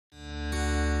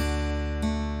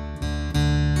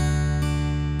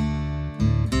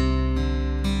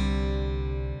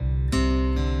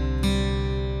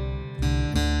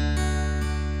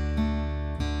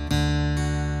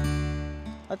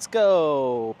Let's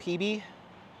go, PB.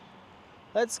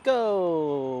 Let's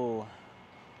go.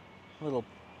 Little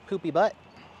poopy butt.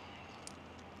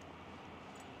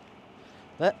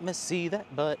 Let me see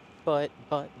that butt, butt,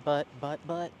 butt, butt, butt,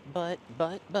 butt, butt,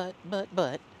 butt, butt, butt,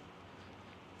 butt.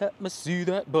 Let me see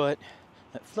that butt,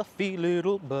 that fluffy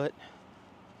little butt.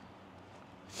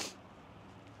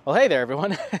 Well, hey there,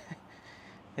 everyone.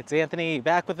 It's Anthony,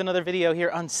 back with another video here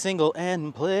on Single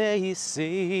and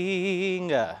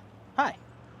Placing. Hi.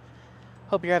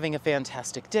 Hope you're having a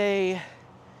fantastic day,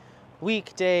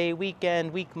 weekday,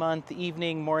 weekend, week, month,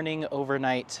 evening, morning,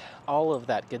 overnight, all of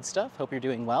that good stuff. Hope you're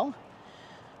doing well.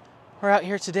 We're out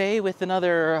here today with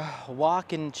another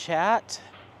walk and chat,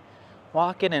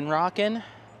 walking and rocking.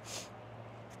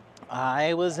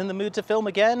 I was in the mood to film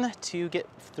again to get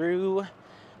through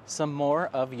some more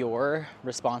of your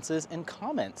responses and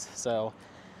comments. So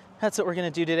that's what we're gonna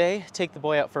do today. Take the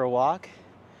boy out for a walk.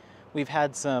 We've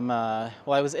had some, well,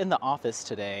 I was in the office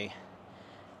today.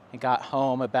 I got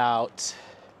home about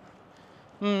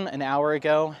an hour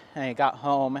ago, and I got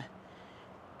home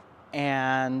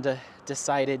and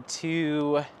decided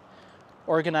to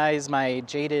organize my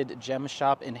jaded gem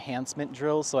shop enhancement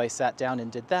drills. So I sat down and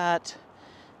did that.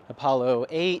 Apollo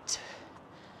 8.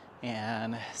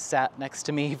 And sat next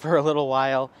to me for a little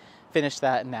while, finished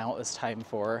that, and now it was time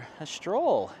for a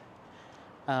stroll.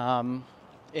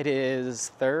 It is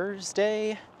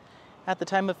Thursday at the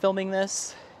time of filming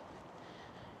this,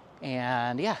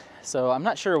 and yeah, so I'm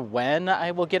not sure when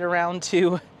I will get around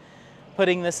to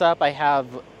putting this up. I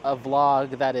have a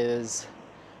vlog that is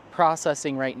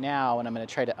processing right now, and I'm going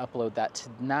to try to upload that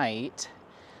tonight.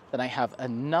 Then I have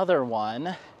another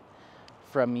one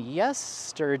from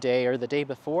yesterday or the day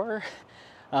before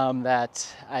that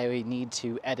I need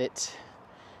to edit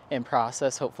and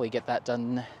process, hopefully get that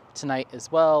done tonight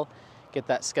as well, get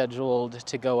that scheduled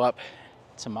to go up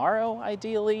tomorrow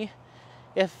ideally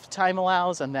if time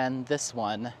allows, and then this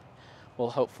one will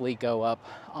hopefully go up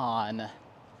on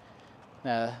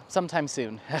sometime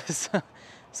soon.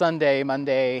 Sunday,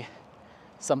 Monday,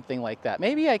 something like that.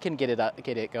 Maybe I can get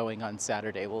it going on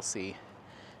Saturday, we'll see.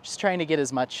 Just trying to get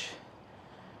as much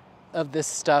of this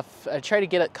stuff. I try to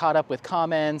get it caught up with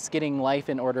comments, getting life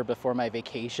in order before my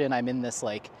vacation. I'm in this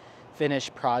like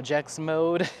finish projects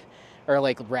mode or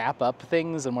like wrap up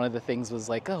things, and one of the things was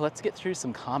like, oh, let's get through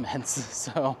some comments.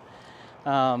 So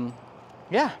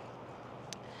yeah,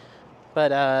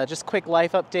 but just quick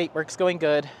life update. Work's going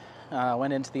good.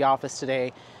 Went into the office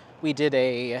today. We did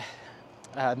a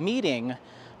meeting,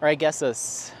 or I guess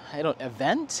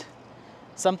event,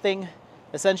 something.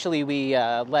 Essentially, we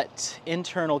let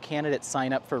internal candidates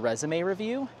sign up for resume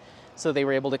review. So they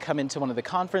were able to come into one of the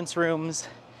conference rooms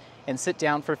and sit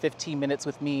down for 15 minutes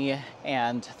with me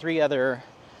and 3 other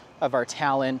of our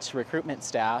talent recruitment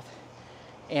staff.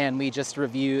 And we just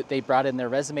they brought in their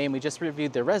resume, and we just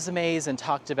reviewed their resumes and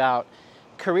talked about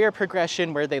career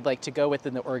progression, where they'd like to go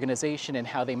within the organization, and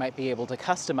how they might be able to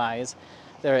customize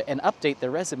and update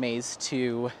their resumes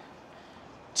to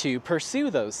pursue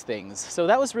those things. So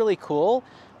that was really cool.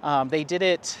 They did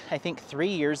it, I think, 3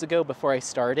 years ago before I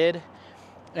started,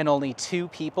 and only 2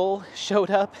 people showed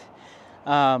up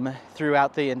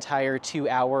throughout the entire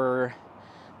 2-hour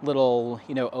little,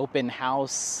 open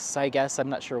house, I guess. I'm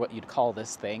not sure what you'd call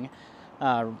this thing,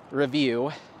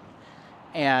 review.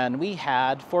 And we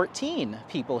had 14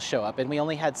 people show up, and we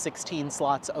only had 16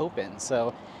 slots open.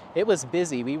 So it was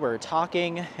busy. We were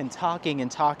talking and talking and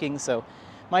talking. So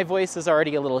my voice is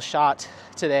already a little shot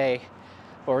today,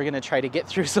 but we're gonna try to get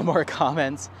through some more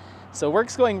comments. So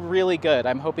work's going really good.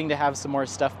 I'm hoping to have some more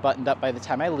stuff buttoned up by the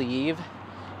time I leave.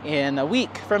 In a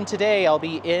week from today, I'll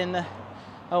be in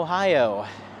Ohio.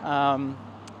 And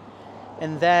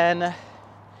then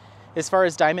as far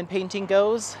as diamond painting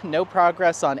goes, no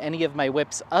progress on any of my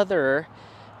whips other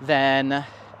than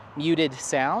Muted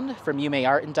Sound from Yume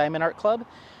Art and Diamond Art Club.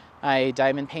 I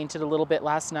diamond painted a little bit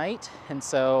last night, and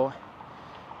so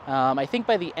I think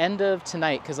by the end of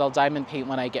tonight, because I'll diamond paint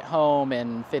when I get home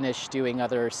and finish doing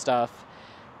other stuff,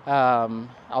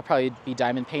 I'll probably be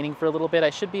diamond painting for a little bit.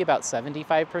 I should be about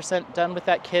 75% done with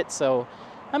that kit, so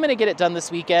I'm going to get it done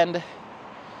this weekend.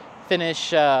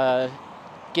 Finish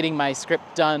getting my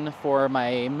script done for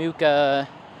my Muka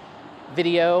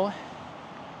video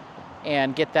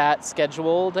and get that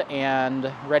scheduled and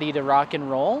ready to rock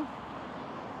and roll.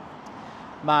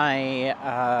 My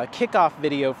kickoff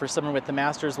video for Summer with the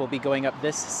Masters will be going up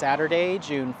this Saturday,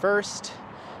 June 1st.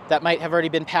 That might have already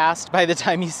been passed by the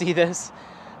time you see this.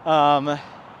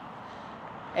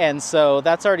 And so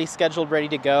that's already scheduled, ready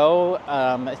to go.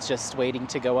 It's just waiting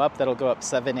to go up. That'll go up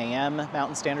 7 a.m.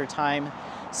 Mountain Standard Time.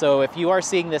 So if you are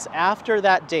seeing this after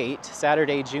that date,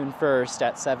 Saturday, June 1st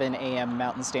at 7 a.m.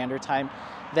 Mountain Standard Time,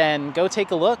 then go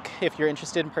take a look if you're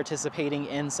interested in participating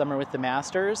in Summer with the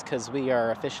Masters, because we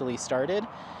are officially started.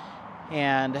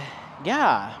 And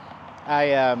yeah,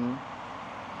 I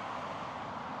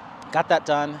got that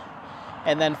done.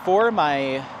 And then for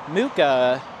my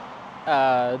Muka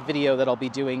video that I'll be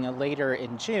doing later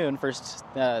in June,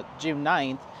 June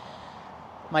 9th,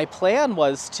 my plan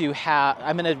was to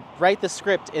I'm going to write the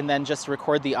script and then just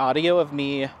record the audio of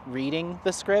me reading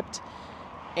the script.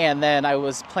 And then I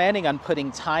was planning on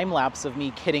putting time lapse of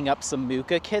me kitting up some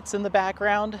Muka kits in the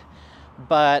background.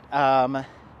 But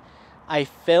I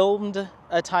filmed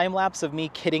a time lapse of me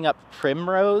kitting up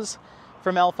Primrose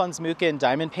from Alphonse Muka in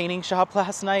Diamond Painting Shop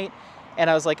last night. And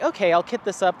I was like, okay, I'll kit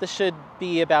this up. This should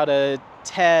be about a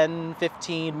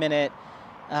 10-15 minute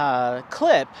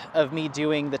clip of me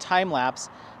doing the time lapse.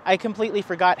 I completely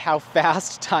forgot how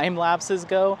fast time lapses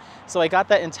go. So I got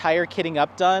that entire kitting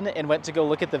up done and went to go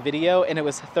look at the video, and it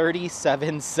was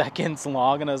 37 seconds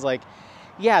long. And I was like,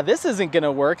 yeah, this isn't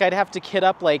gonna work. I'd have to kit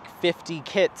up like 50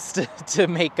 kits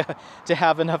to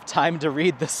have enough time to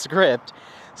read the script.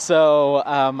 So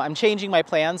I'm changing my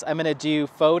plans. I'm gonna do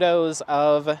photos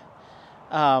of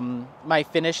my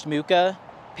finished Muka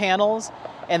panels,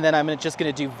 and then I'm just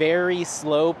gonna do very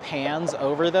slow pans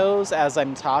over those as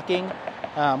I'm talking.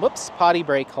 Whoops, potty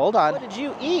break, hold on. What did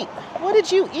you eat? What did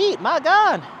you eat? My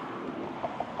God.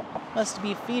 Must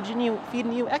be feeding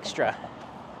you extra.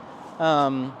 So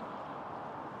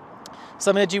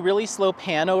I'm gonna do really slow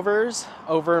pan overs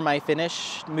over my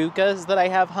finished Mukas that I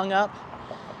have hung up.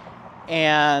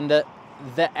 And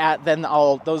then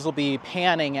those will be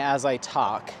panning as I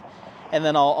talk. And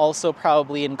then I'll also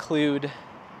probably include,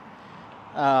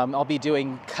 I'll be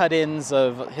doing cut-ins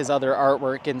of his other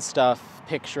artwork and stuff,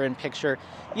 picture in picture.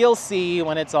 You'll see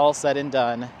when it's all said and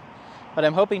done. But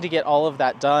I'm hoping to get all of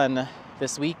that done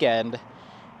this weekend,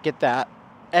 get that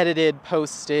edited,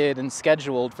 posted, and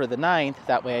scheduled for the 9th.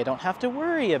 That way I don't have to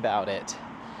worry about it.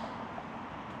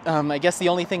 I guess the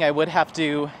only thing I would have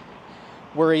to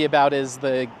worry about is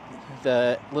the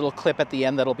little clip at the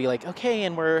end that'll be like, okay,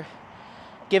 and we're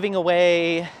giving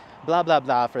away blah, blah,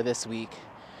 blah for this week.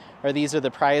 Or these are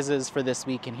the prizes for this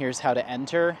week, and here's how to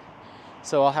enter.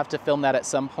 So I'll have to film that at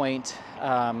some point.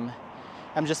 I'm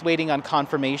just waiting on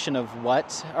confirmation of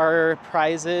what our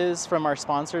prizes from our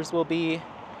sponsors will be.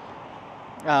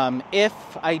 If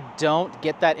I don't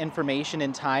get that information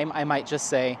in time, I might just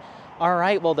say, all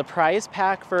right, well, the prize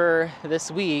pack for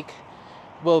this week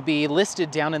will be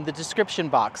listed down in the description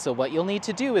box. So what you'll need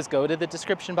to do is go to the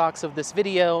description box of this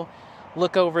video,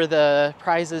 look over the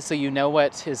prizes so you know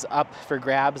what is up for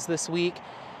grabs this week,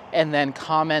 and then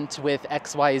comment with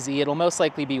XYZ. It'll most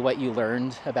likely be what you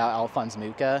learned about Alphonse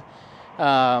Muka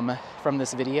from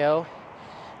this video.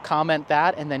 Comment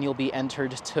that, and then you'll be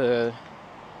entered to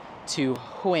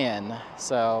win.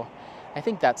 So I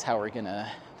think that's how we're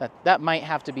gonna, that might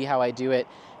have to be how I do it,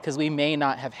 because we may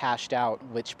not have hashed out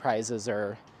which prizes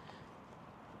are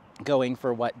going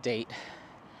for what date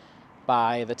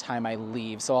by the time I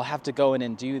leave. So I'll have to go in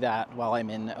and do that while I'm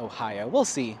in Ohio. We'll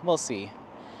see.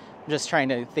 I'm just trying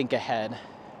to think ahead.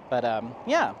 But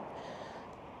yeah.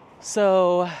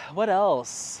 So what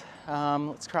else?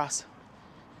 Let's cross.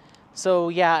 So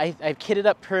yeah, I've kitted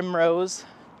up Primrose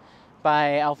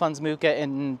by Alphonse Muka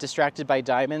and Distracted by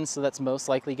Diamonds. So that's most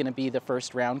likely going to be the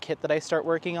first round kit that I start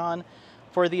working on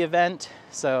for the event.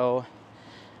 So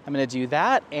I'm going to do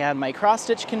that and my cross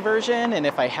stitch conversion. And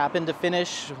if I happen to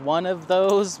finish one of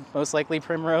those, most likely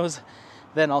Primrose,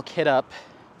 then I'll kit up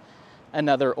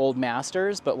another Old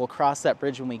Masters, but we'll cross that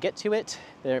bridge when we get to it.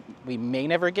 We may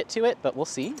never get to it, but we'll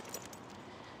see.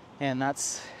 And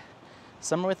that's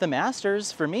Summer with the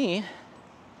Masters for me.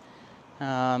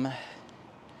 I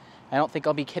don't think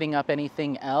I'll be kitting up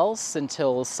anything else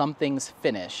until something's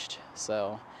finished.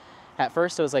 So at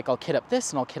first I was like, I'll kit up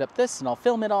this and I'll kit up this and I'll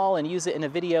film it all and use it in a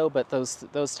video, but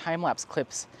those time-lapse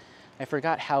clips, I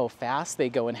forgot how fast they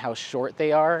go and how short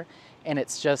they are, and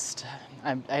it's just,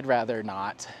 I'd rather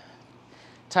not.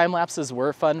 Time lapses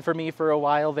were fun for me for a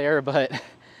while there, but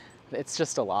it's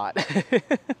just a lot.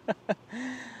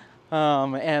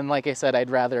 And like I said, I'd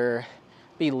rather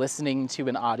be listening to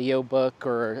an audiobook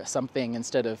or something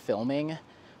instead of filming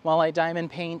while I diamond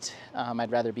paint.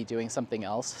 I'd rather be doing something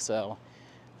else. So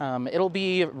it'll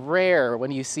be rare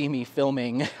when you see me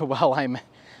filming while I'm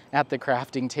at the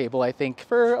crafting table, I think,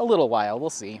 for a little while. We'll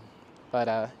see.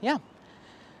 But yeah,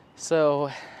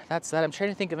 so that's that. I'm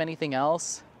trying to think of anything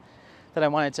else that I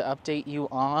wanted to update you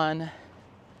on.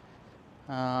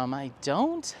 I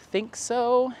don't think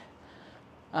so.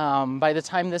 By the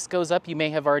time this goes up, you may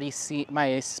have already seen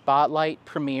my spotlight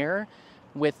premiere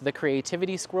with the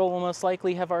creativity scroll will most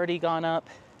likely have already gone up.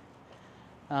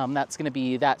 That's going to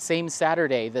be that same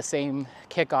Saturday, the same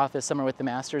kickoff as Summer with the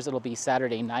Masters. It'll be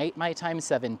Saturday night, my time,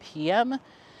 7 p.m.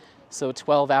 So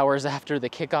 12 hours after the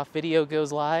kickoff video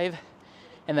goes live.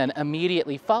 And then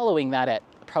immediately following that at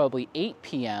probably 8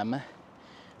 p.m.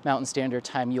 Mountain Standard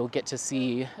Time, you'll get to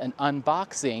see an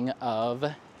unboxing of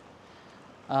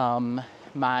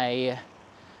my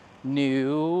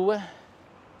new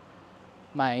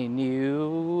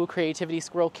Creativity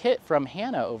Squirrel kit from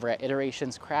Hannah over at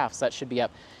Iterations Crafts. That should be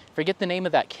up. Forget the name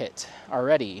of that kit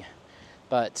already,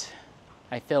 but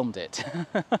I filmed it.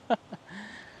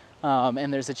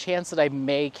 And there's a chance that I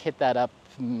may kit that up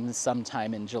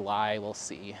sometime in July. We'll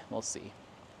see. We'll see.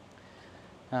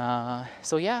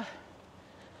 So yeah,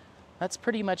 that's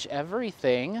pretty much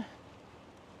everything.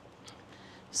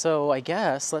 So I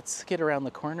guess let's get around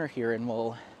the corner here and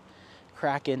we'll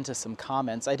crack into some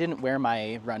comments. I didn't wear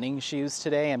my running shoes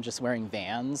today. I'm just wearing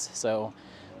Vans. So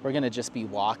we're gonna just be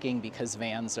walking because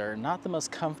Vans are not the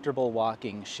most comfortable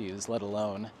walking shoes, let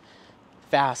alone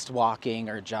fast walking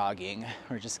or jogging.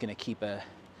 We're just gonna keep a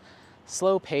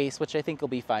slow pace, which I think will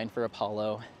be fine for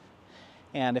Apollo.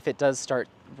 And if it does start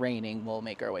raining, we'll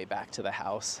make our way back to the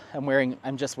house.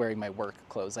 I'm just wearing my work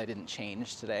clothes. I didn't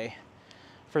change today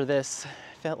for this.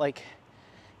 Felt like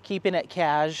keeping it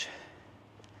cash.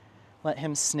 Let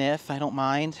him sniff, I don't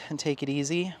mind, and take it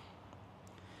easy.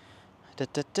 Da,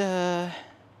 da, da.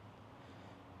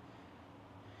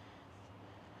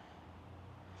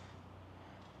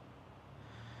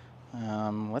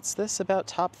 What's this about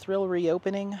Top Thrill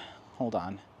reopening? Hold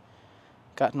on.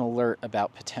 Got an alert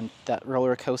about that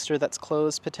roller coaster that's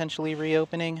closed potentially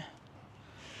reopening.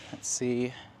 Let's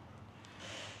see.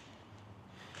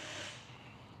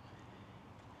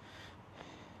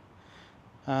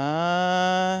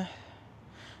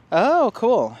 Oh,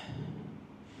 cool.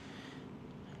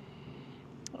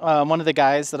 One of the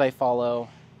guys that I follow.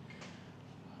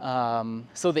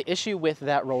 So the issue with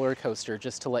that roller coaster,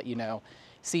 just to let you know,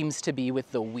 seems to be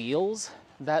with the wheels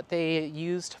that they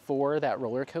used for that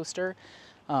roller coaster.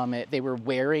 They were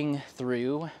wearing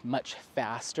through much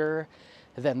faster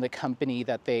than the company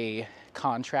that they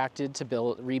contracted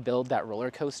to rebuild that roller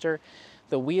coaster.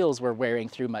 The wheels were wearing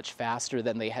through much faster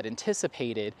than they had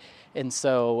anticipated, and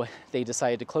so they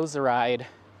decided to close the ride,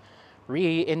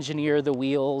 re-engineer the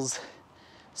wheels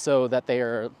so that they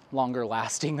are longer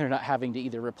lasting. They're not having to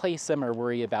either replace them or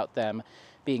worry about them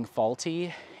being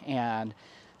faulty. And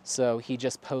so he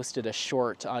just posted a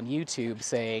short on YouTube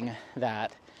saying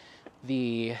that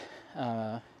the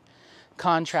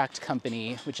contract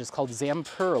company, which is called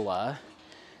Zamperla,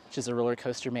 which is a roller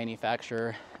coaster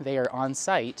manufacturer, they are on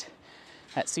site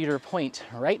at Cedar Point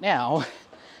right now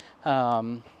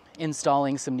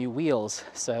installing some new wheels.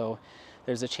 So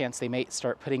there's a chance they might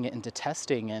start putting it into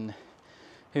testing, and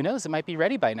who knows, it might be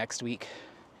ready by next week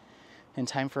in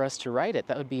time for us to ride it.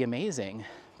 That would be amazing.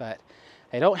 But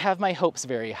I don't have my hopes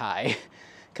very high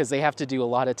because they have to do a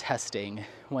lot of testing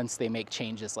once they make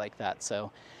changes like that.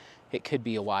 So it could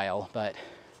be a while, but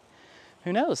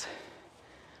who knows?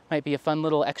 Might be a fun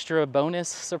little extra bonus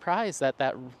surprise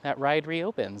that ride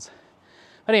reopens.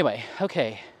 But anyway,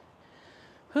 okay.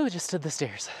 Who just did the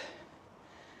stairs?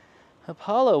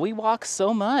 Apollo, we walk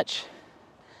so much.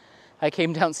 I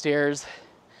came downstairs.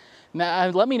 Now,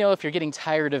 let me know if you're getting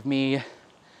tired of me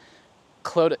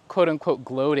quote unquote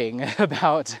gloating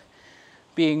about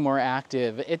being more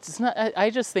active. It's not, I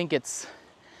just think it's,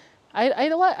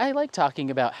 I like talking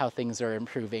about how things are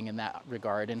improving in that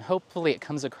regard, and hopefully it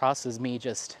comes across as me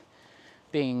just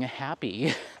being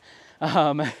happy.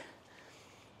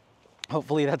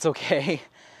 Hopefully that's okay.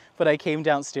 But I came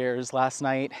downstairs last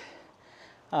night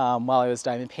while I was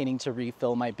diamond painting to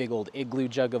refill my big old igloo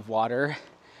jug of water.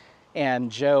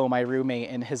 And Joe, my roommate,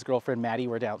 and his girlfriend Maddie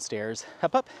were downstairs.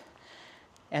 Up.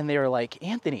 And they were like,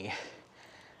 Anthony,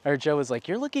 or Joe was like,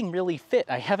 you're looking really fit.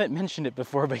 I haven't mentioned it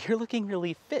before, but you're looking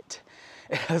really fit.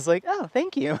 And I was like, oh,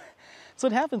 thank you. That's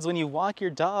what happens when you walk your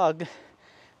dog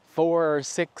 4,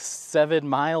 6, 7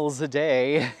 miles a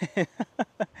day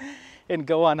and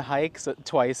go on hikes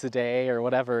twice a day or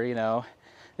whatever, you know.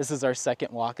 This is our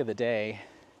second walk of the day.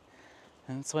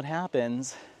 And that's what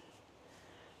happens.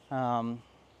 A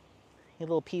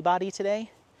little Peabody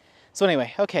today. So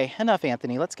anyway, okay, enough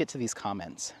Anthony. Let's get to these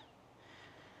comments.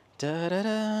 Da, da,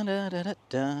 da, da, da, da,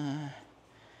 da.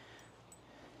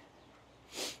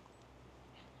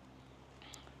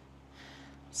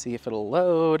 See if it'll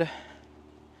load.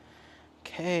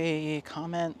 Okay,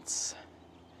 comments.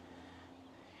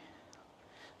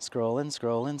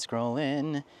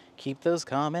 Scrolling. Keep those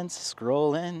comments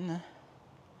scrolling.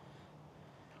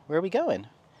 Where are we going?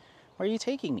 Where are you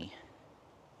taking me?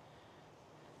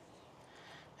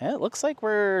 Yeah, it looks like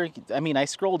I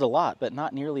scrolled a lot, but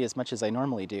not nearly as much as I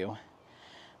normally do.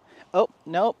 Oh,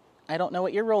 nope. I don't know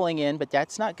what you're rolling in, but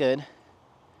that's not good.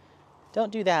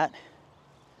 Don't do that.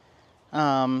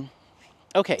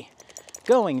 Okay.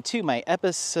 Going to my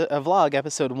vlog,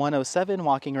 episode 107,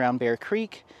 walking around Bear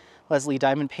Creek. Leslie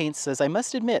Diamond Paints says, I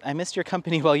must admit, I missed your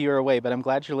company while you were away, but I'm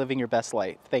glad you're living your best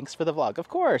life. Thanks for the vlog. Of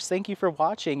course. Thank you for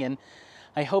watching, and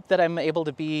I hope that I'm able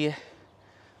to be,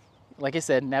 like I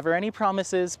said, never any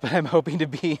promises, but I'm hoping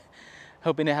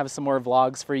to have some more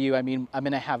vlogs for you. I mean, I'm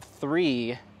going to have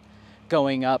 3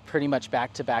 going up pretty much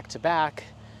back to back to back.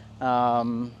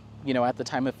 You know, at the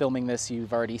time of filming this,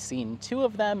 you've already seen 2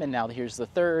 of them, and now here's the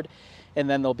 3rd. And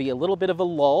then there'll be a little bit of a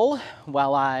lull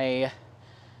while I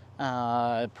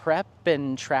prep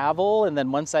and travel. And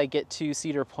then once I get to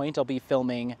Cedar Point, I'll be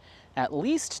filming at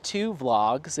least 2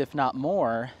 vlogs, if not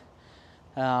more.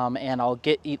 And I'll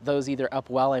get those either up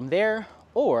while I'm there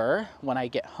or when I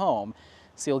get home.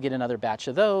 So you'll get another batch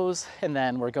of those. And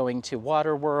then we're going to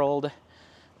Waterworld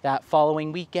that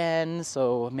following weekend.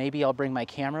 So maybe I'll bring my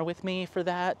camera with me for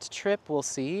that trip. We'll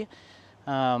see.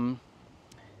 And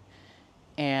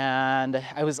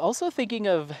I was also thinking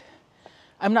of,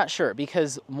 I'm not sure,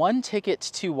 because one ticket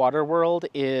to Waterworld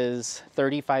is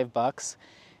 $35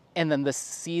 and then the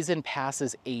season pass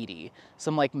is $80. So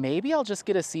I'm like, maybe I'll just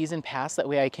get a season pass. That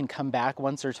way I can come back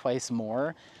once or twice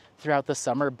more throughout the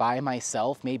summer by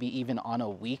myself, maybe even on a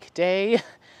weekday,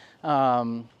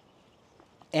 and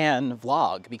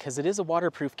vlog, because it is a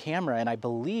waterproof camera. And I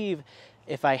believe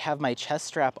if I have my chest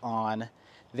strap on,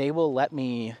 they will let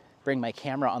me bring my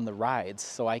camera on the rides,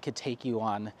 so I could take you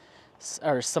on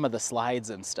or some of the slides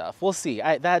and stuff. We'll see.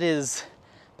 That is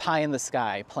pie in the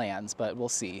sky plans, but we'll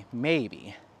see.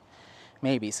 Maybe.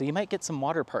 So you might get some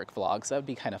water park vlogs. That would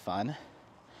be kind of fun.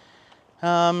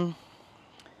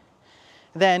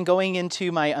 Then going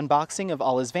into my unboxing of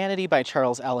All Is Vanity by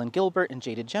Charles Allen Gilbert and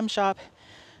Jaded Gem Shop.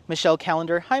 Michelle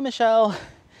Calendar, hi Michelle,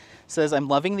 says, I'm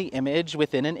loving the image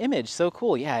within an image. So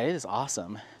cool. Yeah, it is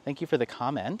awesome. Thank you for the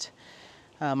comment.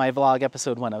 My vlog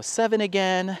episode 107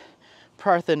 again.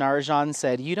 Partha Narjan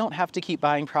said, you don't have to keep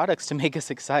buying products to make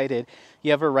us excited. You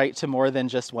have a right to more than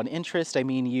just one interest. I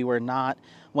mean, you are not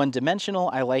one-dimensional.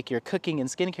 I like your cooking and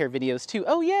skincare videos too.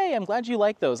 Oh, yay, I'm glad you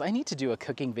like those. I need to do a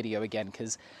cooking video again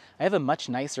because I have a much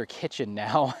nicer kitchen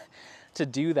now to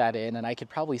do that in, and I could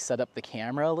probably set up the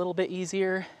camera a little bit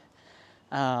easier.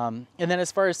 And then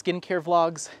as far as skincare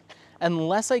vlogs,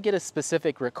 unless I get a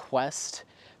specific request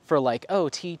for like, oh,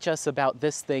 teach us about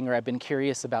this thing, or I've been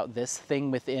curious about this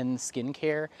thing within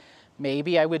skincare,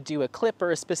 maybe I would do a clip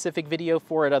or a specific video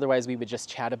for it. Otherwise, we would just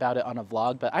chat about it on a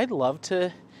vlog. But I'd love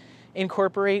to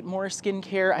incorporate more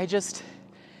skincare.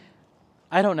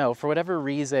 I don't know, for whatever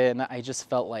reason, I just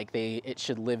felt like it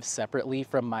should live separately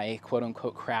from my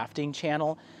quote-unquote crafting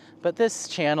channel. But this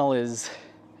channel is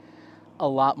a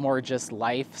lot more just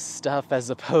life stuff as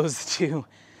opposed to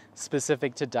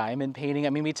specific to diamond painting. I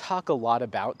mean, we talk a lot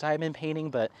about diamond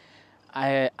painting, but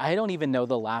I don't even know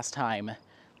the last time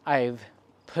I've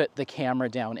put the camera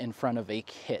down in front of a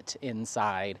kit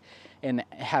inside and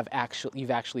you've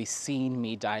actually seen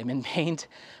me diamond paint.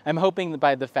 I'm hoping that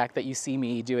by the fact that you see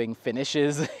me doing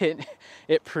finishes,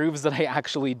 it proves that I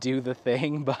actually do the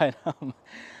thing, but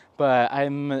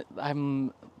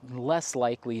I'm less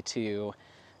likely to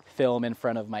film in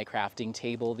front of my crafting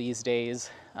table these days.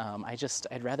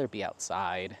 I'd rather be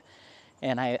outside.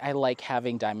 And I like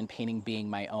having diamond painting being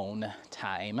my own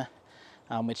time,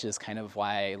 which is kind of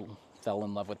why I fell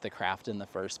in love with the craft in the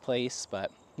first place.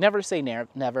 But never say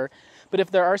never. But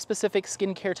if there are specific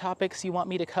skincare topics you want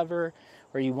me to cover,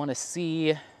 or you want to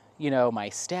see, my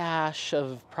stash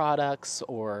of products,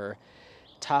 or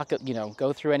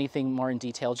go through anything more in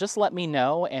detail, just let me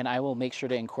know and I will make sure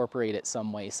to incorporate it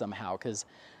some way, somehow, because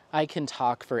I can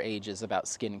talk for ages about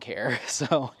skincare.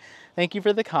 So thank you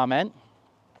for the comment.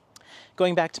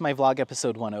 Going back to my vlog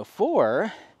episode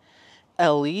 104,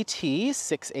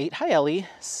 LET68, hi Ellie,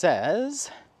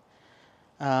 says,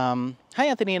 hi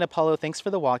Anthony and Apollo, thanks for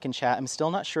the walk-in chat. I'm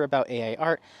still not sure about AI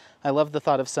art. I love the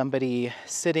thought of somebody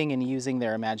sitting and using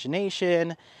their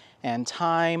imagination and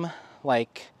time.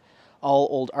 Like all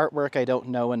old artwork, I don't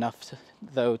know enough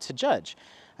though to judge.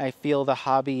 I feel the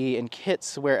hobby and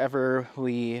kits wherever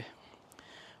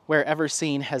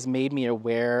seen has made me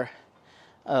aware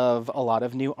of a lot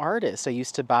of new artists. I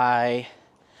used to buy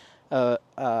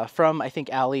from, I think,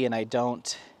 Ali, and I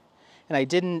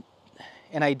did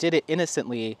it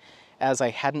innocently, as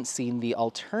I hadn't seen the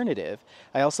alternative.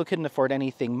 I also couldn't afford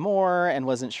anything more and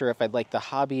wasn't sure if I'd like the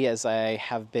hobby, as I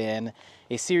have been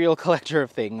a serial collector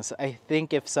of things. I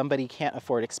think if somebody can't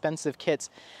afford expensive kits,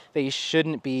 they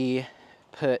shouldn't be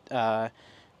put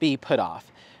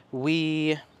off.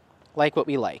 We like what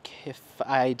we like. If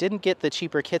I didn't get the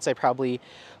cheaper kits, I probably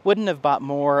wouldn't have bought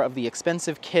more of the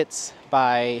expensive kits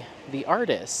by the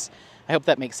artists. I hope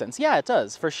that makes sense. Yeah, it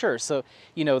does, for sure. So,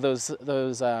 you know, those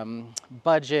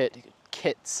budget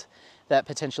kits that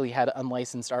potentially had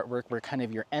unlicensed artwork were kind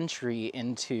of your entry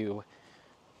into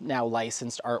now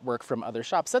licensed artwork from other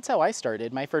shops. That's how I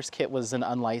started. My first kit was an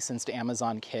unlicensed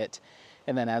Amazon kit.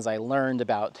 And then as I learned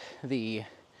about the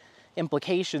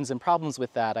implications and problems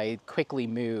with that, I quickly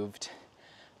moved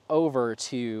over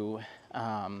to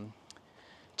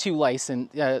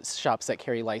shops that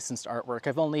carry licensed artwork.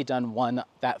 I've only done one.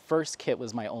 That first kit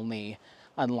was my only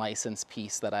unlicensed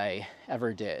piece that I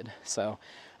ever did. So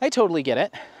I totally get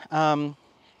it.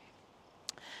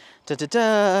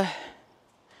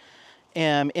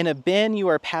 In a bin you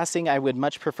are passing, I would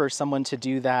much prefer someone to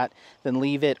do that than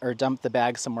leave it or dump the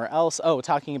bag somewhere else. Oh,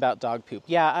 talking about dog poop.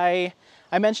 Yeah, I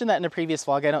mentioned that in a previous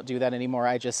vlog. I don't do that anymore.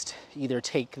 I just either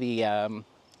take the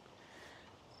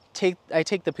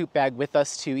take the poop bag with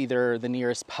us to either the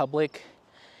nearest public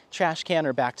trash can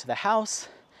or back to the house.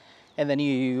 And then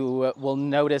you will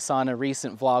notice on a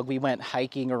recent vlog, we went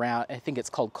hiking around, I think it's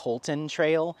called Colton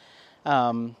Trail.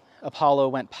 Apollo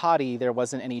went potty. There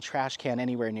wasn't any trash can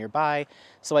anywhere nearby.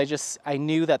 So I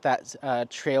knew that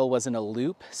trail wasn't a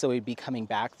loop, so we'd be coming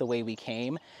back the way we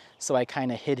came. So I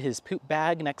kind of hid his poop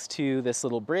bag next to this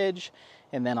little bridge.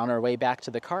 And then on our way back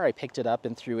to the car, I picked it up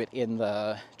and threw it in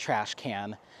the trash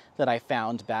can that I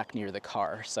found back near the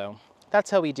car. So that's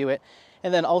how we do it.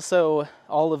 And then also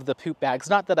all of the poop bags,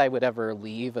 not that I would ever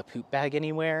leave a poop bag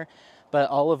anywhere, but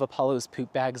all of Apollo's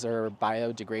poop bags are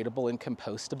biodegradable and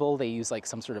compostable. They use like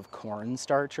some sort of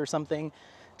cornstarch or something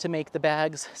to make the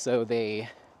bags, so they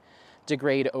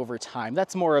degrade over time.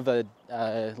 That's more of a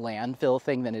landfill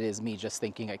thing than it is me just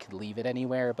thinking I could leave it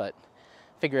anywhere, but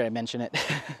figured I'd mention it.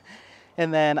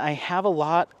 And then I have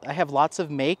lots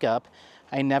of makeup.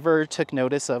 I never took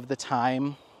notice of the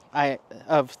time I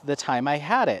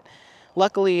had it.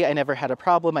 Luckily, I never had a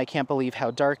problem. I can't believe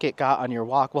how dark it got on your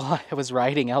walk while I was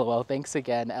riding. LOL. Thanks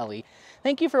again, Ellie.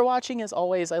 Thank you for watching as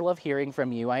always. I love hearing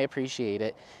from you. I appreciate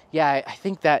it. Yeah, I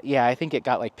think it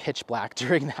got like pitch black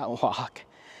during that walk.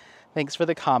 Thanks for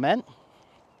the comment.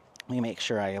 Let me make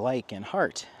sure I like and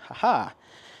heart. Haha.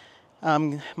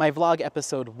 My vlog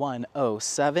episode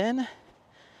 107.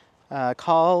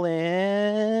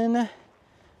 Colin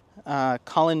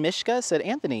Mishka said,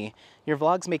 Anthony, your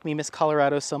vlogs make me miss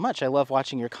Colorado so much. I love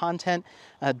watching your content.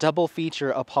 Double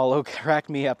feature Apollo cracked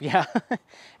me up. Yeah,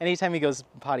 anytime he goes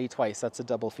potty twice, that's a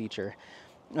double feature.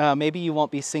 Maybe you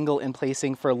won't be single and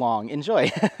placing for long.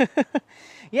 Enjoy.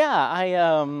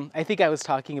 Yeah, I think I was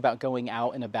talking about going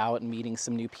out and about and meeting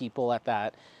some new people at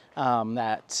that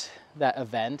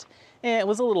event. And it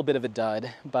was a little bit of a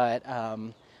dud, but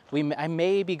I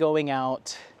may be going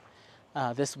out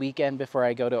this weekend before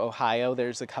I go to Ohio.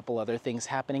 There's a couple other things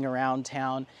happening around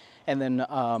town. And then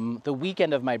the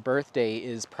weekend of my birthday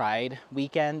is Pride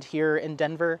weekend here in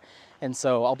Denver. And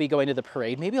so I'll be going to the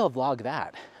parade. Maybe I'll vlog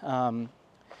that.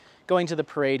 Going to the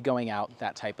parade, going out,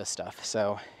 that type of stuff.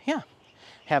 So yeah,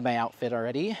 have my outfit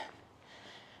already.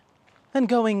 Then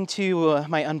going to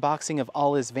my unboxing of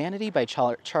All Is Vanity by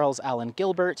Charles Allen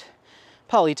Gilbert.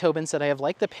 Polly Tobin said, I have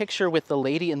liked the picture with the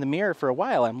lady in the mirror for a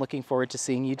while. I'm looking forward to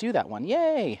seeing you do that one.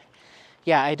 Yay!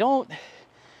 Yeah,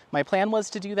 my plan was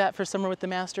to do that for Summer with the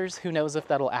Masters. Who knows if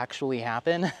that'll actually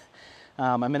happen.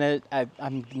 I'm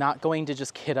not going to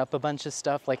just kit up a bunch of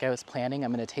stuff like I was planning.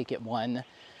 I'm gonna take it one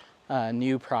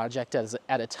new project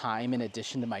at a time in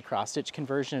addition to my cross-stitch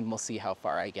conversion, and we'll see how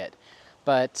far I get.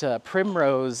 But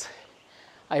Primrose,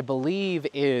 I believe,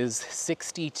 is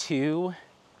 62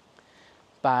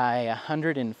 by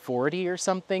 140 or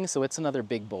something, so it's another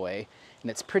big boy,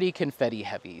 and it's pretty confetti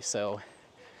heavy, so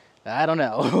I don't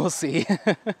know. We'll see.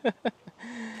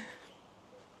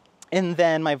 And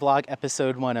then my vlog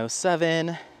episode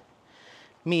 107,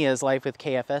 Mia's Life with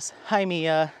KFS. Hi,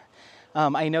 Mia.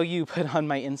 I know you put on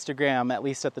my Instagram, at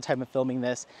least at the time of filming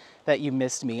this, that you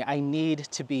missed me. I need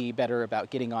to be better about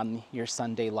getting on your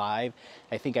Sunday live.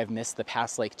 I think I've missed the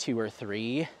past like 2 or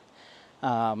 3.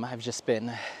 I've just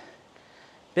been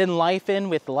life-in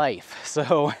with life.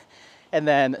 So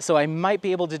I might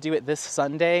be able to do it this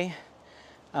Sunday,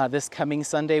 this coming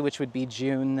Sunday, which would be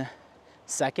June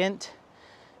 2nd.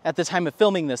 At the time of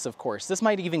filming this, of course. This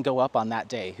might even go up on that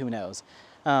day, who knows.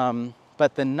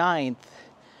 But the 9th,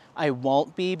 I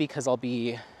won't be, because I'll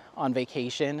be on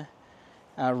vacation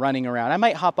running around. I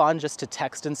might hop on just to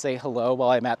text and say hello while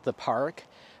I'm at the park,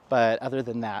 but other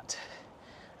than that,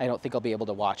 I don't think I'll be able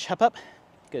to watch. Hop up.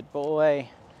 Good boy.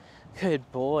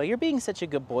 Good boy. You're being such a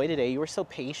good boy today. You were so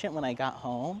patient when I got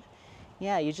home.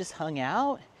 Yeah, you just hung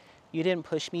out. You didn't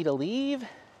push me to leave.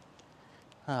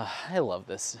 I love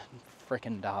this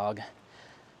frickin' dog.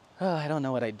 I don't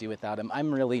know what I'd do without him.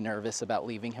 I'm really nervous about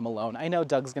leaving him alone. I know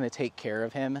Doug's gonna take care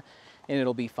of him and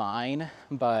it'll be fine,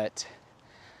 but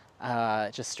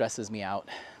it just stresses me out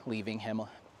leaving him.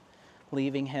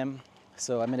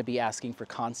 So I'm gonna be asking for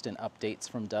constant updates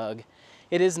from Doug.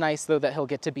 It is nice though that he'll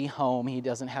get to be home. He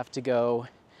doesn't have to go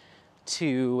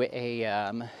to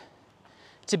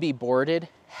to be boarded.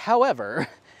 However,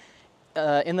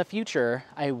 in the future,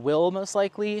 I will most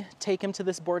likely take him to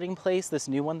this boarding place, this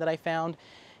new one that I found.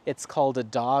 It's called a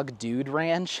Dog Dude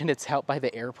Ranch, and it's out by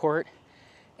the airport.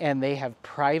 And they have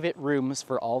private rooms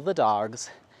for all the dogs.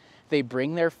 They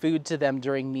bring their food to them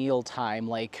during meal time,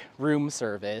 like room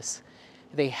service.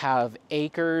 They have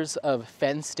acres of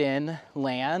fenced-in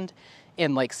land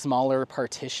in like smaller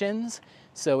partitions.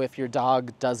 So if your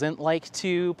dog doesn't like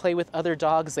to play with other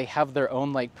dogs, they have their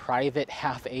own like private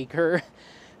half acre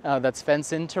that's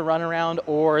fenced in to run around,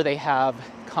 or they have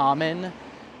common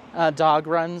dog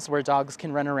runs where dogs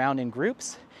can run around in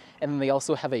groups. And then they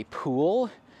also have a pool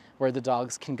where the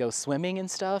dogs can go swimming and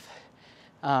stuff.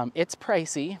 It's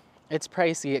pricey. It's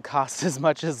pricey. It costs as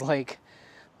much as like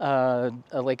a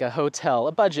hotel,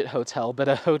 a budget hotel, but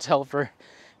a hotel for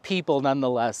people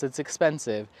nonetheless. It's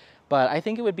expensive. But I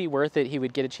think it would be worth it. He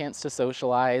would get a chance to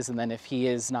socialize, and then if he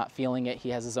is not feeling it, he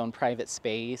has his own private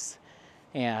space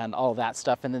and all that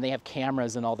stuff. And then they have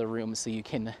cameras in all the rooms so you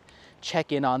can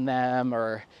check in on them,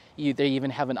 or they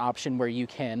even have an option where you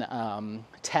can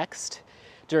text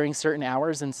during certain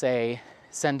hours and say,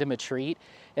 send him a treat,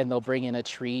 and they'll bring in a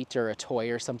treat or a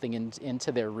toy or something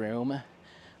into their room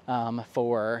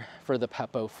for the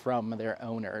puppo from their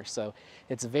owner. So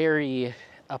it's very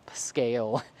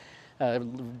upscale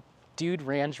dude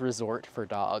ranch resort for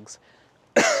dogs.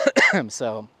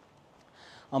 So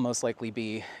I'll most likely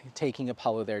be taking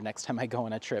Apollo there next time I go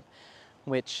on a trip,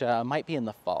 which might be in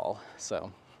the fall.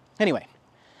 So anyway,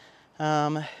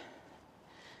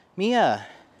 Mia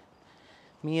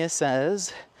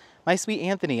says, my sweet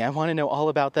Anthony, I want to know all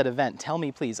about that event. Tell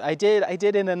me, please. I did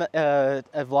in a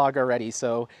vlog already,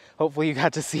 so hopefully you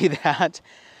got to see that.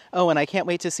 Oh, and I can't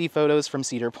wait to see photos from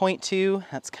Cedar Point too.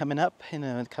 That's coming up in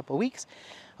a couple weeks.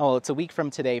 Oh, it's a week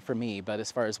from today for me, but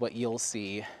as far as what you'll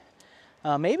see,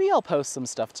 maybe I'll post some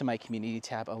stuff to my community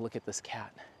tab. Oh, look at this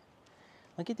cat.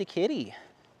 Look at the kitty.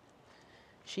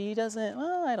 She doesn't,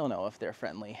 well, I don't know if they're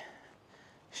friendly.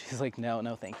 She's like,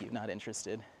 no, thank you, not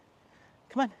interested.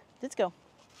 Come on, let's go.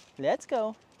 Let's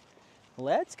go.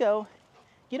 Let's go.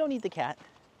 You don't need the cat.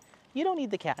 You don't need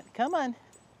the cat. Come on.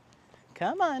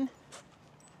 Come on.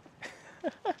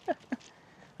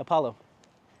 Apollo.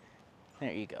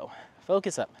 There you go.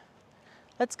 Focus up.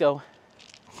 Let's go.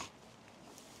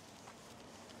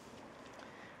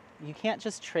 You can't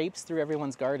just traipse through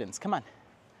everyone's gardens. Come on.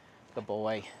 Good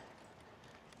boy.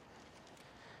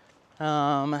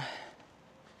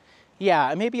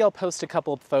 Yeah, maybe I'll post a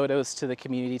couple of photos to the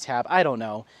community tab. I don't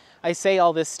know. I say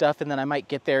all this stuff and then I might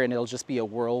get there and it'll just be a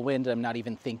whirlwind. I'm not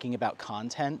even thinking about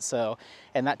content. So,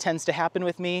 and that tends to happen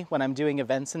with me when I'm doing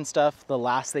events and stuff. The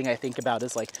last thing I think about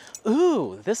is like,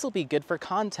 ooh, this will be good for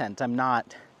content. I'm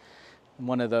not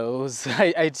one of those.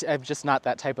 I'm just not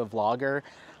that type of vlogger.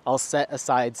 I'll set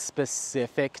aside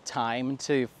specific time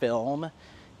to film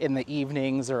in the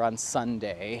evenings or on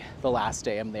Sunday, the last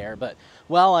day I'm there. But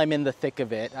while I'm in the thick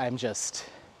of it, I'm just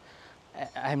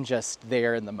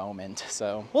there in the moment.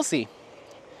 So we'll see.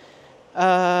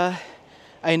 I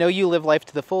know you live life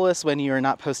to the fullest when you're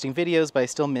not posting videos, but I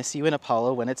still miss you and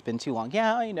Apollo when it's been too long.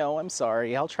 Yeah, I know, I'm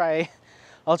sorry. I'll try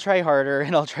harder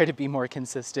and I'll try to be more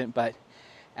consistent, but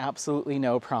absolutely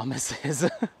no promises.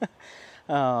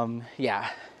 Yeah.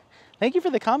 Thank you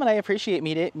for the comment. I appreciate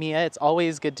it, Mia. It's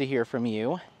always good to hear from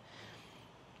you.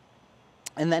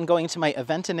 And then going to my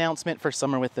event announcement for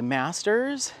Summer with the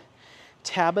Masters,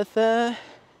 Tabitha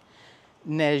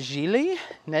Nejili,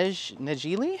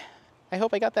 I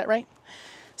hope I got that right,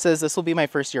 says this will be my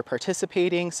first year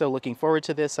participating, so looking forward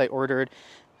to this. I ordered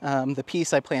the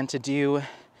piece I plan to do,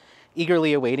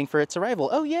 eagerly awaiting for its arrival.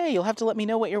 Oh yay, you'll have to let me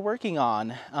know what you're working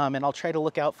on, and I'll try to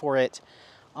look out for it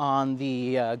on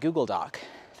the Google Doc.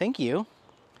 Thank you.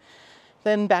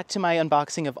 Then back to my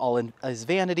unboxing of All Is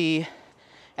Vanity.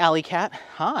 Alley Cat,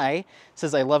 hi,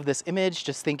 says I love this image,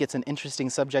 just think it's an interesting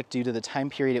subject due to the time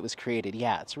period it was created.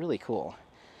 Yeah, it's really cool.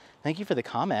 Thank you for the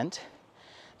comment.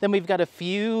 Then we've got a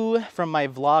few from my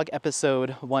vlog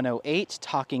episode 108,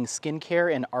 talking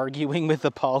skincare and arguing with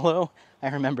Apollo. I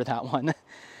remember that one.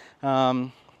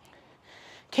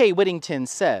 Kay Whittington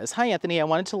says, "Hi Anthony, I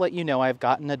wanted to let you know I've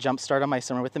gotten a jump start on my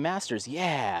summer with the Masters."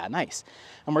 Yeah, nice.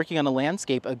 I'm working on a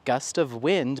landscape, A Gust of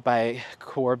Wind by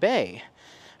Courbet.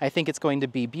 I think it's going to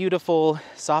be beautiful,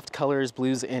 soft colors,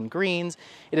 blues and greens.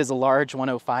 It is a large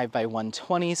 105 by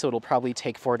 120, so it'll probably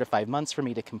take 4 to 5 months for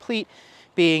me to complete.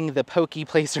 Being the pokey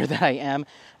placer that I am,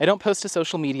 I don't post to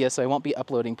social media, so I won't be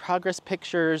uploading progress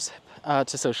pictures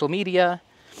to social media.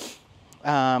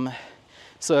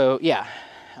 So yeah.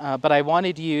 But I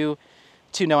wanted you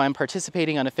to know I'm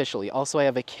participating unofficially. Also, I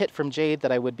have a kit from Jade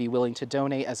that I would be willing to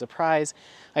donate as a prize.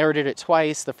 I ordered it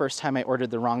twice. The first time I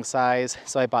ordered the wrong size,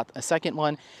 so I bought a second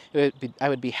one. I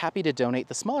would be happy to donate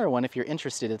the smaller one if you're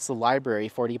interested. It's the library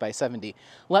 40 by 70.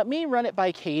 Let me run it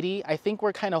by Katie. I think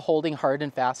we're kind of holding hard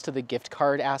and fast to the gift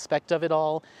card aspect of it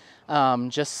all,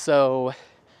 just so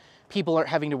people aren't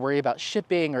having to worry about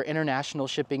shipping or international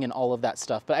shipping and all of that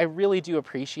stuff. But I really do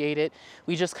appreciate it.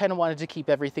 We just kind of wanted to keep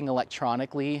everything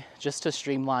electronically just to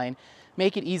streamline,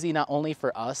 make it easy not only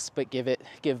for us, but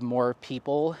give more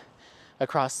people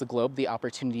across the globe the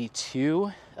opportunity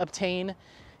to obtain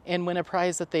and win a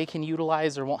prize that they can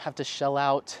utilize or won't have to shell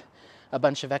out a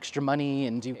bunch of extra money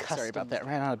and do custom. Sorry about that,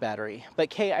 ran out of battery. But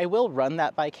Kay, I will run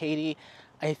that by Katie.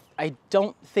 I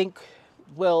don't think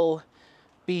we'll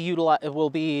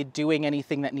be doing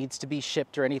anything that needs to be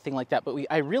shipped or anything like that, but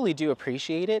I really do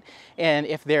appreciate it. And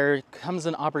if there comes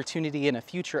an opportunity in a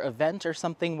future event or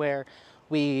something where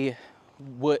we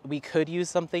could use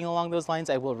something along those lines,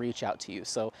 I will reach out to you.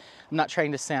 So I'm not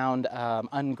trying to sound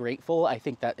ungrateful. I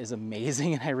think that is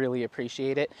amazing and I really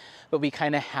appreciate it. But we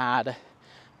kind of had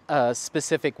a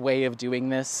specific way of doing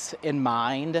this in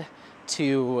mind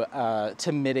to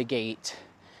mitigate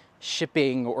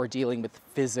shipping or dealing with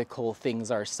physical things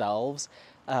ourselves.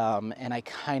 And I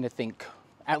kind of think,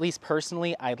 at least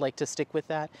personally, I'd like to stick with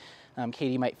that.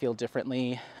 Katie might feel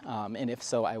differently, and if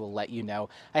so, I will let you know.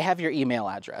 I have your email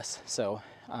address, so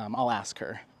I'll ask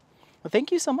her. Well,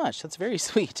 thank you so much. That's very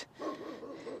sweet.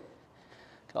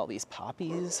 Got all these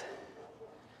poppies.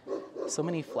 So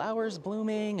many flowers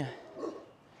blooming.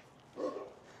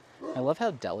 I love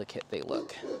how delicate they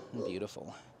look and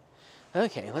beautiful.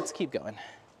 Okay, let's keep going.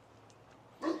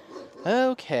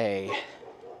 Okay.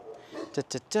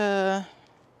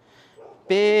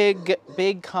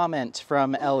 Big comment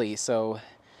from Ellie, so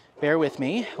bear with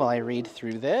me while I read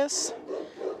through this.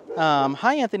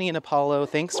 Hi Anthony and Apollo,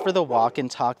 thanks for the walk and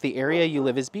talk. The area you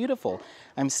live is beautiful.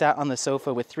 I'm sat on the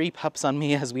sofa with 3 pups on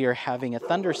me as we are having a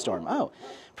thunderstorm. Oh,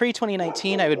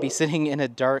 pre-2019 I would be sitting in a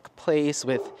dark place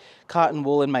with cotton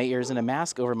wool in my ears and a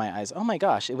mask over my eyes. Oh my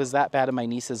gosh, it was that bad and my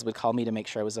nieces would call me to make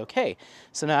sure I was okay.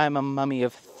 So now I'm a mummy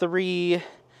of 3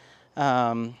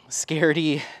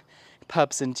 scaredy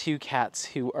pups and 2 cats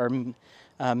who are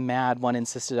mad. One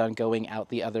insisted on going out,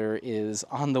 the other is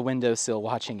on the windowsill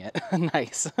watching it.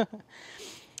 Nice.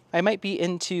 I might be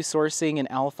into sourcing in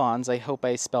Alphonse. I hope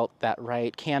I spelt that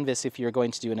right. Canvas if you're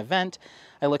going to do an event.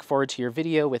 I look forward to your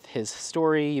video with his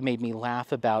story. You made me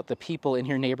laugh about the people in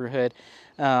your neighborhood.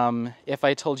 If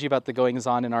I told you about the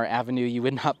goings-on in our avenue, you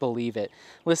would not believe it.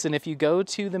 Listen, if you go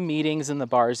to the meetings and the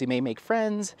bars, you may make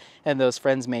friends, and those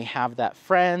friends may have that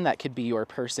friend that could be your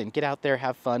person. Get out there,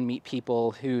 have fun, meet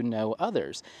people who know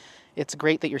others. It's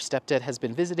great that your stepdad has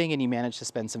been visiting and you managed to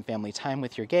spend some family time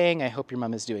with your gang. I hope your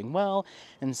mom is doing well,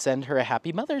 and send her a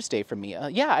happy Mother's Day from me.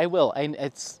 Yeah, I will.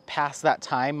 It's past that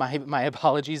time. My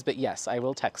apologies, but yes, I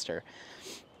will text her.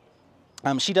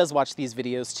 She does watch these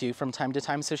videos too from time to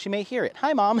time, so she may hear it.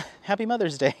 Hi, Mom. Happy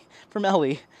Mother's Day from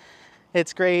Ellie.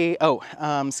 It's great. Oh,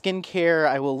 skincare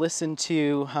I will listen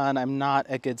to, hon. I'm not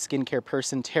a good skincare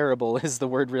person. Terrible is the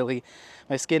word, really.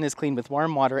 My skin is clean with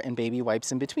warm water and baby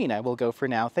wipes in between. I will go for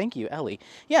now. Thank you, Ellie.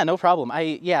 Yeah, no problem.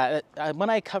 When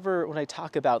I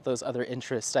talk about those other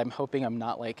interests, I'm hoping I'm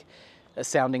not like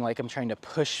sounding like I'm trying to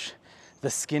push the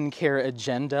skincare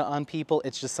agenda on people.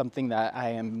 It's just something that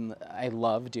I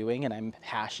love doing and I'm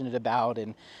passionate about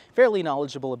and fairly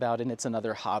knowledgeable about, and it's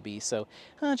another hobby. So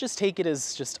just take it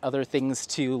as just other things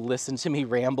to listen to me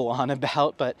ramble on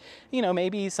about. But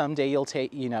maybe someday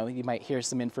you might hear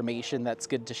some information that's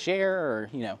good to share, or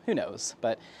who knows.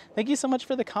 But thank you so much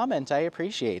for the comment. I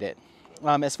appreciate it.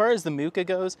 As far as the Muka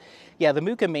goes, yeah, the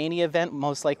Muka Mania event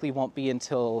most likely won't be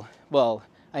until, well,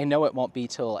 I know it won't be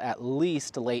till at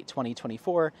least late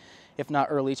 2024, if not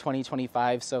early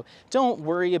 2025, so don't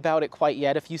worry about it quite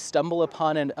yet. If you stumble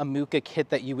upon a Muka kit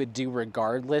that you would do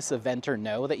regardless, event or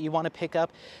no, that you want to pick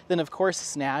up, then of course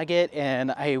snag it, and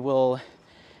I will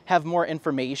have more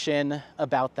information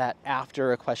about that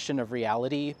after a Question of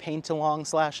Reality paint-along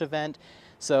 / event.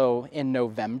 So in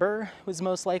November was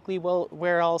most likely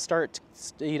where I'll start,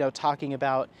 talking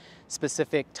about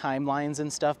specific timelines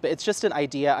and stuff. But it's just an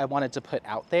idea I wanted to put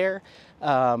out there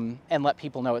and let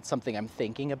people know it's something I'm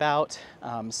thinking about.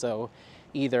 So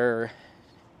either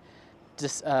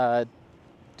just, well,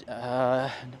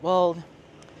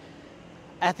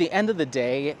 at the end of the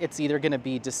day, it's either going to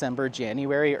be December,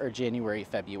 January, or January,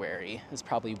 February is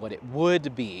probably what it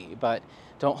would be, but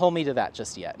don't hold me to that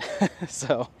just yet.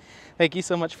 So thank you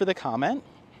so much for the comment.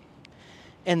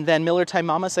 And then Miller Time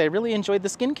Mama said, I really enjoyed the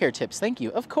skincare tips. Thank you.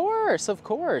 Of course.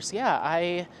 Yeah,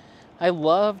 I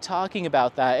love talking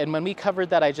about that. And when we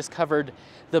covered that, I just covered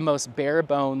the most bare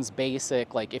bones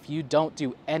basic, like if you don't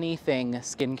do anything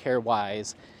skincare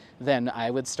wise, then I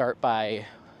would start by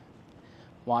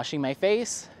washing my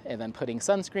face and then putting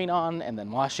sunscreen on and then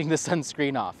washing the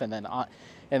sunscreen off and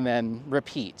then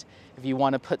repeat. If you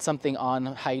want to put something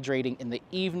on hydrating in the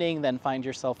evening, then find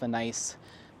yourself a nice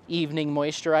evening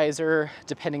moisturizer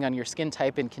depending on your skin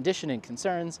type and condition and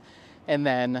concerns, and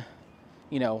then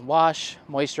wash,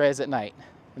 moisturize at night.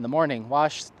 In the morning,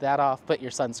 wash that off, put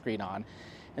your sunscreen on.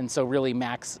 And so really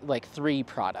max like 3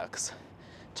 products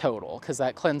total, because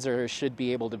that cleanser should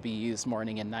be able to be used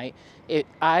morning and night.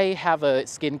 I have a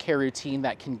skincare routine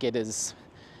that can get as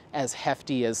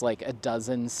hefty as like a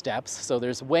dozen steps. So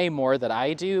there's way more that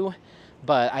I do,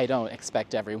 but I don't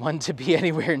expect everyone to be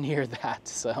anywhere near that.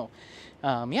 So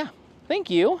yeah, thank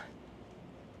you.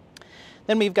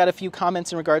 Then we've got a few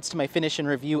comments in regards to my finish and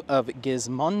review of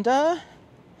Gizmonda.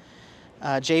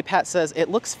 JPat says, it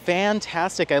looks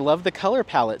fantastic. I love the color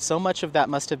palette. So much of that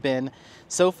must have been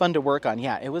so fun to work on.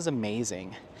 Yeah, it was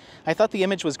amazing. I thought the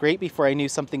image was great before I knew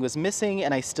something was missing,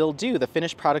 and I still do. The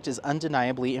finished product is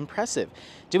undeniably impressive.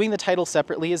 Doing the title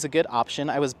separately is a good option.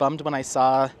 I was bummed when I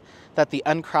saw that the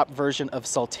uncropped version of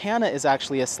Sultana is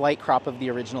actually a slight crop of the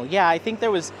original. Yeah, I think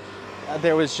there was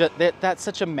just, that's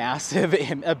such a massive,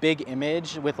 a big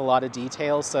image with a lot of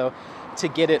details. So to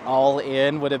get it all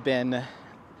in would have been,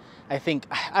 I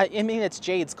mean, it's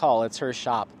Jade's call, it's her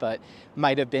shop, but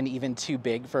might have been even too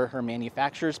big for her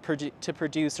manufacturers to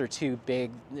produce, or too big,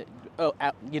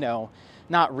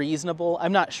 not reasonable.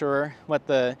 I'm not sure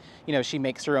what she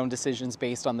makes her own decisions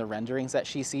based on the renderings that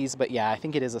she sees, but yeah, I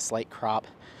think it is a slight crop.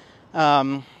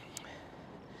 I'd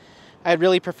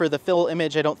really prefer the fill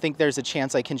image. I don't think there's a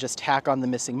chance I can just tack on the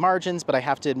missing margins, but I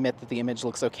have to admit that the image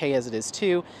looks okay as it is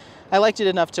too. I liked it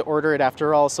enough to order it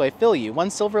after all, so I feel you. One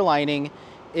silver lining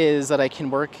is that I can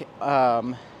work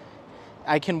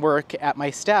at my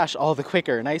stash all the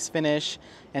quicker. Nice finish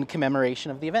and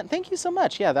commemoration of the event. Thank you so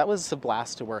much. Yeah, that was a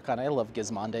blast to work on. I love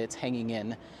Gizmonda. It's hanging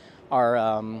in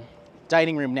our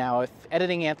dining room now. If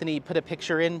Editing Anthony put a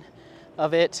picture in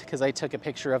of it, because I took a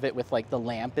picture of it with like the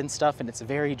lamp and stuff, and it's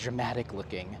very dramatic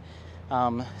looking.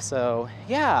 So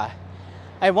yeah,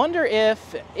 I wonder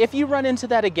if you run into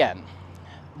that again,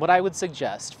 what I would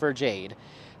suggest for Jade,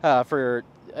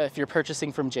 if you're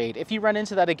purchasing from Jade, if you run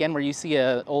into that again where you see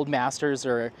a old Masters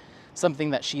or something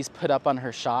that she's put up on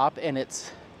her shop and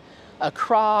it's a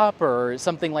crop or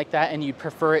something like that, and you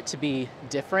prefer it to be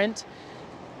different,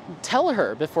 tell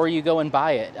her before you go and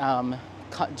buy it.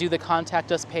 Do the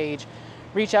contact us page,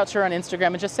 reach out to her on Instagram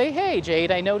and just say, hey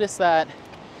Jade, I noticed that,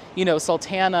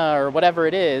 Sultana or whatever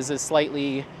it is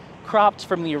slightly cropped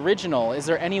from the original. Is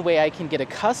there any way I can get a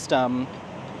custom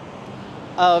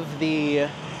of the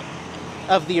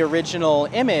original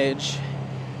image,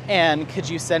 and could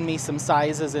you send me some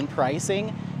sizes and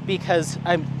pricing? Because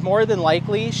I'm more than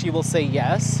likely she will say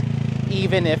yes,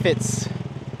 even if it's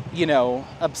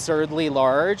absurdly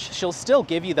large. She'll still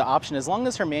give you the option. As long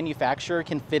as her manufacturer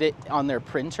can fit it on their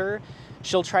printer,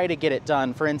 she'll try to get it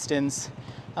done. For instance,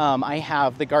 I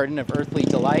have the Garden of Earthly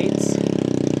Delights,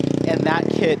 and that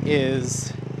kit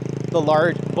is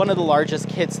one of the largest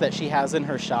kits that she has in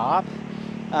her shop,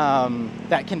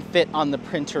 that can fit on the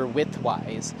printer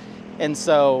width-wise. And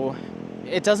so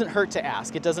it doesn't hurt to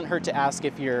ask. It doesn't hurt to ask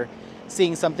if you're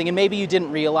seeing something and maybe you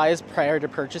didn't realize prior to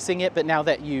purchasing it, but now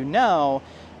that you know,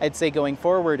 I'd say going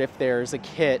forward, if there's a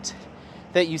kit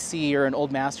that you see or an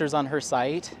old Masters on her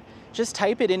site, just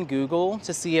type it in Google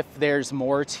to see if there's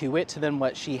more to it than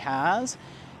what she has.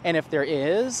 And if there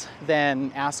is,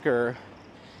 then ask her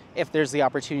if there's the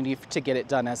opportunity to get it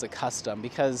done as a custom,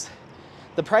 because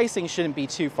the pricing shouldn't be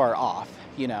too far off,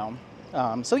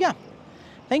 So yeah,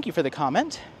 thank you for the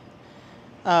comment.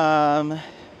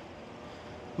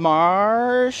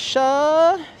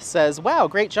 Marsha says, wow,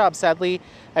 great job. Sadly,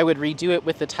 I would redo it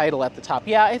with the title at the top.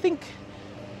 Yeah,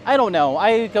 I don't know.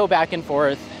 I go back and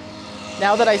forth.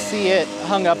 Now that I see it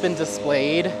hung up and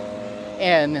displayed,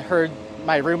 and heard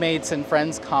my roommates and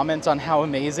friends comment on how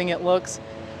amazing it looks,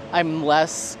 I'm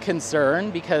less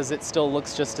concerned because it still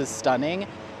looks just as stunning.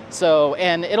 So,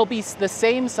 and it'll be the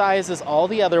same size as all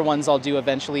the other ones I'll do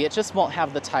eventually. It just won't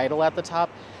have the title at the top.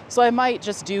 So I might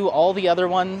just do all the other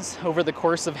ones over the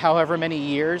course of however many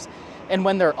years. And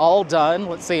when they're all done,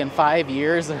 let's say in 5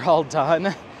 years, they're all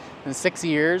done, in 6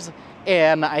 years,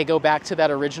 and I go back to that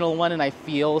original one and I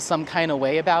feel some kind of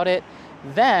way about it,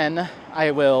 then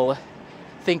I will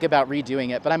think about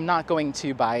redoing it. But I'm not going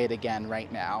to buy it again right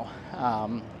now.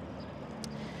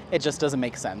 It just doesn't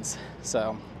make sense.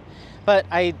 So, but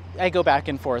I go back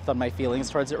and forth on my feelings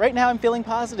towards it. Right now I'm feeling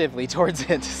positively towards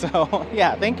it. So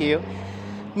yeah, thank you.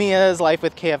 Mia's Life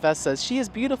with KFS says, she is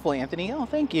beautiful, Anthony. Oh,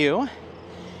 thank you.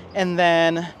 And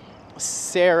then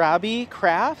Sarah B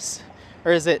Crafts,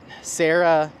 or is it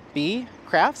Sarah B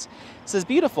Crafts, says,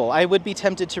 beautiful. I would be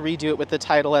tempted to redo it with the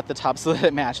title at the top so that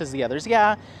it matches the others.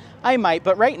 Yeah, I might,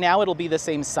 but right now it'll be the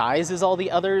same size as all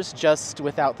the others, just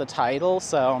without the title.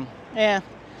 So,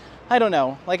 I don't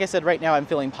know. Like I said, right now I'm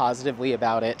feeling positively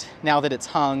about it, now that it's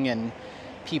hung and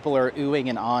people are oohing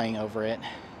and awing over it.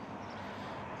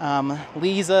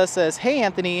 Lisa says, hey,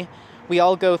 Anthony, we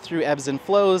all go through ebbs and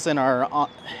flows and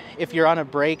if you're on a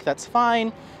break, that's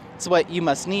fine. It's what you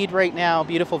must need right now.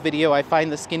 Beautiful video. I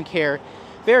find the skincare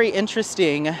very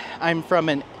interesting. I'm from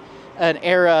an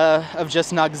era of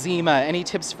just Noxzema. Any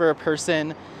tips for a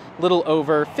person little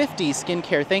over 50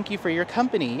 skincare? Thank you for your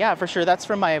company. Yeah, for sure. That's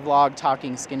from my vlog,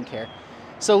 Talking Skincare.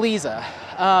 So Lisa,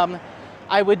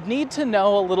 I would need to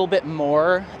know a little bit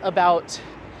more about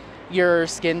your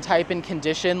skin type and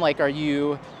condition. Like, are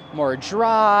you more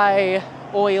dry,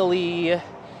 oily?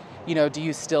 You know, do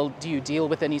you deal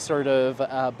with any sort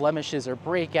of blemishes or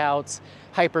breakouts,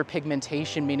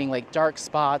 hyperpigmentation, meaning like dark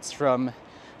spots from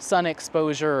sun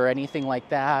exposure or anything like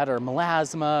that, or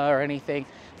melasma or anything?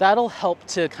 That'll help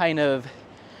to kind of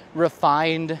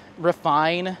refine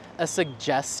a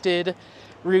suggested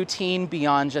routine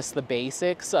beyond just the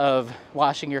basics of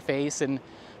washing your face and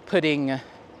putting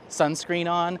sunscreen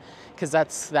on, because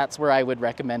that's where I would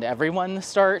recommend everyone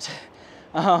start.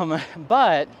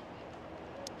 But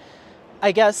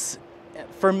I guess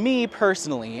for me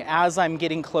personally, as I'm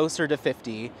getting closer to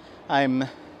 50, I'm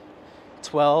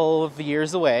 12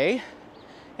 years away,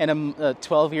 and I'm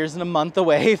 12 years and a month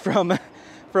away from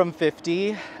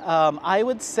 50. I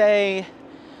would say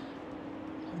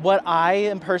what I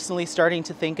am personally starting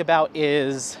to think about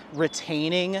is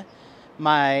retaining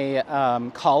my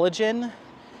collagen.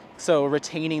 So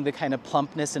retaining the kind of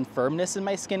plumpness and firmness in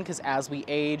my skin, because as we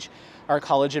age, our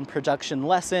collagen production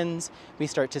lessens. We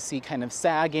start to see kind of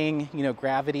sagging, you know,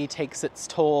 gravity takes its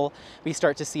toll. We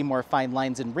start to see more fine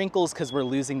lines and wrinkles because we're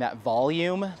losing that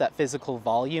volume, that physical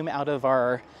volume out of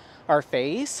our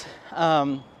face.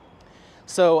 So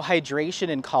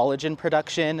hydration and collagen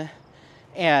production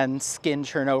and skin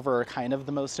turnover are kind of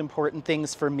the most important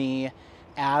things for me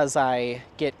as I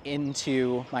get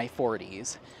into my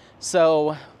 40s.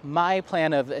 So my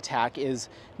plan of attack is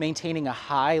maintaining a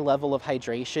high level of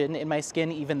hydration in my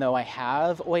skin. Even though I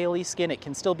have oily skin, it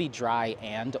can still be dry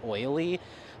and oily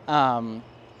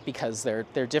because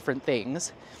they're different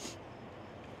things.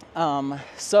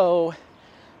 So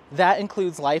that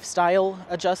includes lifestyle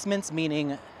adjustments,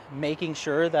 meaning making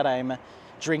sure that I'm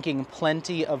drinking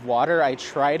plenty of water. I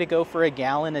try to go for a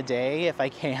gallon a day if I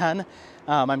can.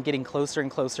 I'm getting closer and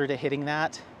closer to hitting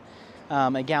that.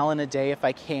 A gallon a day if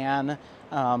I can.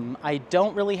 I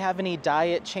don't really have any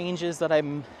diet changes that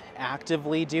I'm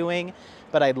actively doing,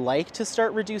 but I'd like to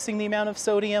start reducing the amount of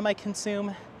sodium I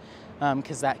consume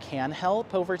because that can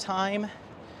help over time.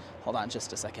 Hold on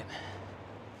just a second.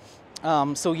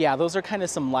 So yeah, those are kind of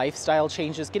some lifestyle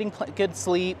changes. Getting good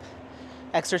sleep,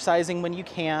 exercising when you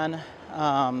can,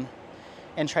 and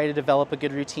try to develop a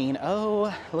good routine.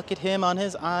 Oh, look at him on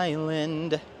his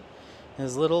island.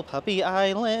 His little puppy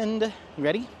island. You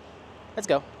ready? Let's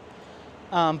go.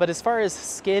 But as far as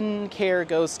skin care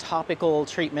goes, topical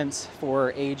treatments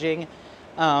for aging,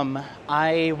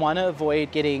 I want to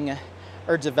avoid getting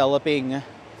or developing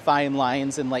fine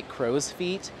lines and like crow's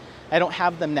feet. I don't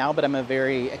have them now, but I'm a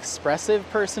very expressive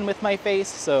person with my face,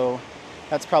 so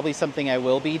that's probably something I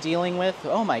will be dealing with.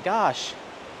 Oh my gosh.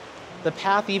 The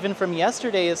path even from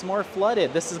yesterday is more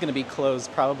flooded. This is going to be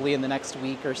closed probably in the next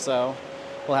week or so.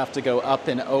 We'll have to go up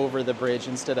and over the bridge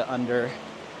instead of under.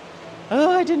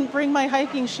 Oh, I didn't bring my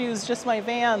hiking shoes, just my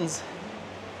Vans.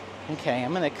 Okay,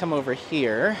 I'm gonna come over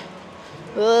here.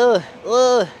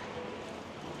 Ugh,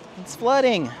 it's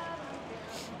flooding.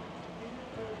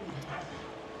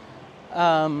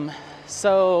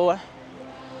 So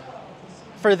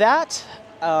for that,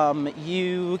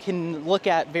 you can look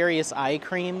at various eye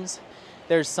creams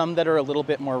There's some that are a little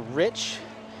bit more rich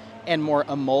and more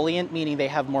emollient, meaning they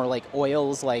have more like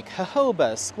oils like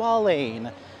jojoba,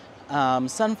 squalane,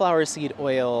 sunflower seed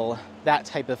oil, that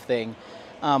type of thing.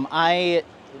 I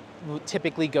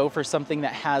typically go for something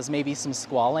that has maybe some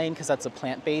squalane because that's a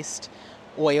plant-based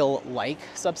oil-like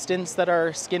substance that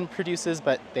our skin produces,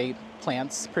 but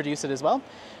plants produce it as well.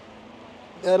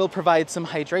 It'll provide some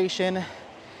hydration,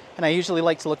 and I usually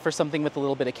like to look for something with a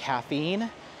little bit of caffeine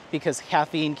because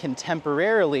caffeine can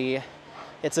temporarily,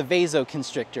 it's a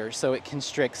vasoconstrictor, so it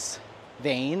constricts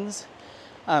veins.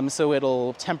 So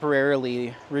it'll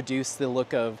temporarily reduce the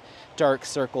look of dark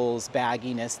circles,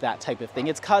 bagginess, that type of thing.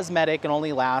 It's cosmetic and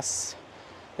only lasts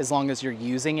as long as you're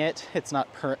using it. It's not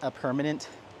a permanent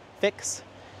fix.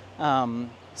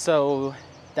 So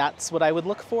that's what I would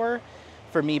look for.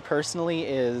 For me personally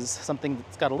is something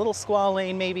that's got a little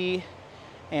squalane maybe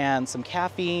and some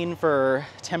caffeine for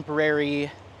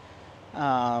temporary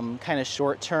kind of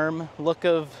short-term look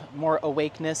of more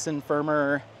awakeness and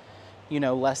firmer,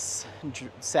 less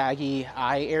saggy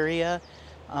eye area.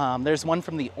 There's one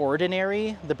from The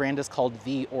Ordinary. The brand is called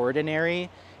The Ordinary,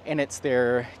 and it's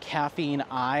their caffeine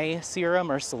eye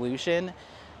serum or solution.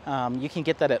 You can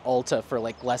get that at Ulta for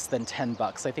like less than 10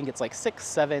 bucks. I think it's like $6,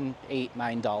 $7, $8,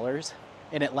 $9,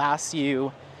 and it lasts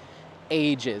you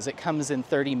ages. It comes in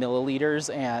 30 milliliters,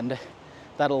 and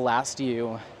that'll last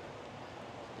you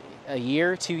a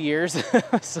year, 2 years.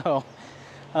 So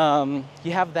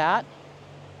you have that.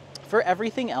 For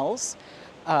everything else,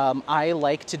 I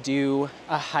like to do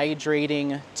a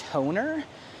hydrating toner,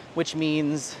 which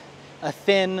means a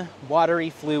thin,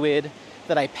 watery fluid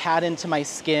that I pat into my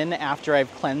skin after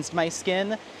I've cleansed my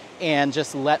skin and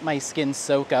just let my skin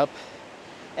soak up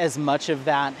as much of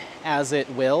that as it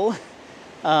will.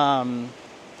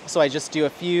 So I just do a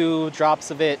few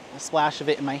drops of it, a splash of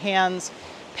it in my hands,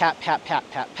 pat, pat, pat,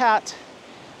 pat, pat,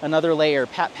 another layer,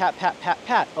 pat, pat, pat, pat,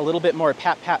 pat, a little bit more,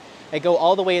 pat, pat. I go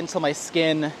all the way until my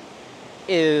skin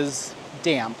is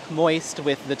damp, moist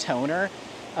with the toner.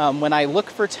 When I look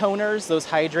for toners, those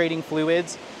hydrating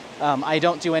fluids, I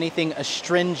don't do anything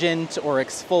astringent or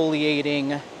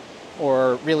exfoliating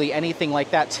or really anything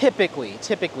like that,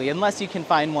 typically, unless you can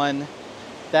find one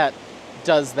that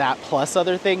does that plus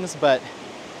other things. But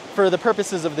for the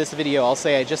purposes of this video, I'll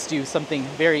say I just do something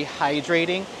very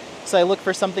hydrating. So I look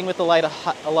for something with a lot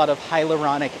of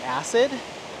hyaluronic acid.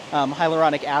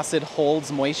 Hyaluronic acid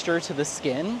holds moisture to the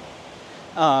skin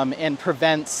and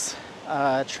prevents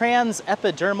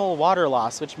transepidermal water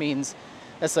loss, which means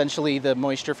essentially the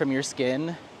moisture from your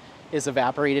skin is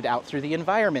evaporated out through the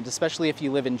environment, especially if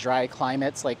you live in dry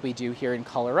climates like we do here in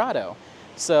Colorado.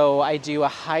 So I do a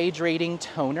hydrating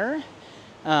toner.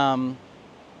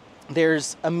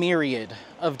 There's a myriad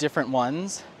of different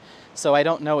ones, so I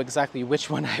don't know exactly which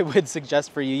one I would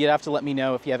suggest for you. You'd have to let me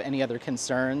know if you have any other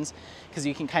concerns, because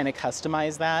you can kind of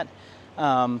customize that.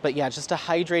 But yeah, just a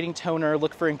hydrating toner.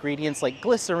 Look for ingredients like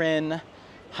glycerin,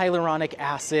 hyaluronic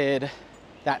acid,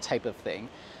 that type of thing.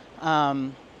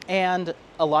 And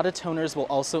a lot of toners will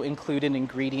also include an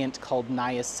ingredient called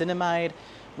niacinamide,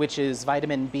 which is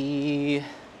vitamin B3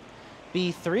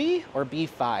 or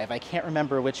B5. I can't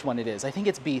remember which one it is. I think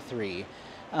it's B3.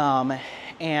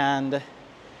 And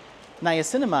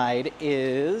niacinamide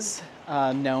is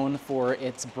known for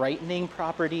its brightening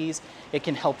properties. It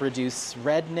can help reduce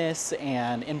redness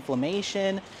and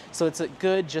inflammation. So it's a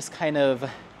good just kind of,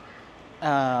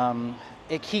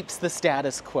 it keeps the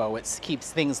status quo. It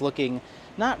keeps things looking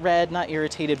not red, not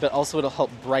irritated, but also it'll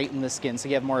help brighten the skin. So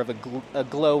you have more of a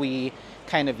glowy,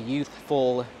 kind of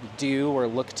youthful dew or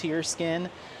look to your skin.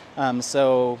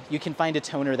 So you can find a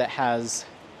toner that has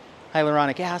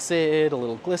hyaluronic acid, a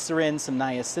little glycerin, some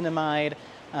niacinamide.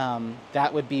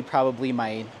 That would be probably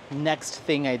my next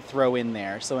thing I'd throw in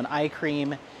there. So an eye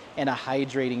cream and a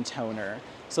hydrating toner.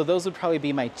 So those would probably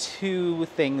be my two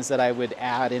things that I would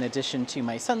add in addition to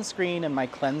my sunscreen and my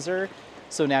cleanser.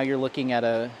 So now you're looking at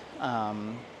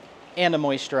and a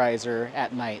moisturizer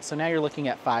at night. So now you're looking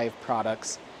at 5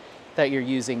 products that you're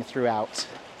using throughout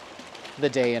the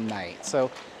day and night. So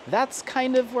that's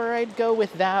kind of where I'd go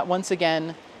with that. Once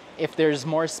again, if there's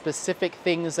more specific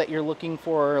things that you're looking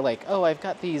for, like, oh, I've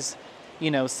got these,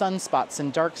 sunspots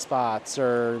and dark spots,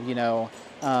 or,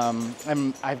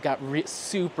 I've got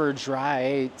super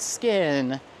dry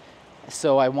skin,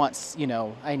 so I want,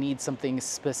 I need something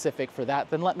specific for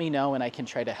that, then let me know and I can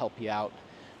try to help you out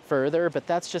further. But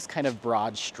that's just kind of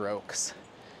broad strokes.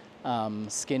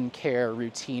 Skincare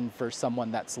routine for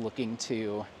someone that's looking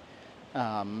to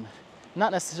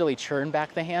not necessarily churn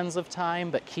back the hands of time,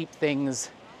 but keep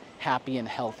things happy and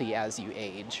healthy as you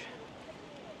age.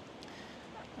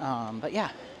 But yeah.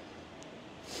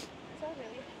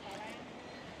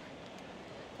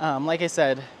 Like I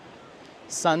said,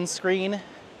 sunscreen,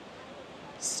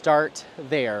 start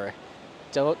there.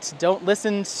 Don't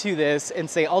listen to this and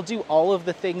say, I'll do all of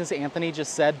the things Anthony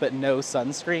just said, but no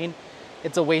sunscreen.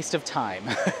 It's a waste of time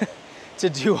to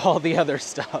do all the other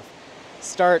stuff.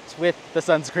 Start with the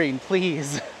sunscreen,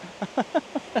 please.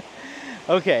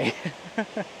 Okay.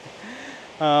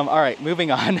 All right,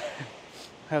 moving on.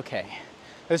 Okay.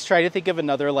 I was trying to think of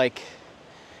another like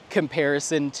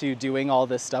comparison to doing all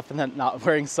this stuff and then not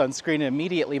wearing sunscreen, and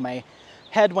immediately my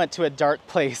head went to a dark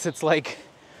place. It's like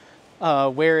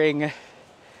wearing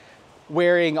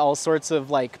all sorts of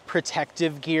like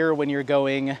protective gear when you're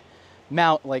going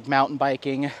mountain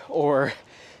biking or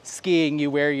skiing. You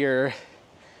wear your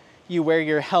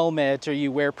helmet, or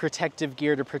you wear protective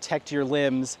gear to protect your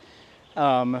limbs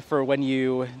for when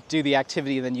you do the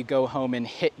activity, then you go home and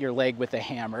hit your leg with a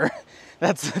hammer.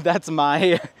 That's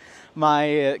my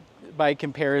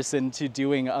comparison to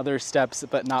doing other steps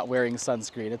but not wearing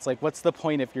sunscreen. It's like, what's the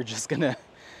point if you're just gonna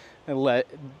let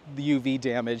the UV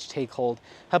damage take hold?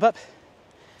 Hop up.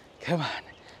 Come on.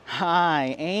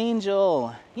 Hi,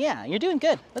 Angel. Yeah, you're doing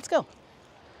good. Let's go.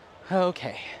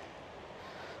 Okay.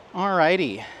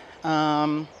 Alrighty.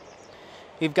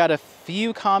 We've got a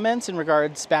few comments in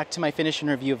regards back to my finish and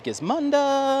review of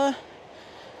Gizmonda.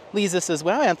 Lisa says,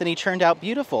 wow, Anthony turned out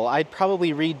beautiful. I'd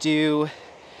probably redo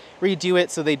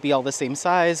it so they'd be all the same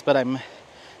size, but I'm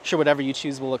sure whatever you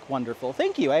choose will look wonderful.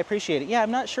 Thank you, I appreciate it. Yeah,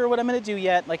 I'm not sure what I'm gonna do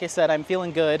yet. Like I said, I'm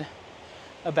feeling good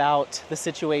about the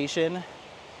situation.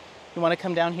 You wanna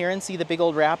come down here and see the big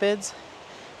old rapids?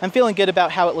 I'm feeling good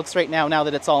about how it looks right now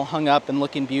that it's all hung up and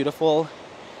looking beautiful.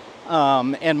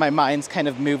 And my mind's kind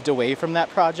of moved away from that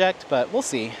project, but we'll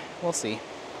see. We'll see.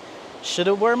 Should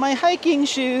have worn my hiking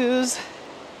shoes.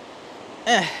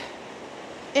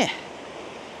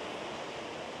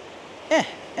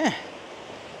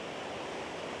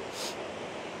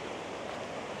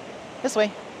 This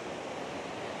way.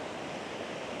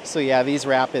 So yeah, these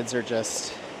rapids are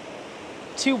just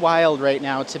too wild right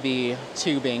now to be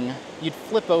tubing. You'd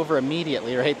flip over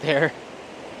immediately right there.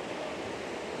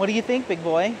 What do you think, big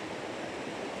boy?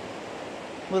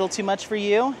 A little too much for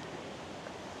you?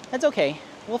 That's okay.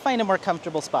 We'll find a more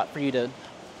comfortable spot for you to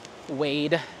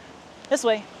wade. This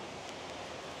way.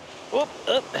 Oop,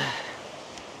 oop.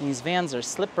 These vans are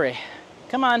slippery.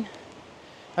 Come on.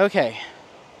 Okay.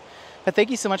 But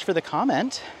thank you so much for the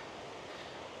comment.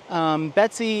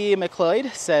 Betsy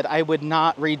McLeod said, I would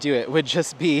not redo it. It would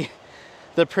just be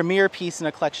the premier piece in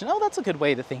a collection. Oh, that's a good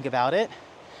way to think about it.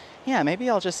 Yeah, maybe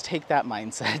I'll just take that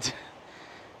mindset.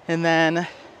 And then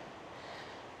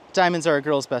Diamonds Are a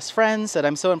Girl's Best Friend said,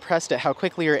 I'm so impressed at how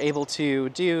quickly you're able to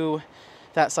do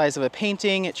that size of a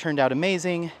painting. It turned out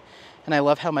amazing. And I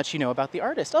love how much you know about the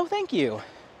artist. Oh, thank you.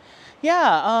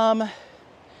 Yeah,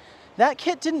 that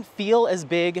kit didn't feel as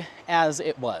big as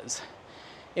it was.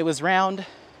 It was round,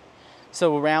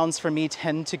 so rounds for me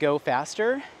tend to go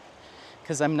faster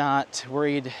because I'm not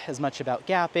worried as much about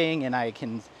gapping, and I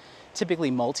can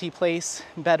typically multi-place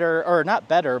better, or not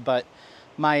better, but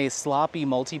my sloppy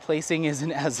multi-placing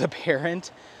isn't as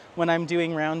apparent when I'm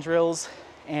doing round drills.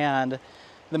 And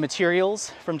the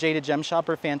materials from Jaded Gem Shop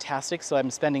are fantastic, so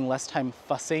I'm spending less time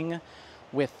fussing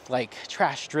with like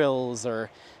trash drills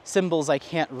or symbols I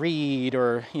can't read,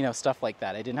 or stuff like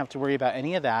that. I didn't have to worry about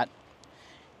any of that.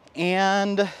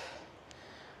 And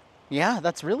yeah,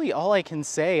 that's really all I can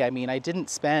say. I mean, I didn't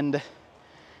spend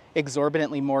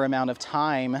exorbitantly more amount of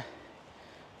time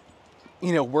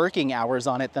working hours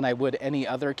on it than I would any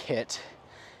other kit.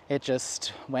 It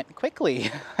just went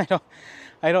quickly.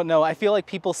 I don't know. I feel like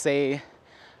people say,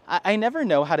 I never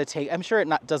know how to take, I'm sure it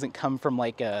doesn't come from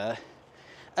like a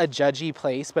judgy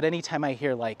place, but anytime I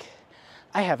hear like,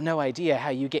 I have no idea how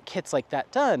you get kits like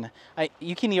that done,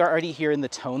 you can already hear in the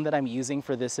tone that I'm using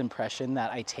for this impression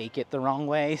that I take it the wrong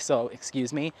way, so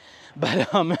excuse me. But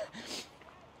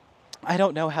I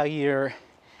don't know how you're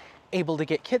able to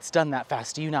get kits done that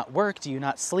fast. Do you not work? Do you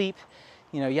not sleep?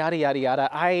 Yada, yada, yada.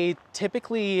 I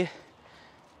typically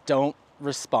don't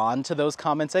respond to those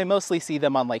comments. I mostly see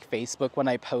them on like Facebook when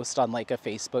I post on like a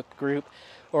Facebook group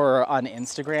or on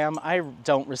Instagram. I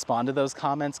don't respond to those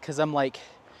comments because I'm like,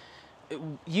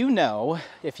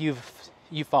 if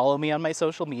you follow me on my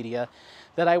social media,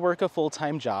 that I work a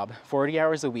full-time job, 40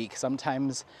 hours a week,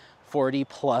 sometimes 40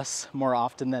 plus more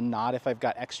often than not if I've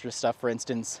got extra stuff. For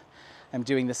instance, I'm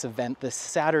doing this event this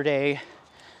Saturday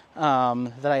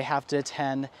that I have to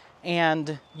attend,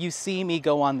 and you see me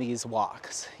go on these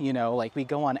walks, like we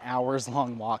go on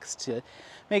hours-long walks to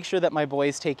make sure that my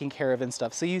boy's taken care of and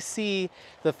stuff. So you see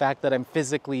the fact that I'm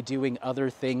physically doing other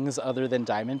things other than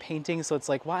diamond painting. So it's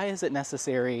like, why is it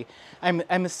necessary? I'm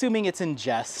assuming it's in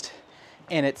jest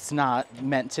and it's not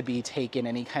meant to be taken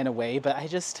any kind of way, but I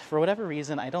just, for whatever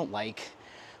reason, I don't like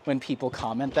when people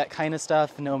comment that kind of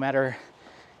stuff, no matter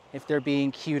if they're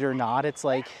being cute or not. It's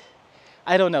like,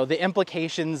 I don't know, the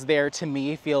implications there to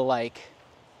me feel like,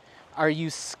 are you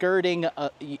skirting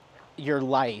your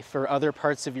life, or other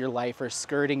parts of your life are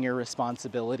skirting your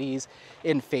responsibilities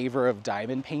in favor of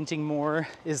diamond painting more,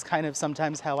 is kind of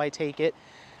sometimes how I take it.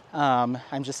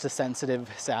 I'm just a sensitive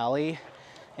Sally,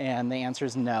 and the answer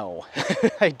is no.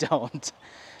 I don't.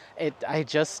 I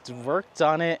just worked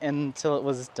on it until it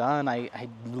was done. I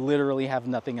literally have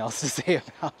nothing else to say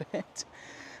about it.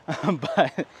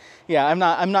 But yeah,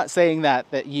 I'm not saying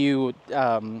that you,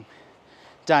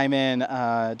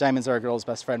 Diamonds Are a Girl's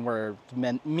Best Friend, were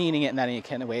meaning it in that any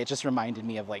kind of way. It just reminded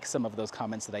me of like some of those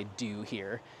comments that I do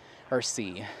hear or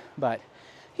see. But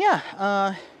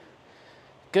yeah,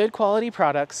 good quality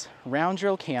products, round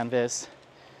drill canvas,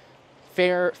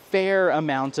 fair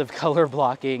amount of color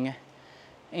blocking,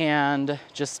 and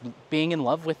just being in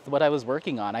love with what I was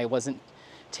working on. I wasn't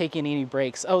taking any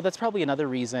breaks. Oh, that's probably another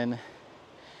reason,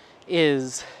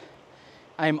 is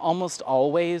I'm almost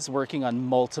always working on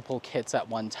multiple kits at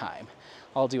one time.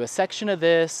 I'll do a section of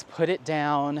this, put it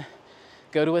down,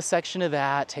 go to a section of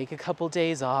that, take a couple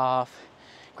days off,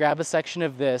 grab a section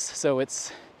of this. So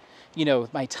it's, you know,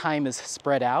 my time is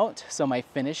spread out, so my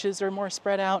finishes are more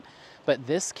spread out. But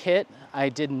this kit, I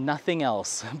did nothing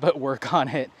else but work on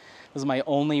it. It was my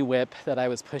only whip that I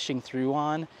was pushing through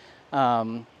on.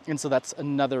 And so that's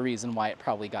another reason why it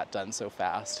probably got done so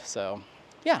fast. So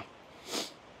yeah.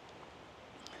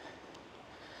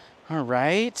 All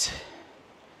right.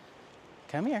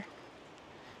 Come here.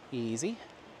 Easy.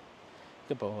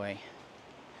 Good boy.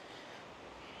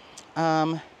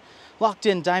 Locked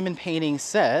In Diamond Painting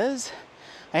says,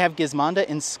 I have Gizmonda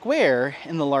in square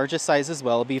in the largest size as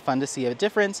well. It'll be fun to see a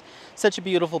difference. Such a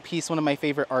beautiful piece. One of my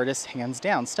favorite artists, hands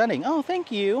down. Stunning. Oh, thank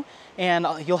you. And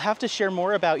you'll have to share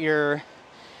more about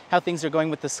how things are going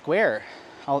with the square.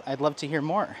 I'd love to hear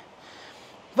more.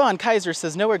 Vaughn Kaiser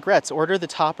says, no regrets. Order the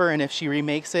topper, and if she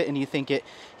remakes it and you think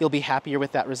you'll be happier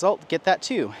with that result, get that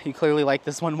too. You clearly like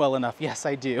this one well enough. Yes,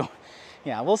 I do.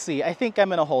 Yeah, we'll see. I think I'm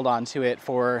going to hold on to it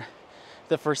for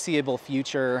the foreseeable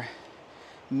future.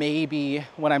 Maybe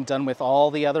when I'm done with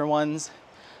all the other ones,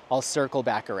 I'll circle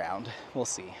back around. We'll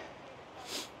see.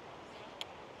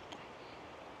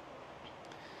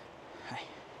 Hi.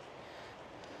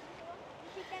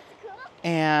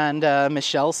 And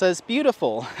Michelle says,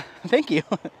 beautiful. Thank you.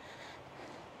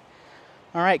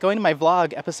 All right, going to my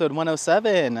vlog, episode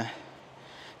 107.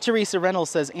 Teresa Reynolds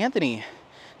says, Anthony,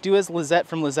 do as Lizette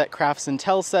from Lizette Crafts and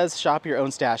Tell says, shop your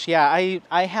own stash. Yeah,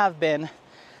 I have been.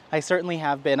 I certainly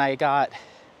have been. I got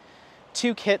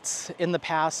 2 kits in the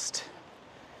past,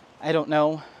 I don't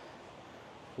know,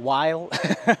 while.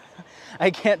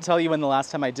 I can't tell you when the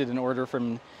last time I did an order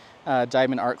from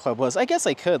Diamond Art Club was. I guess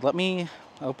I could. Let me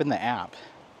open the app.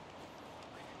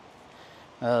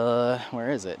 Where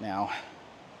is it now?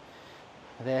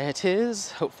 There it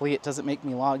is. Hopefully it doesn't make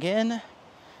me log in.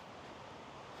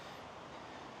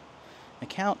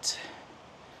 Account.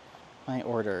 My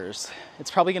orders. It's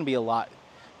probably going to be a lot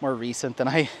more recent than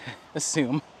I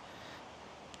assume.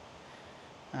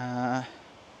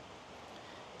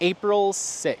 April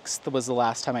 6th was the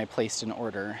last time I placed an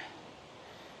order.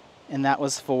 And that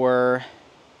was for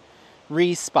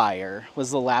Respire, was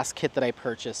the last kit that I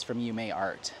purchased from Yume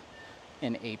Art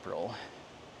in April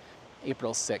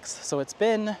 6th. So it's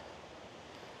been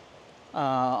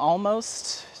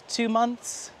almost 2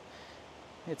 months.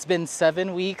 It's been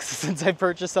 7 weeks since I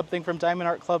purchased something from Diamond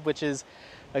Art Club, which is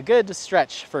a good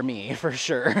stretch for me, for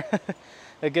sure.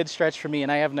 A good stretch for me,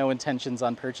 and I have no intentions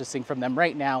on purchasing from them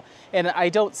right now. And I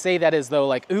don't say that as though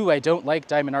like, ooh, I don't like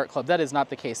Diamond Art Club. That is not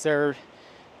the case. They're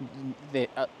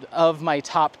of my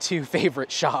top 2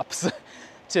 favorite shops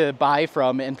to buy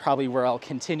from, and probably where I'll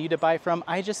continue to buy from.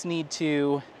 I just need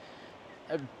to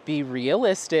be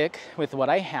realistic with what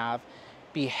I have,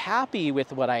 be happy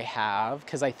with what I have,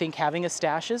 because I think having a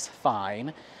stash is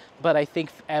fine, but I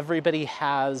think everybody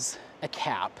has a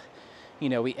cap. You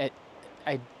know,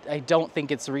 I don't think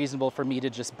it's reasonable for me to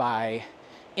just buy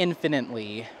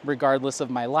infinitely, regardless of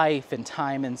my life and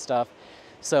time and stuff.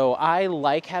 So I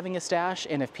like having a stash,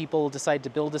 and if people decide to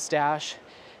build a stash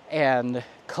and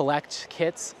collect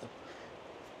kits,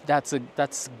 that's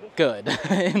good,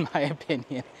 in my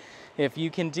opinion. If you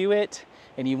can do it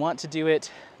and you want to do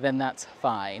it, then that's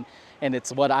fine. And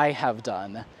it's what I have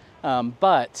done.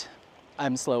 But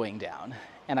I'm slowing down,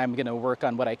 and I'm gonna work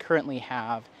on what I currently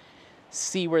have,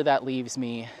 see where that leaves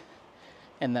me,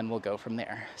 and then we'll go from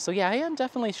there. So yeah, I am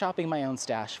definitely shopping my own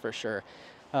stash for sure.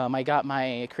 I got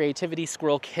my Creativity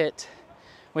Squirrel kit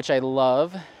which I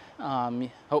love.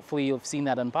 Hopefully you'll have seen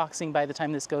that unboxing by the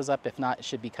time this goes up. If not, it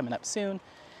should be coming up soon.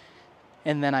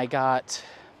 And then I got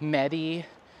Medi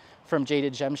from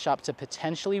Jaded Gem Shop to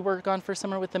potentially work on for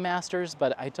summer with the Masters,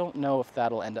 but I don't know if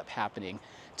that'll end up happening.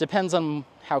 Depends on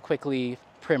how quickly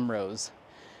Primrose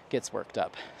gets worked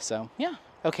up. So yeah.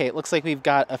 Okay, it looks like we've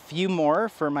got a few more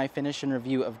for my finish and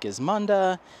review of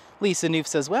Gizmonda. Lisa Noof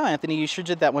says, wow, Anthony, you sure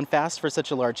did that one fast for such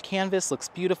a large canvas. Looks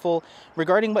beautiful.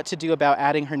 Regarding what to do about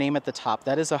adding her name at the top,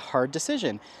 that is a hard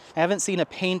decision. I haven't seen a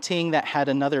painting that had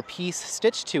another piece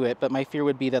stitched to it, but my fear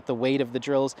would be that the weight of the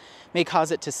drills may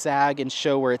cause it to sag and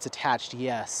show where it's attached.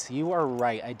 Yes, you are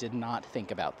right. I did not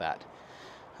think about that.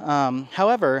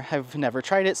 However, I've never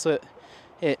tried it, so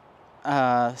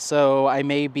I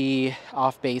may be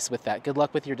off base with that. Good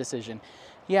luck with your decision.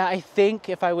 Yeah, I think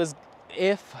if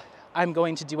I'm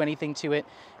going to do anything to it,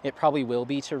 it probably will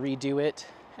be to redo it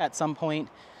at some point.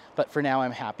 But for now,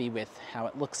 I'm happy with how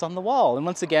it looks on the wall. And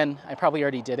once again, I probably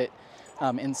already did it.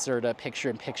 Insert a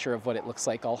picture of what it looks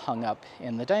like all hung up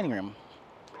in the dining room.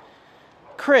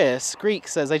 Chris Greek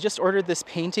says, I just ordered this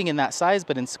painting in that size,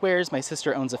 but in squares. My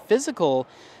sister owns a physical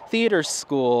theater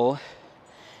school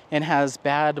and has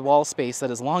bad wall space that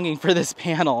is longing for this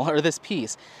panel or this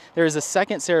piece. There is a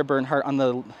second Sarah Bernhardt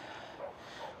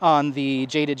on the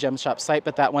Jaded Gem Shop site,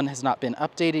 but that one has not been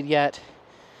updated yet.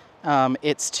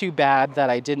 It's too bad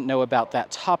that I didn't know about that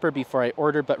topper before I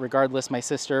ordered, but regardless, my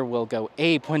sister will go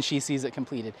ape when she sees it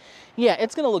completed. Yeah,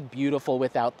 it's gonna look beautiful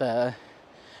without the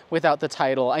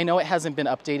title. I know it hasn't been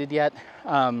updated yet.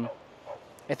 I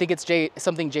think it's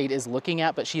something Jade is looking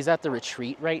at, but she's at the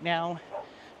retreat right now.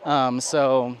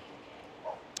 So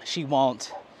she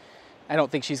won't, I don't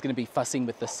think she's going to be fussing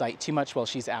with the site too much while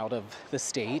she's out of the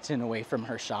state and away from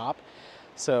her shop.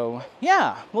 So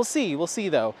yeah, we'll see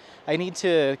though. I need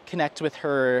to connect with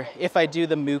her. If I do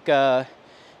the Muka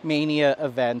Mania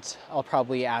event, I'll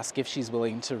probably ask if she's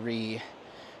willing to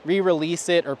re-release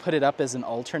it or put it up as an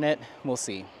alternate. We'll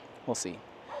see.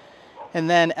 And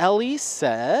then Ellie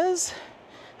says,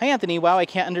 hi Anthony, wow, I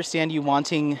can understand you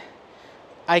wanting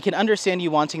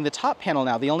the top panel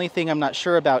now. The only thing I'm not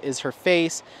sure about is her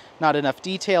face. Not enough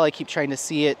detail. I keep trying to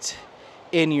see it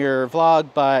in your vlog,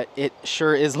 but it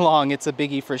sure is long. It's a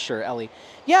biggie for sure, Ellie.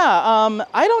 Yeah,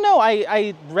 I don't know.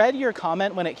 I read your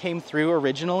comment when it came through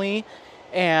originally,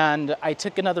 and I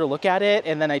took another look at it,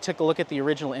 and then I took a look at the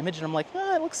original image, and I'm like,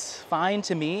 oh, it looks fine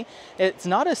to me. It's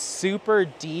not a super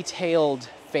detailed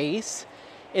face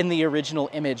in the original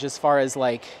image as far as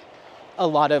like a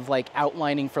lot of like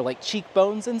outlining for like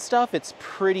cheekbones and stuff. It's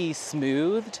pretty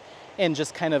smoothed and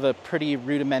just kind of a pretty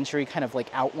rudimentary kind of like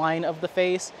outline of the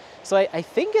face. So I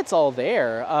think it's all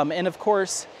there. And of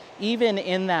course, even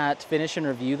in that finish and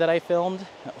review that I filmed,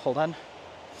 hold on.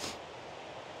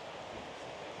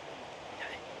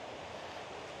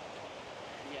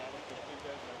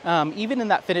 Even in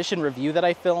that finish and review that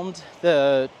I filmed,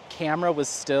 the camera was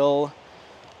still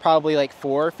probably like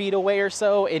 4 feet away or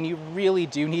so, and you really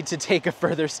do need to take a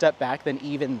further step back than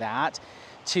even that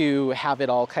to have it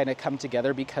all kind of come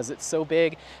together because it's so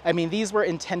big. I mean, these were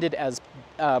intended as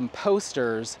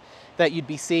posters that you'd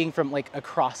be seeing from like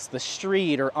across the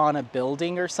street or on a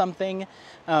building or something.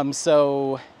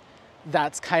 So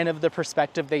that's kind of the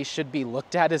perspective they should be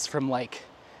looked at, is from like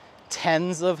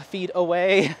tens of feet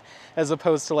away as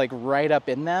opposed to like right up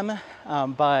in them.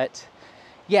 But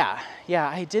yeah,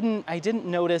 I didn't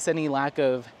notice any lack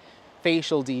of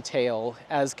facial detail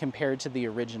as compared to the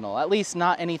original, at least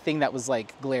not anything that was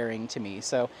like glaring to me.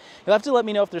 So you'll have to let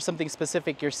me know if there's something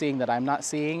specific you're seeing that I'm not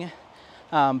seeing.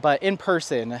 But in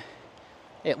person,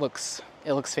 it looks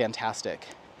fantastic.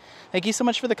 Thank you so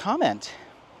much for the comment.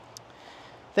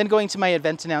 Then going to my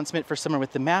event announcement for Summer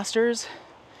with the Masters,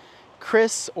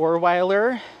 Chris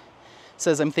Orweiler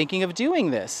says, I'm thinking of doing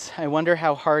this. I wonder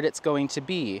how hard it's going to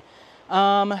be.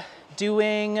 I'm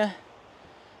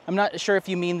not sure if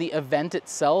you mean the event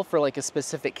itself or like a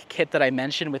specific kit that I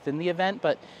mentioned within the event,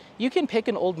 but you can pick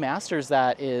an old Masters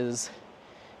that is,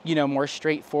 you know, more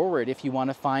straightforward. If you want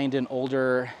to find an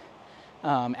older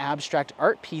abstract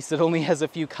art piece that only has a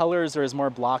few colors or is more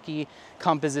blocky,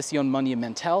 Composition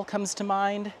Monumentale comes to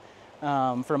mind,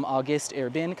 from Auguste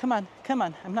Herbin. Come on.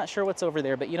 I'm not sure what's over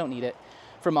there, but you don't need it.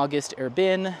 From Auguste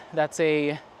Herbin, that's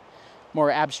a more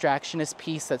abstractionist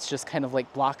piece that's just kind of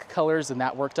like block colors, and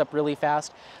that worked up really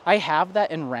fast. I have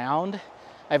that in round.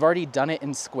 I've already done it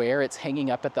in square. It's hanging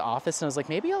up at the office, and I was like,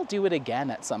 maybe I'll do it again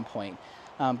at some point,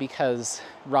 because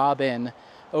Robin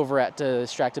over at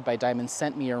Distracted by Diamonds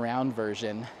sent me a round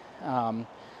version.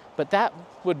 But that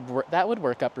would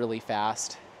work up really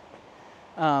fast.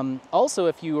 Also,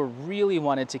 if you really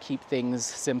wanted to keep things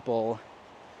simple,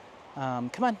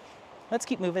 come on. let's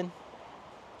keep moving.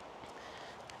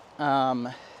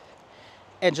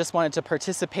 And just wanted to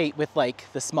participate with like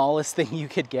the smallest thing you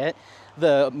could get.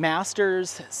 The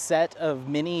Masters set of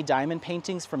mini diamond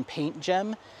paintings from Paint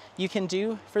Gem you can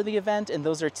do for the event, and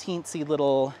those are teensy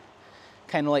little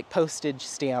kind of like postage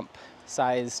stamp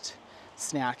sized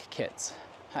snack kits.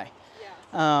 Hi.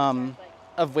 Yeah.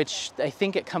 Of which I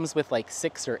think it comes with like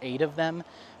 6 or 8 of them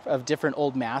of different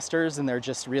old Masters, and they're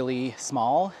just really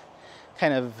small,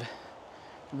 kind of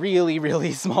really,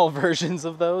 really small versions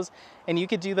of those. And you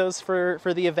could do those for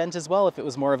the event as well if it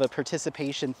was more of a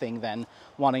participation thing than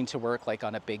wanting to work like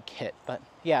on a big kit. But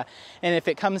yeah, and if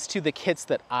it comes to the kits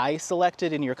that I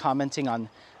selected and you're commenting on,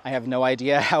 I have no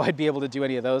idea how I'd be able to do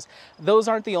any of those. Those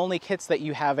aren't the only kits that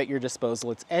you have at your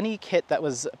disposal. It's any kit that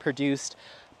was produced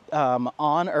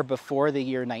on or before the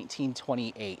year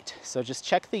 1928. So just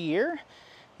check the year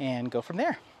and go from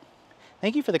there.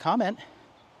 Thank you for the comment.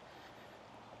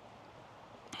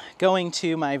 Going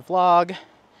to my vlog,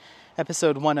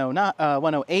 episode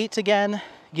 108 again.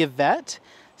 Yvette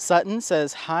Sutton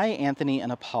says, hi, Anthony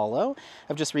and Apollo.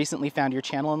 I've just recently found your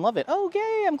channel and love it. Oh,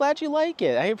 yay, I'm glad you like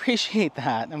it. I appreciate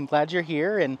that. I'm glad you're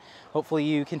here, and hopefully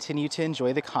you continue to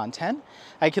enjoy the content.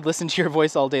 I could listen to your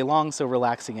voice all day long, so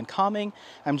relaxing and calming.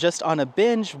 I'm just on a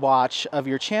binge watch of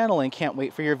your channel and can't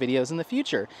wait for your videos in the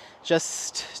future.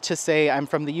 Just to say I'm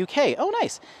from the UK. Oh,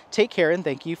 nice. Take care and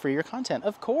thank you for your content.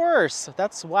 Of course.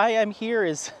 That's why I'm here,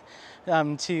 is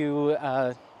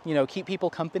to keep people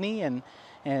company,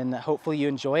 and hopefully you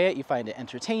enjoy it. You find it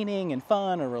entertaining and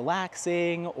fun or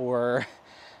relaxing, or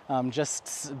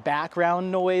just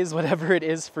background noise, whatever it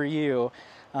is for you.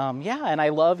 Yeah, and I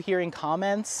love hearing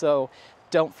comments, so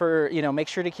make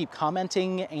sure to keep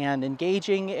commenting and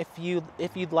engaging if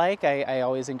you'd like. I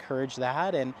always encourage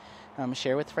that, and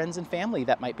share with friends and family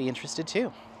that might be interested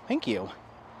too. Thank you.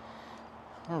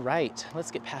 All right, let's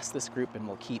get past this group and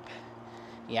we'll keep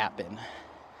yapping.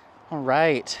 All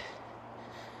right.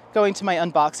 Going to my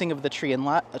unboxing of the Tree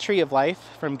of Life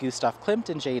from Gustav Klimt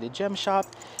and Jaded Gem Shop.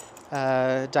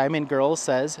 Diamond Girl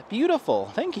says,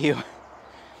 beautiful, thank you.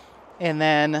 And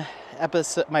then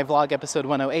my vlog episode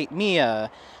 108, Mia,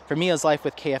 for Mia's Life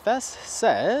with KFS,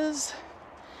 says,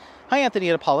 hi, Anthony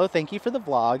and Apollo, thank you for the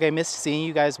vlog. I missed seeing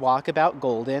you guys walk about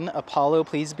Golden. Apollo,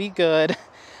 please be good.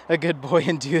 A good boy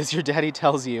and do as your daddy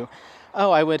tells you.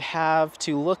 Oh, I would have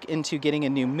to look into getting a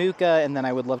new Muka, and then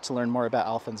I would love to learn more about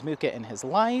Alphonse Muka and his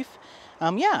life.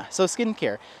 Yeah, so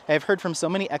skincare. I've heard from so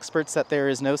many experts that there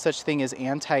is no such thing as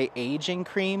anti-aging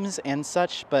creams and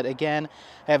such, but again,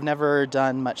 I have never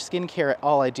done much skincare at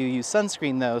all. I do use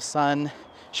sunscreen though.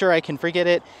 Sure, I can forget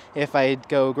it if I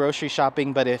go grocery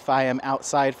shopping, but if I am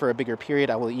outside for a bigger period,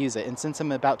 I will use it. And since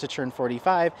I'm about to turn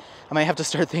 45, I might have to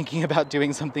start thinking about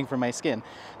doing something for my skin.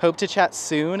 Hope to chat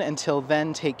soon. Until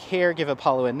then, take care. Give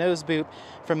Apollo a nose boop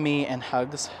from me, and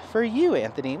hugs for you,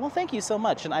 Anthony. Well, thank you so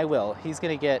much, and I will. He's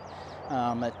going to get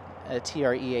a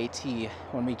TREAT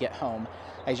when we get home.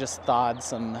 I just thawed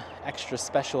some extra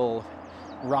special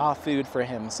raw food for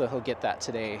him, so he'll get that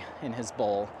today in his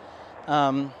bowl.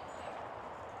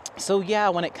 So yeah,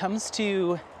 when it comes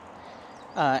to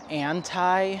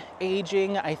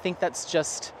anti-aging, I think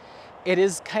it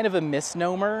is kind of a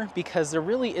misnomer, because there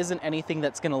really isn't anything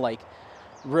that's gonna like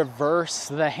reverse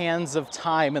the hands of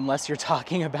time, unless you're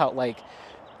talking about like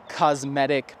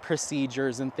cosmetic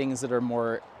procedures and things that are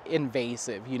more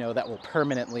invasive, that will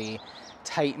permanently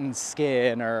tighten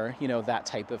skin, or, that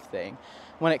type of thing.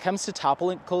 When it comes to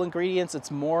topical ingredients,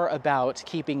 it's more about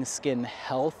keeping skin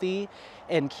healthy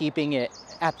and keeping it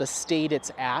at the state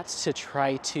it's at, to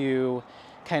try to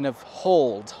kind of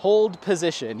hold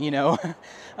position,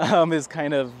 is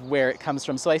kind of where it comes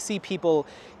from. So I see people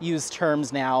use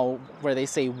terms now where they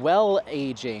say well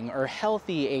aging or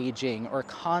healthy aging or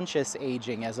conscious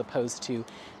aging, as opposed to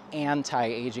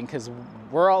anti-aging, because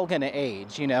we're all gonna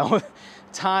age,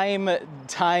 time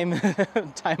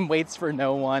waits for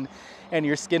no one, and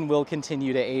your skin will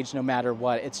continue to age no matter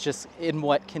what. It's just in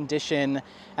what condition,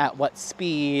 at what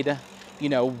speed,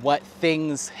 what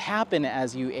things happen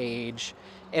as you age,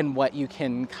 and what you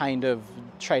can kind of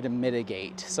try to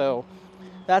mitigate. So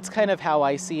that's kind of how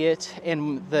I see it.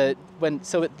 And the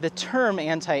term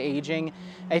anti-aging,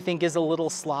 I think, is a little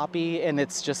sloppy, and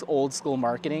it's just old school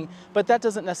marketing. But that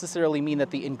doesn't necessarily mean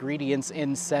that the ingredients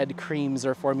in said creams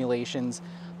or formulations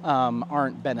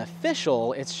aren't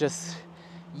beneficial. It's just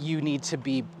you need to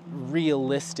be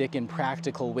realistic and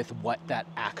practical with what that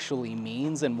actually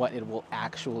means and what it will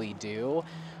actually do.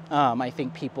 I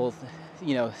think people,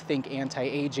 think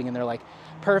anti-aging and they're like,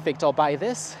 perfect, I'll buy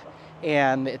this.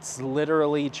 And it's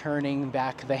literally turning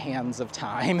back the hands of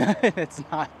time.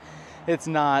 It's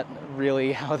not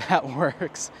really how that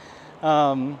works.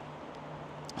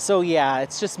 So yeah,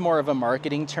 it's just more of a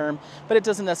marketing term, but it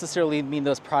doesn't necessarily mean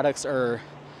those products are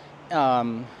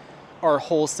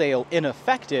wholesale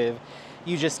ineffective.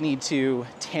 You just need to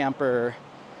tamper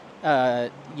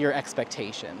your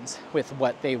expectations with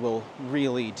what they will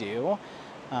really do.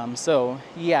 So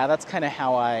yeah, that's kind of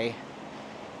how I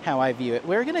view it.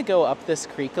 We're gonna go up this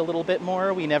creek a little bit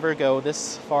more. We never go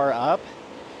this far up,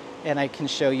 and I can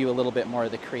show you a little bit more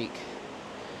of the creek.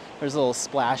 There's a little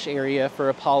splash area for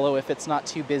Apollo if it's not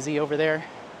too busy over there.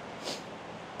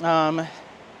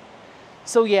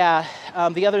 So yeah,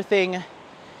 the other thing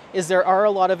is there are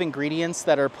a lot of ingredients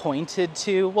that are pointed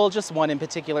to, well, just one in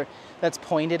particular that's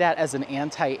pointed at as an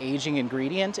anti-aging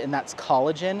ingredient, and that's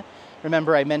collagen.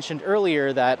 Remember, I mentioned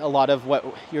earlier that a lot of what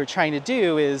you're trying to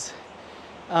do is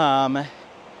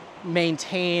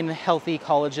maintain healthy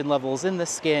collagen levels in the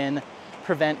skin,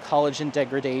 prevent collagen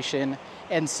degradation,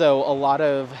 and so a lot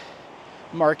of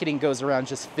marketing goes around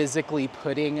just physically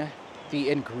putting the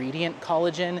ingredient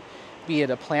collagen, be it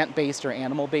a plant-based or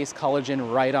animal-based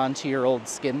collagen, right onto your old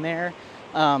skin there.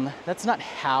 That's not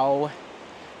how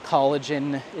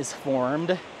collagen is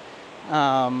formed.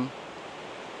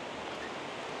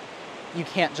 You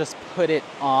can't just put it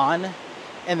on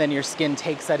and then your skin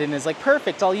takes that in and is like,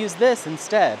 perfect, I'll use this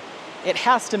instead. It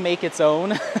has to make its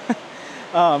own.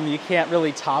 You can't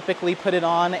really topically put it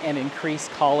on and increase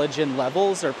collagen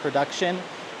levels or production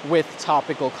with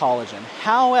topical collagen.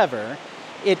 However,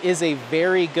 it is a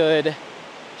very good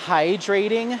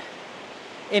hydrating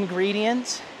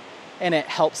ingredient, and it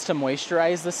helps to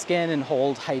moisturize the skin and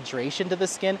hold hydration to the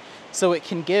skin. So it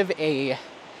can give a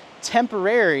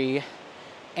temporary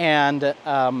and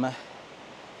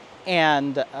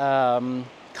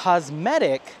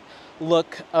cosmetic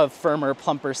look of firmer,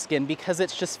 plumper skin because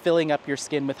it's just filling up your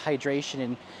skin with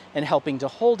hydration and helping to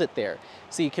hold it there.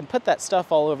 So you can put that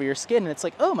stuff all over your skin and it's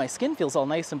like, oh, my skin feels all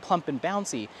nice and plump and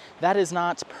bouncy. That is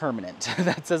not permanent.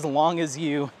 That's as long as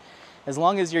you're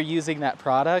using that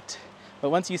product.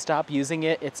 But once you stop using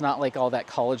it, it's not like all that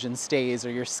collagen stays or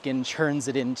your skin churns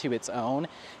it into its own.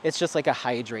 It's just like a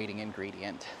hydrating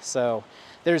ingredient. So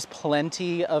there's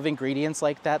plenty of ingredients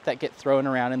like that that get thrown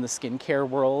around in the skincare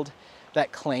world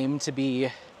that claim to be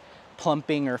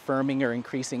plumping or firming or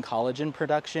increasing collagen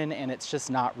production, and it's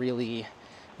just not really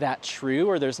that true,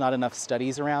 or there's not enough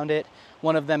studies around it.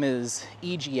 One of them is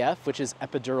EGF, which is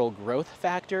epidural growth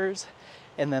factors,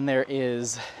 and then there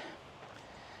is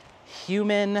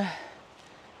human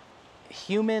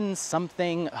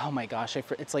something, oh my gosh,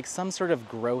 it's like some sort of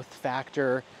growth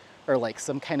factor or like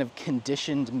some kind of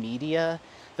conditioned media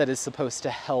that is supposed to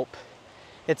help.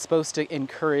 It's supposed to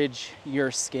encourage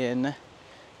your skin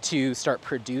to start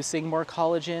producing more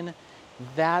collagen.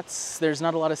 There's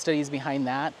not a lot of studies behind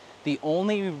that. One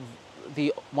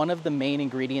of the main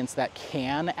ingredients that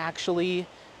can actually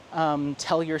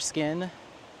tell your skin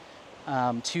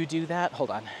to do that, hold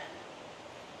on.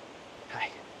 Hi.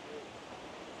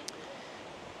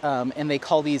 And they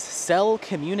call these cell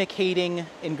communicating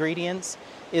ingredients,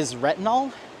 is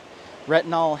retinol.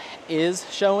 Retinol is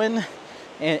shown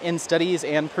in studies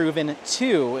and proven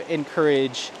to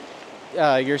encourage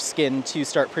your skin to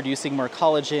start producing more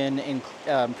collagen and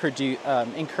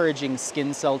encouraging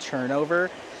skin cell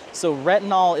turnover. So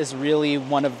retinol is really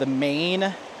one of the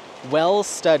main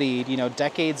well-studied,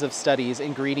 decades of studies,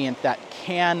 ingredient that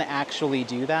can actually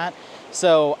do that.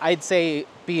 So I'd say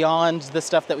beyond the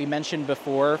stuff that we mentioned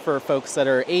before for folks that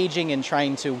are aging and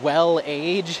trying to well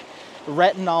age,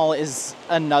 retinol is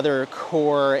another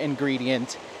core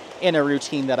ingredient in a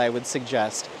routine that I would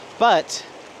suggest. But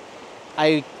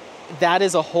that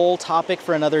is a whole topic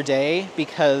for another day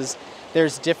because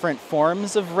there's different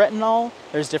forms of retinol,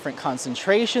 there's different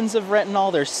concentrations of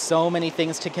retinol, there's so many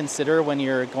things to consider when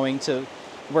you're going to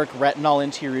work retinol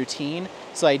into your routine.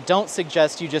 So I don't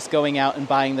suggest you just going out and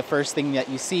buying the first thing that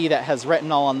you see that has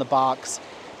retinol on the box,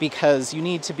 because you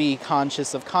need to be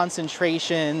conscious of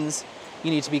concentrations,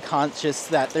 you need to be conscious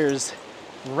that there's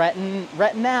retinol,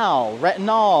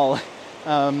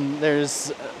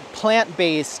 there's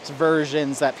plant-based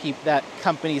versions that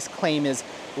companies claim is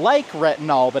like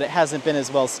retinol, but it hasn't been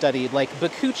as well studied, like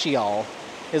bakuchiol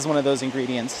is one of those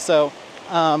ingredients. So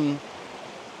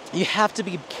you have to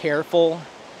be careful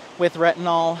with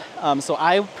retinol. So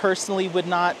I personally would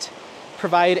not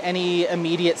provide any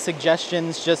immediate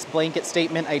suggestions, just blanket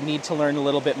statement. I need to learn a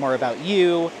little bit more about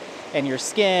you and your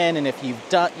skin, and if you've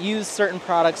used certain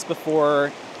products before,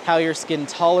 how your skin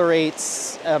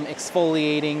tolerates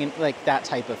exfoliating, and like that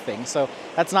type of thing. So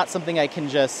that's not something I can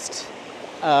just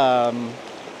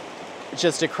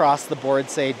across the board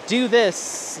say, do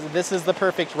this, this is the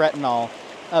perfect retinol.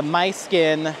 My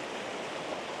skin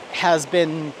has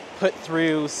been put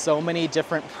through so many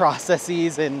different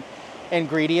processes and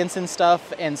ingredients and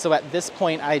stuff. And so at this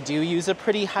point, I do use a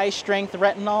pretty high strength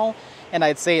retinol. And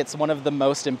I'd say it's one of the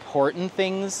most important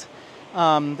things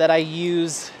that I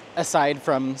use aside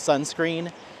from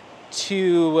sunscreen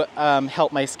to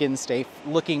help my skin stay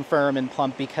looking firm and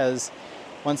plump, because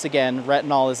once again,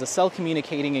 retinol is a cell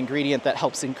communicating ingredient that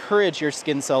helps encourage your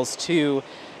skin cells to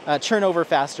turn over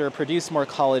faster, produce more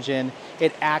collagen.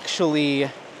 It actually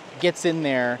gets in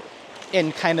there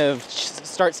and kind of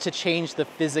starts to change the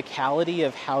physicality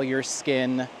of how your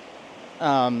skin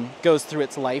goes through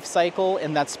its life cycle,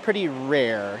 and that's pretty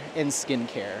rare in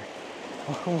skincare.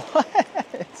 What?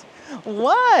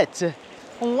 What?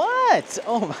 What?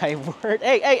 Oh my word.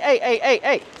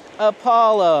 Hey.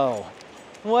 Apollo,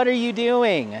 what are you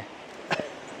doing?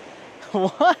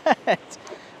 What?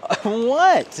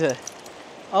 What?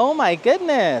 Oh my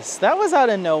goodness, that was out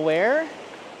of nowhere.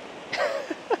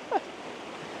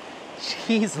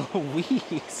 Jeez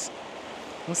Louise.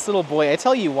 This little boy, I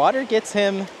tell you, water gets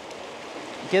him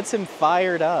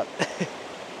fired up.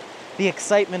 The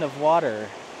excitement of water.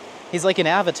 He's like an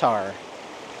avatar.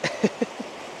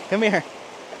 Come here.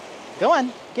 Go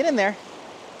on, get in there.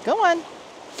 Go on.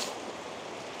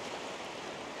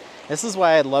 This is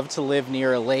why I'd love to live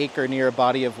near a lake or near a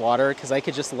body of water, because I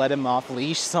could just let him off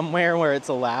leash somewhere where it's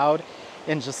allowed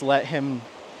and just let him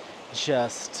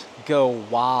just go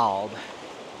wild.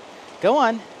 Go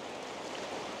on.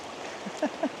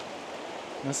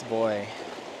 This boy.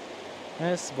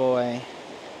 This boy.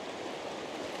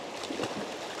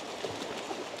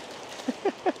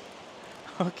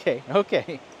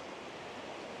 Okay.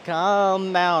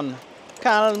 Calm down.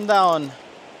 Calm down.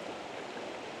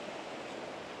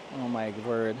 Oh my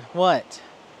word. What?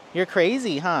 You're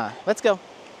crazy, huh? Let's go.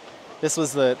 This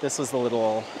was the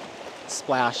little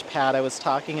splash pad I was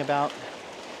talking about.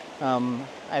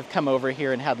 I've come over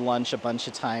here and had lunch a bunch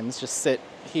of times. Just sit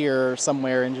here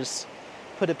somewhere and just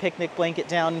put a picnic blanket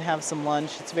down and have some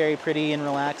lunch. It's very pretty and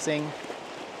relaxing.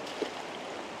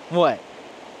 What?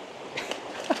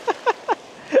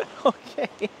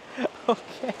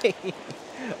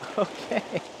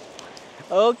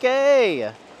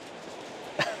 Okay.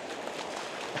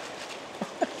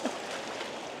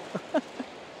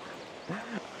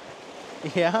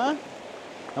 Yeah?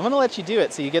 I'm gonna let you do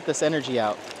it so you get this energy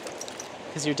out.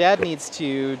 Because your dad needs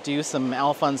to do some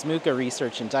Alphonse Mucha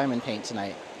research in diamond paint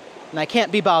tonight. And I can't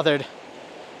be bothered.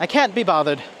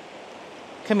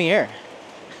 Come here.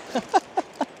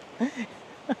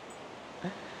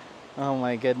 Oh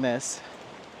my goodness.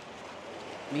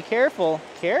 Be careful.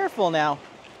 Careful now.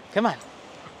 Come on.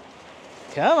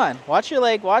 Watch your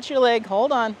leg.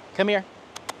 Hold on. Come here.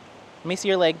 Let me see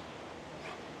your leg.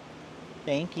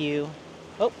 Thank you.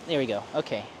 Oh, there we go.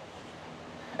 Okay.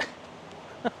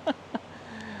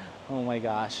 Oh my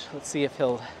gosh. Let's see if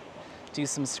he'll do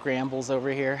some scrambles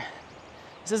over here.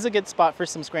 This is a good spot for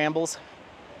some scrambles.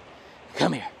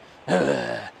 Come here.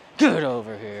 Get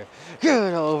over here.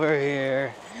 Get over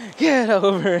here. Get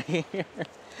over here.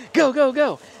 Go. Go.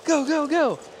 Go.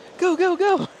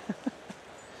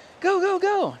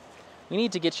 We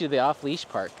need to get you to the off-leash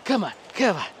part. Come on.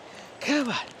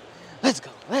 Let's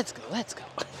go.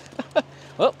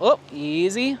 Oh,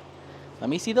 easy. Let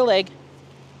me see the leg.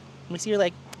 Let me see your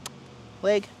leg.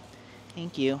 Leg.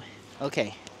 Thank you.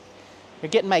 Okay. You're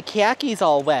getting my khakis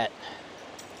all wet.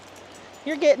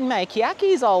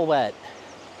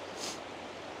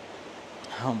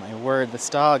 Oh my word, this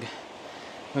dog.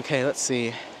 Okay, let's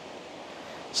see.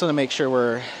 Just want to make sure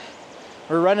we're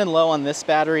running low on this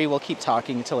battery. We'll keep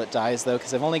talking until it dies though,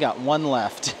 because I've only got one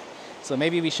left. So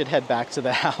maybe we should head back to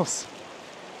the house.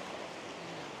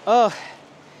 Oh,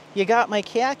 you got my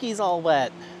khakis all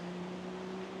wet.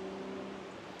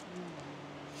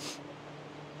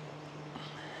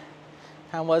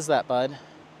 How was that, bud?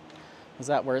 Was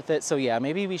that worth it? So yeah,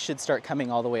 maybe we should start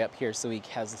coming all the way up here so he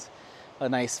has a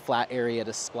nice flat area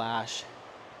to splash.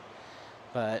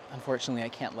 But unfortunately I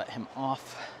can't let him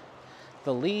off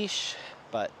the leash,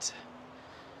 but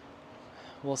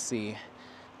we'll see.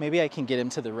 Maybe I can get him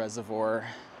to the reservoir,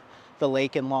 the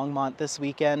lake in Longmont this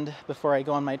weekend before I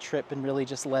go on my trip and really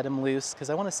just let him loose, because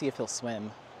I want to see if he'll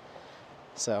swim.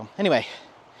 So anyway,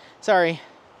 sorry,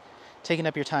 taking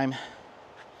up your time.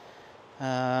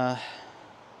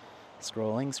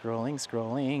 Scrolling.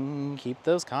 Keep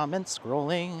those comments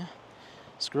scrolling.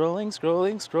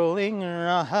 Scrolling.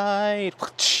 Right.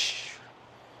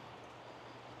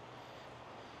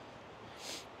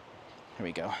 Here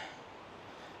we go.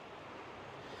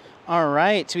 All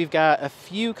right, we've got a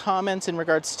few comments in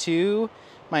regards to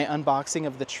my unboxing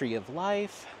of the Tree of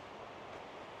Life.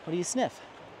 What do you sniff?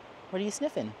 What are you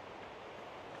sniffing?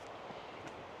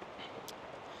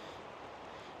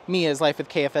 Mia's Life with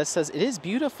KFS says, it is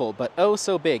beautiful, but oh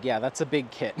so big. Yeah, that's a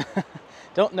big kit.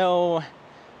 Don't know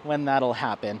when that'll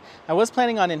happen. I was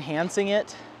planning on enhancing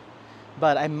it,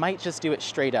 but I might just do it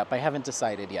straight up. I haven't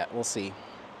decided yet. We'll see.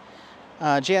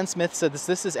 Jan Smith said,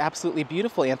 this is absolutely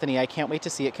beautiful, Anthony. I can't wait to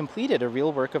see it completed. A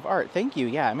real work of art. Thank you.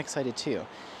 Yeah, I'm excited too.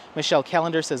 Michelle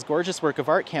Callender says, gorgeous work of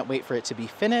art. Can't wait for it to be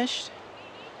finished.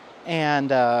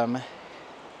 And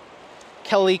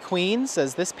Kelly Queen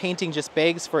says, this painting just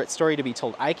begs for its story to be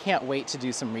told. I can't wait to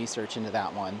do some research into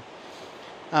that one.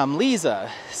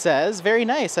 Lisa says, very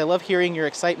nice. I love hearing your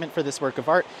excitement for this work of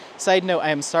art. Side note, I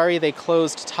am sorry they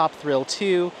closed Top Thrill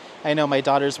 2. I know my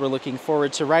daughters were looking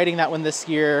forward to riding that one this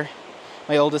year.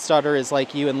 My oldest daughter is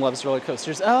like you and loves roller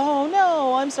coasters. Oh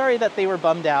no, I'm sorry that they were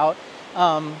bummed out.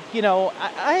 You know,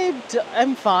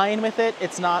 I'm fine with it.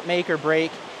 It's not make or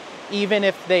break. Even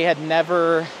if they had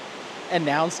never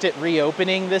announced it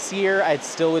reopening this year, I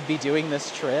still would be doing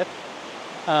this trip.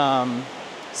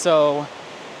 So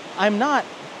I'm not,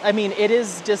 I mean, it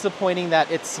is disappointing that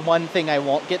it's one thing I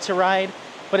won't get to ride,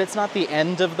 but it's not the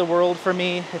end of the world for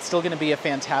me. It's still going to be a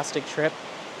fantastic trip.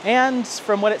 And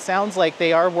from what it sounds like,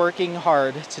 they are working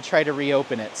hard to try to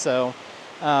reopen it. So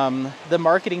the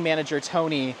marketing manager,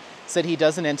 Tony, said he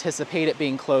doesn't anticipate it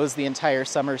being closed the entire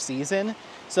summer season.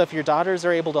 So if your daughters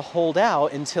are able to hold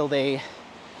out until they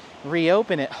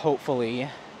reopen it, hopefully,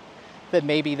 then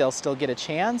maybe they'll still get a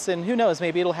chance. And who knows,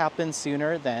 maybe it'll happen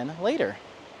sooner than later.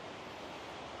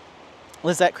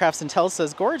 Lizette Crafts and Tells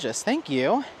says, gorgeous, thank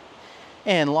you.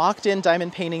 And Locked In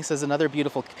Diamond Painting says, another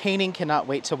beautiful painting. Cannot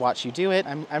wait to watch you do it.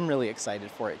 I'm really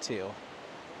excited for it too.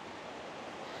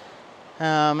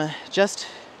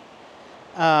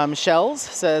 Shells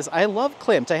says, I love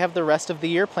Klimt. I have the rest of the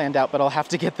year planned out, but I'll have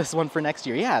to get this one for next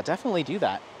year. Yeah, definitely do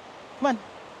that. Come on.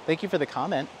 Thank you for the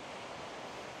comment.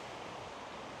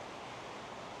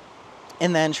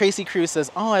 And then Tracy Cruz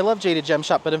says, oh, I love Jaded Gem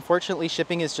Shop, but unfortunately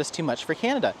shipping is just too much for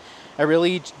Canada. I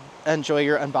really enjoy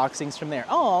your unboxings from there.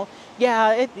 Oh,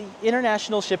 yeah,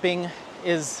 international shipping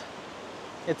is,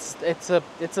 it's a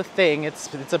thing.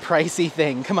 It's a pricey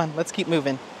thing. Come on, let's keep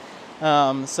moving.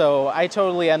 So I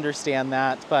totally understand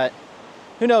that, but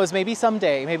who knows, maybe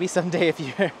someday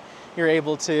if you're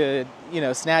able to, you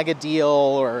know, snag a deal,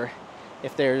 or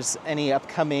if there's any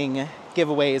upcoming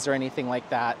giveaways or anything like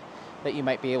that that you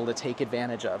might be able to take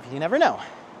advantage of. You never know.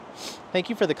 Thank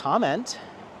you for the comment.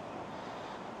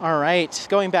 All right,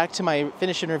 going back to my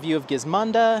finish and review of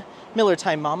Gizmonda, Miller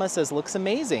Time Mama says, looks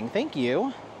amazing, thank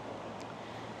you.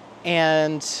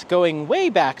 And going way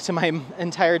back to my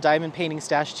entire diamond painting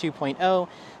stash 2.0,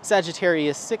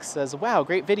 Sagittarius 6 says, wow,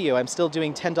 great video. I'm still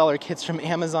doing $10 kits from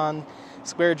Amazon.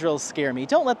 Square drills scare me.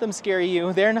 Don't let them scare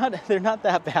you. They're not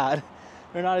that bad.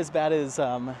 They're not as bad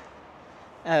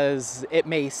as it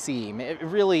may seem. It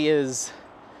really is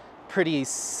pretty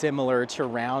similar to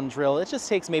round drill. It just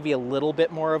takes maybe a little bit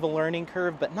more of a learning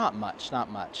curve, but not much, not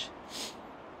much.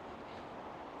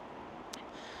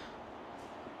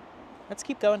 Let's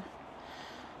keep going.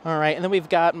 All right, and then we've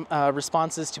got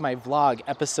responses to my vlog,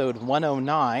 episode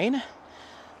 109.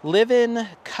 Live-in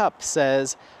Cup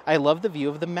says, I love the view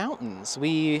of the mountains.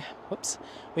 We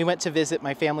went to visit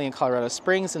my family in Colorado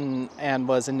Springs and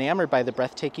was enamored by the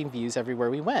breathtaking views everywhere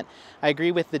we went. I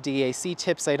agree with the DAC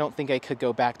tips. I don't think I could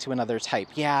go back to another type.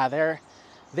 Yeah,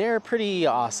 they're pretty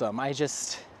awesome. I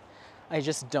just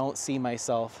don't see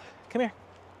myself, come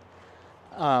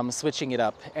here, switching it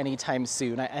up anytime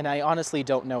soon. And I honestly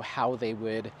don't know how they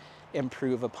would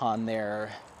improve upon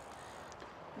their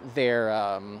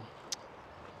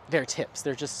tips.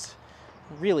 They're just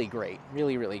really great,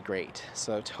 really, really great.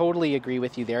 So totally agree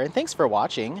with you there. And thanks for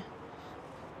watching.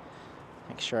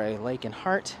 Make sure I like and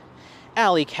heart.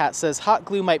 Alley Cat says, hot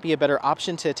glue might be a better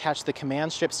option to attach the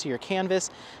command strips to your canvas.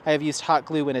 I have used hot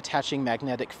glue when attaching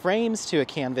magnetic frames to a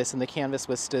canvas, and the canvas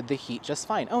withstood the heat just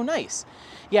fine. Oh, nice.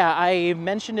 Yeah, I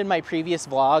mentioned in my previous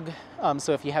vlog,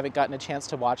 so if you haven't gotten a chance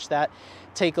to watch that,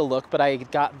 take a look, but I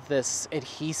got this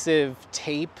adhesive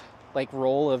tape, like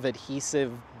roll of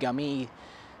adhesive gummy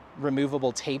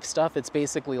removable tape stuff. It's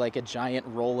basically like a giant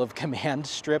roll of command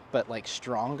strip, but like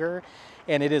stronger,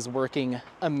 and it is working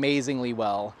amazingly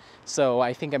well. So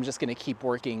I think I'm just going to keep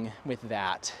working with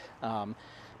that.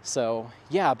 So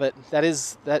yeah, but that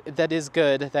is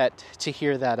good to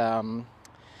hear that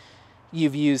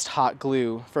you've used hot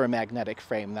glue for a magnetic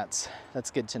frame. That's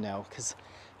good to know, because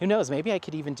who knows, maybe I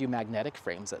could even do magnetic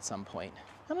frames at some point.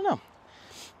 I don't know.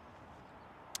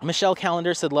 Michelle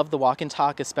Callender said, love the walk and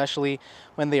talk, especially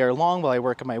when they are long while I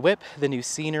work on my whip. The new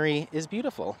scenery is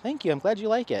beautiful. Thank you. I'm glad you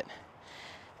like it.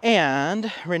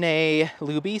 And Renee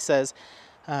Luby says,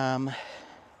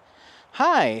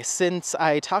 Hi, since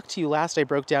I talked to you last, I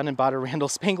broke down and bought a Randall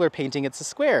Spangler painting. It's a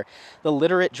square. The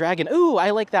Literate Dragon. Ooh,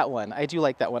 I like that one. I do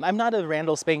like that one. I'm not a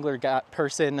Randall Spangler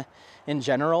person in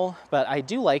general, but I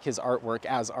do like his artwork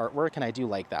as artwork, and I do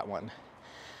like that one.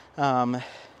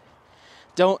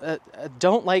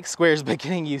 Don't like squares, but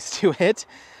getting used to it.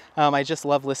 I just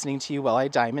love listening to you while I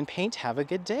diamond paint. Have a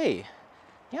good day.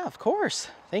 Yeah, of course.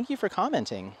 Thank you for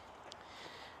commenting.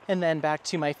 And then back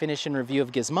to my finish and review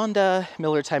of Gizmonda.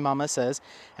 Miller Time Mama says,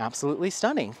 absolutely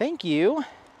stunning. Thank you.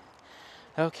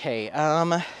 Okay,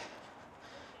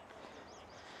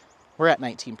 we're at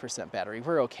 19% battery.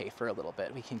 We're okay for a little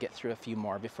bit. We can get through a few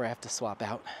more before I have to swap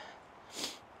out.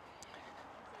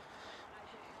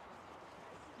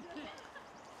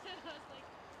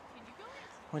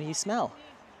 What do you smell?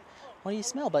 What do you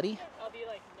smell, buddy? I'll be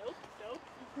like, nope,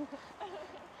 nope.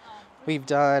 We've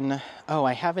done, oh,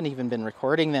 I haven't even been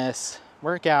recording this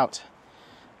workout.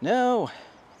 No,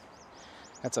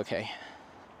 that's okay.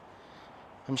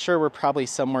 I'm sure we're probably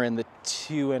somewhere in the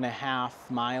 2.5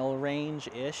 mile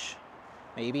range-ish,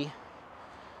 maybe.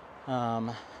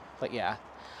 But yeah,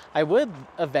 I would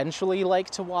eventually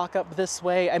like to walk up this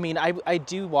way. I mean, I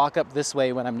do walk up this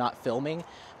way when I'm not filming,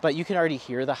 but you can already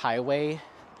hear the highway,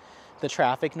 the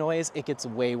traffic noise. It gets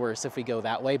way worse if we go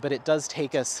that way, but it does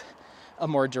take us a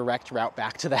more direct route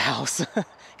back to the house.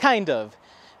 Kind of.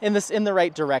 In the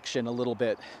right direction a little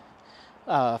bit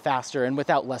faster and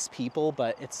without less people,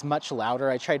 but it's much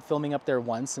louder. I tried filming up there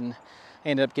once and I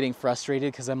ended up getting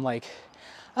frustrated because I'm like,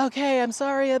 okay, I'm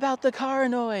sorry about the car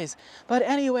noise, but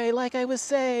anyway, like I was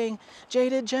saying,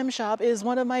 Jaded Gem Shop is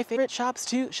one of my favorite shops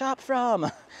to shop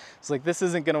from. It's like, this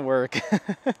isn't gonna work.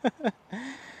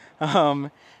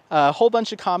 A whole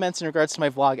bunch of comments in regards to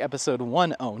my vlog episode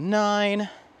 109.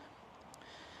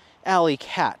 Alley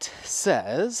Cat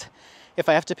says, if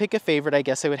I have to pick a favorite, I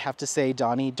guess I would have to say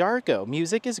Donnie Darko.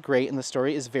 Music is great and the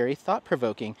story is very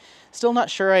thought-provoking. Still not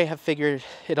sure I have figured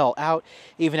it all out,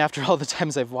 even after all the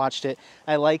times I've watched it.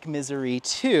 I like Misery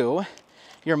too.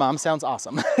 Your mom sounds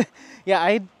awesome. Yeah,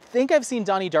 I think I've seen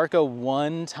Donnie Darko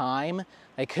one time.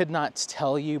 I could not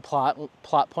tell you plot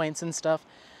points and stuff.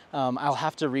 I'll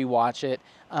have to rewatch it.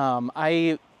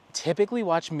 I typically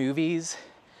watch movies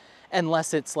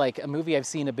unless it's like a movie I've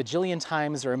seen a bajillion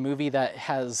times or a movie that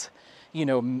has, you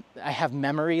know, I have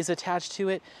memories attached to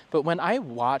it. But when I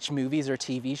watch movies or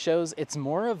TV shows, it's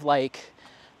more of like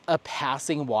a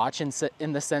passing watch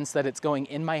in the sense that it's going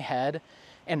in my head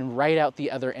and right out the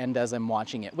other end as I'm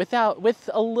watching it, with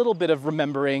a little bit of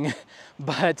remembering.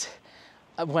 But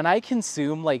when I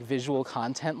consume like visual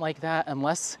content like that,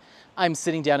 unless I'm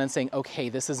sitting down and saying, okay,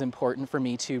 this is important for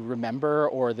me to remember,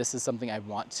 or this is something I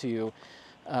want to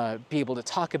be able to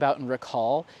talk about and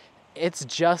recall, it's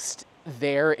just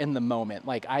there in the moment.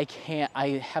 Like I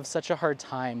have such a hard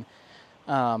time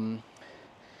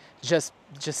just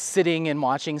sitting and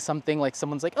watching something, like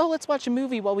someone's like, oh, let's watch a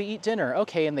movie while we eat dinner.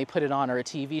 Okay, and they put it on, or a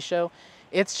TV show.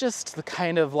 It's just the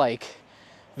kind of like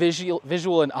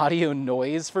visual and audio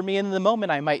noise for me. In the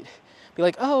moment I might be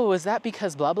like, oh, is that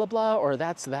because blah, blah, blah, or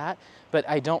that's that, but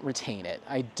I don't retain it.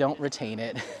 I don't retain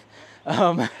it.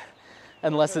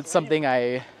 Unless it's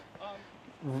something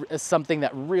something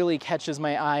that really catches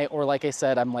my eye, or like I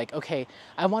said, I'm like, okay,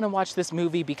 I want to watch this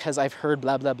movie because I've heard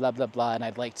blah, blah, blah, blah, blah, and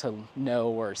I'd like to know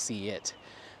or see it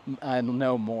and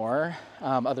know more.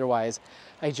 Otherwise,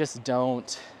 I just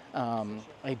don't,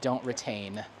 I don't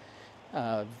retain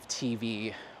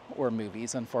TV or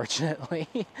movies, unfortunately.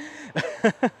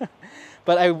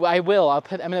 But I will. I'm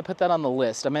going to put that on the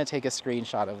list. I'm going to take a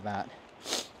screenshot of that.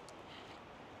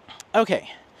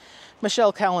 Okay.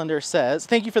 Michelle Callender says,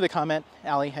 thank you for the comment,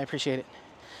 Allie. I appreciate it.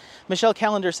 Michelle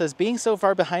Callender says, being so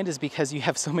far behind is because you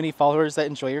have so many followers that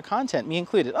enjoy your content, me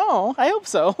included. Oh, I hope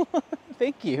so.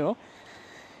 Thank you.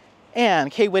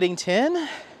 And Kay Whittington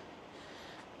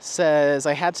says,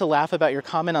 I had to laugh about your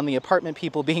comment on the apartment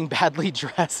people being badly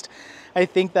dressed. I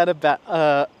think that about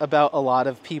a lot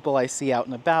of people I see out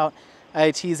and about. I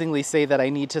teasingly say that I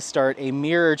need to start a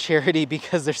mirror charity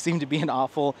because there seem to be an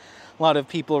awful lot of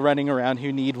people running around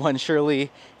who need one. Surely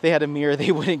if they had a mirror,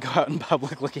 they wouldn't go out in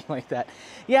public looking like that.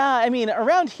 Yeah, I mean,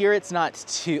 around here, it's not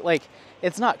too, like,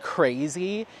 it's not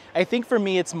crazy. I think for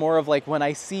me, it's more of like when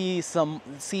I see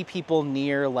people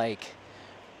near, like,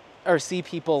 or see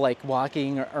people like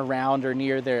walking around or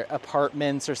near their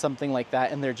apartments or something like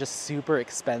that, and they're just super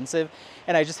expensive.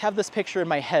 And I just have this picture in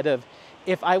my head of,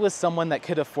 if I was someone that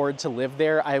could afford to live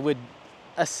there, I would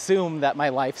assume that my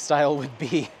lifestyle would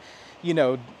be, you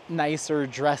know, nicer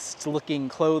dressed looking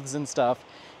clothes and stuff.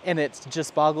 And it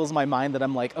just boggles my mind that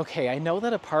I'm like, okay, I know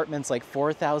that apartment's like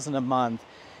 $4,000 a month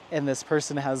and this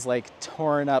person has like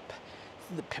torn up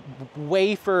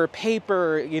wafer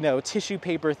paper, you know, tissue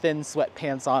paper thin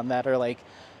sweatpants on that are like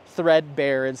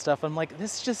threadbare and stuff. I'm like,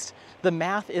 this just, the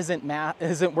math isn't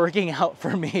working out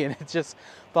for me, and it just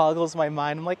boggles my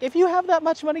mind. I'm like, if you have that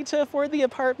much money to afford the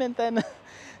apartment, then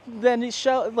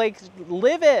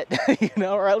live it, you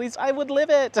know, or at least I would live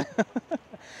it.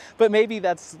 But maybe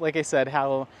that's, like I said,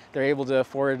 how they're able to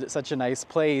afford such a nice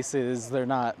place is they're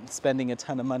not spending a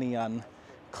ton of money on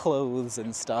clothes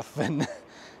and stuff and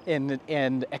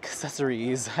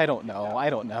accessories. I don't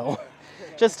know.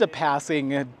 Just a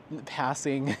passing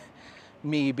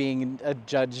me being a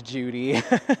Judge Judy.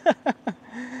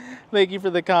 Thank you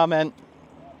for the comment.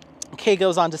 Kay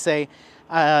goes on to say,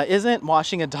 isn't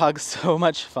washing a dog so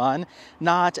much fun?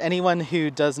 Not. Anyone who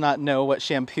does not know what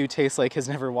shampoo tastes like has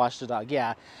never washed a dog.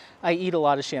 Yeah, I eat a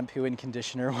lot of shampoo and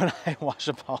conditioner when I wash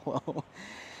Apollo.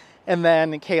 And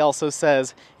then Kay also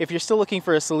says, if you're still looking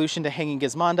for a solution to hanging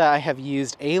Gizmonda, I have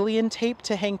used alien tape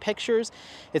to hang pictures.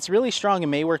 It's really strong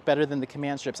and may work better than the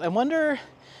command strips. I wonder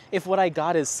if what I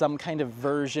got is some kind of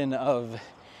version of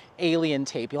alien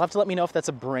tape. You'll have to let me know if that's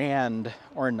a brand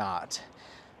or not.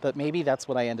 But maybe that's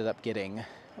what I ended up getting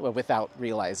without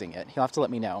realizing it. You'll have to let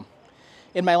me know.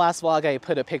 In my last vlog, I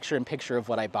put a picture of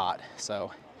what I bought.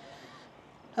 So,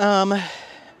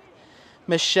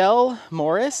 Michelle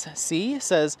Morris C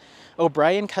says,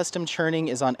 O'Brien Custom Churning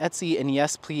is on Etsy, and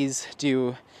yes, please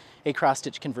do a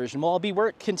cross-stitch conversion. Well, I'll be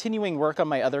continuing work on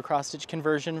my other cross-stitch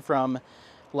conversion from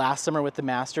last summer with the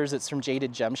Masters. It's from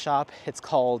Jaded Gem Shop. It's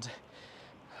called,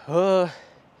 I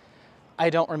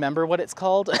don't remember what it's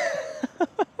called.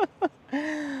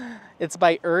 It's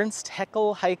by Ernst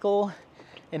Heikel,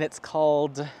 and it's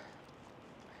called,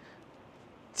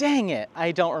 dang it,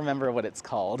 I don't remember what it's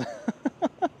called.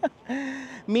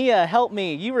 Mia, help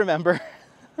me, you remember.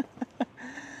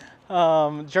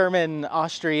 German,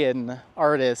 Austrian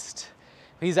artist.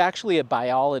 He's actually a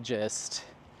biologist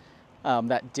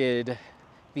that did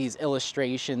these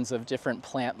illustrations of different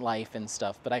plant life and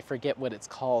stuff, but I forget what it's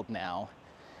called now.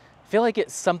 I feel like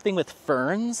it's something with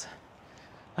ferns.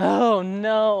 Oh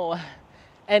no.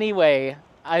 Anyway,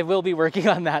 I will be working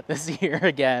on that this year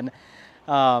again.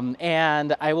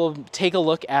 And I will take a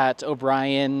look at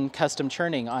O'Brien Custom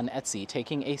Churning on Etsy,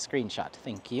 taking a screenshot.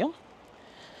 Thank you.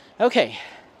 Okay.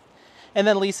 And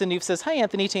then Lisa Noof says, hi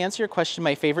Anthony, to answer your question,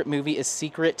 my favorite movie is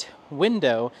Secret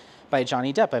Window by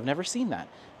Johnny Depp. I've never seen that.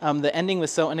 The ending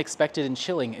was so unexpected and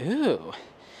chilling. Ooh.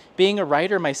 Being a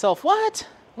writer myself, what?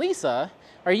 Lisa,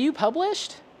 are you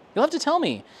published? You'll have to tell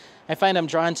me. I find I'm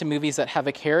drawn to movies that have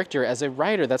a character as a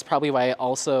writer. That's probably why I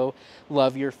also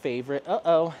love your favorite.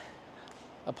 Uh-oh.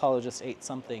 Apollo just ate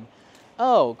something.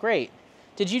 Oh, great.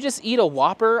 Did you just eat a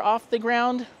Whopper off the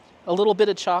ground? A little bit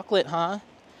of chocolate, huh?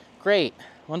 Great.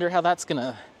 Wonder how that's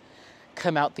gonna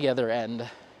come out the other end.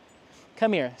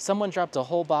 Come here. Someone dropped a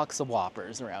whole box of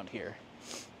Whoppers around here.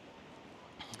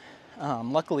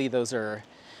 Luckily, those are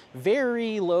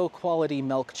very low quality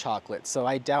milk chocolate, so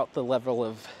I doubt the level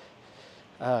of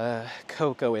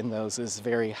cocoa in those is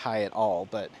very high at all,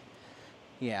 but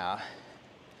yeah.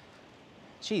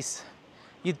 Jeez.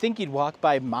 You'd think you'd walk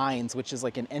by Mines, which is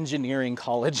like an engineering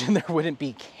college, and there wouldn't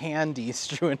be candy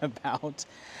strewn about.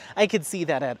 I could see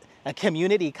that at a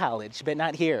community college, but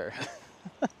not here.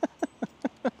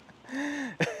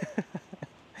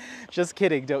 Just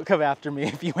kidding, don't come after me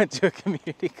if you went to a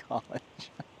community college.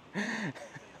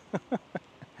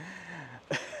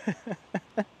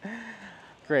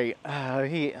 Great.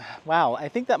 Wow, I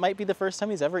think that might be the first time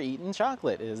he's ever eaten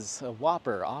chocolate, is a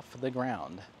Whopper off the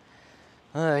ground.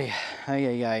 Ay.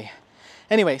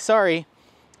 Anyway, sorry.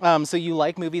 So you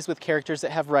like movies with characters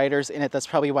that have writers in it. That's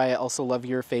probably why I also love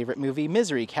your favorite movie,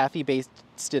 Misery. Kathy Bates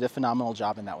did a phenomenal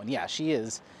job in that one. Yeah, she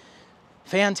is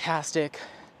fantastic.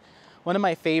 One of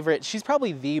my favorite, she's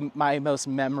probably my most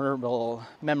memorable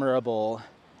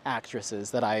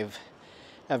actresses that I've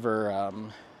ever,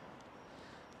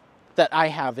 that I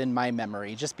have in my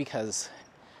memory, just because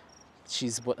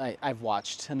she's what I've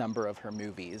watched a number of her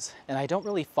movies, and I don't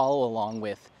really follow along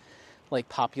with like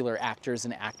popular actors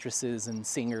and actresses and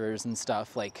singers and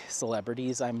stuff like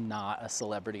celebrities. I'm not a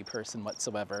celebrity person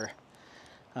whatsoever.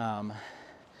 I'm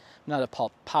not a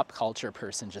pop culture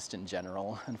person just in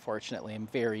general, unfortunately. I'm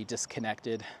very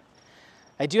disconnected.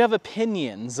 I do have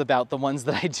opinions about the ones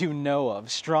that I do know of,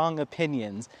 strong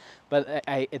opinions, but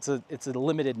it's a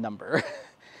limited number.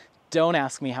 Don't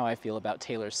ask me how I feel about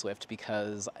Taylor Swift,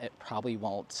 because it probably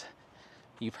won't,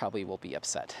 you probably will be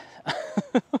upset.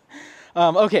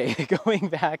 Okay, going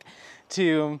back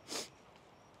to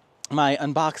my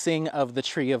unboxing of the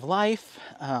Tree of Life.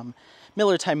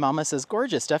 Miller Time Mama says,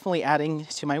 gorgeous, definitely adding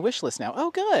to my wish list now. Oh,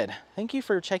 good. Thank you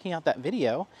for checking out that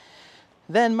video.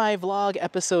 Then my vlog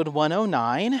episode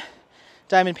 109.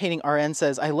 Diamond Painting RN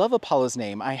says, I love Apollo's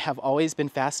name. I have always been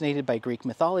fascinated by Greek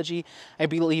mythology. I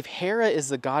believe Hera is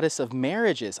the goddess of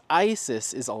marriages.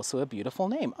 Isis is also a beautiful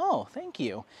name. Oh, thank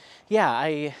you. Yeah,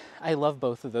 I love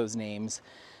both of those names.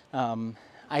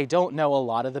 I don't know a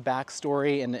lot of the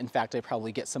backstory, and in fact, I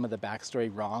probably get some of the backstory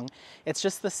wrong. It's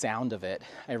just the sound of it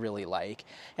I really like.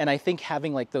 And I think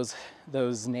having like those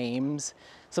names,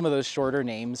 some of those shorter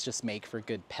names just make for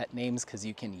good pet names because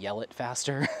you can yell it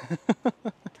faster.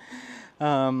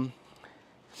 All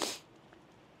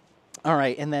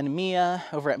right, and then Mia,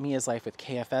 over at Mia's Life with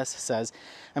KFS, says,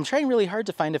 I'm trying really hard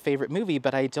to find a favorite movie,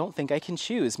 but I don't think I can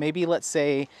choose. Maybe let's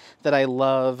say that I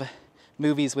love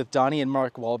movies with Donnie and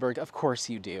Mark Wahlberg. Of course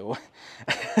you do.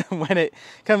 When it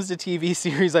comes to TV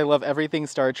series, I love everything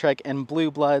Star Trek and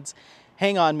Blue Bloods.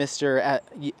 Hang on, mister.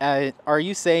 Are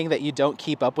you saying that you don't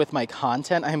keep up with my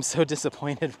content? I'm so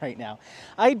disappointed right now.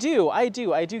 I do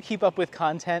keep up with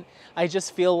content. I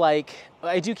just feel like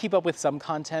I do keep up with some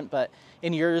content, but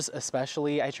in yours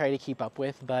especially, I try to keep up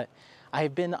with. But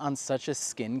I've been on such a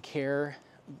skincare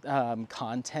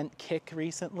content kick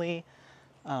recently.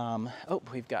 Oh,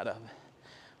 we've got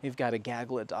a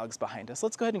gaggle of dogs behind us.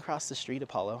 Let's go ahead and cross the street,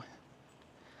 Apollo.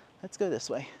 Let's go this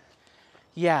way.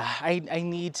 Yeah, I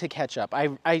need to catch up.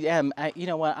 You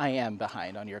know what? I am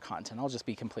behind on your content. I'll just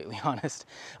be completely honest.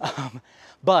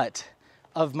 But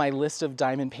of my list of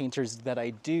diamond painters that I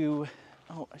do,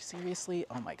 oh, seriously?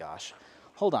 Oh my gosh.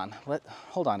 Hold on,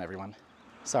 everyone.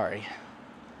 Sorry.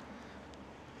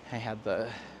 I had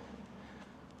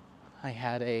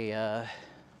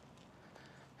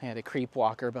a creep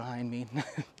walker behind me.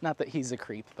 Not that he's a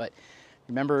creep, but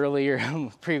remember earlier in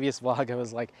the previous vlog, I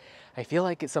was like, I feel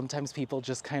like sometimes people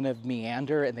just kind of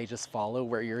meander and they just follow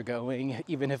where you're going,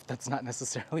 even if that's not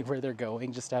necessarily where they're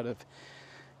going, just out of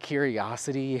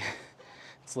curiosity.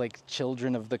 It's like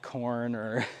Children of the Corn,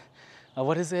 or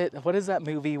what is it? What is that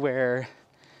movie where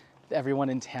everyone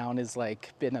in town is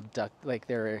like been abducted, like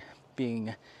they're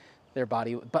being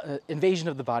Invasion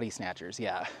of the Body Snatchers.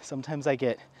 Yeah, sometimes I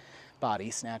get body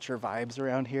snatcher vibes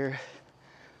around here.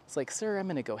 It's like, sir, I'm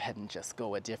gonna go ahead and just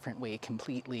go a different way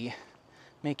completely.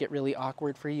 Make it really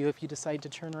awkward for you if you decide to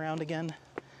turn around again.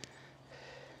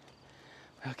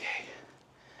 Okay.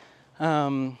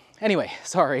 Anyway,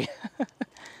 sorry.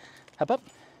 Up, up.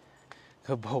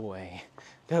 Good boy.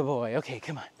 Good boy. Okay,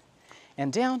 come on.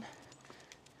 And down.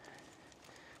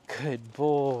 Good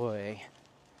boy.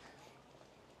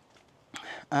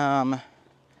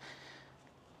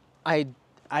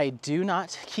 I do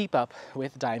not keep up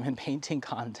with diamond painting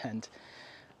content.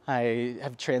 I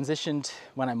have transitioned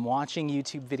when I'm watching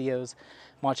YouTube videos.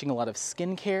 I'm watching a lot of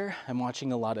skincare. I'm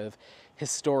watching a lot of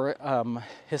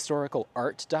historical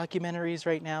art documentaries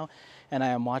right now. And I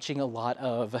am watching a lot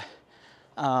of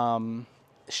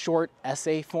short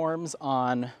essay forms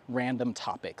on random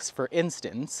topics. For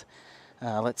instance,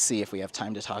 let's see if we have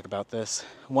time to talk about this.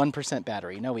 1%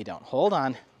 battery. No, we don't. Hold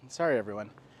on. Sorry, everyone.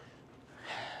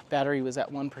 Battery was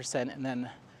at 1%, and then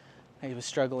I was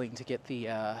struggling to get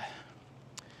the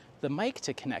mic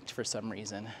to connect for some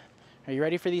reason. Are you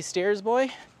ready for these stairs, boy?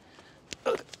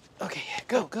 Okay,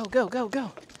 go, go, go, go,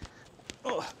 go.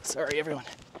 Oh, sorry, everyone.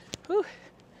 Whew.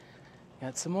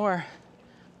 Got some more.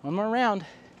 One more round.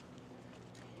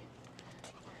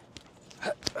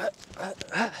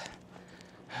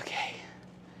 Okay.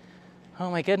 Oh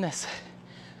my goodness.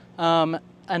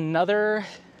 Another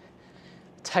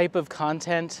type of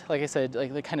content, like I said,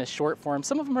 like the kind of short form,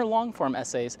 some of them are long form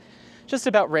essays, just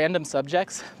about random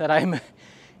subjects that I'm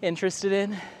interested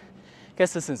in. I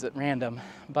guess this isn't random,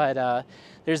 but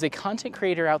there's a content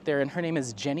creator out there, and her name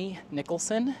is Jenny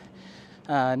Nicholson.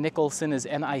 Nicholson is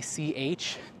Nicholson,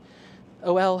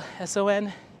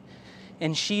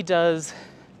 and she does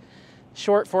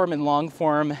short form and long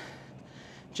form,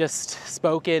 just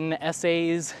spoken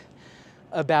essays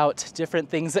about different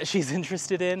things that she's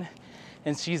interested in.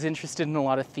 And she's interested in a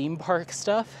lot of theme park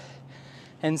stuff.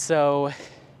 And so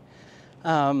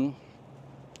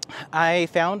I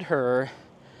found her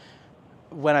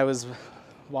when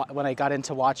I got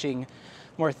into watching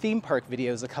more theme park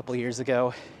videos a couple years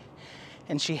ago.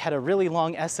 And she had a really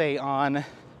long essay on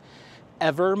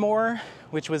Evermore,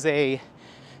 which was a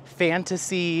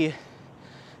fantasy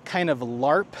kind of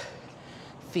LARP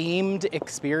themed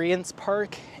experience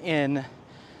park in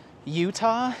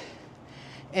Utah,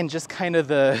 and just kind of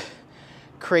the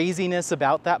craziness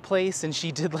about that place. And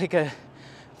she did like a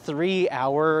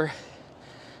 3-hour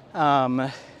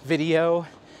video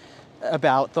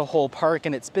about the whole park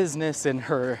and its business and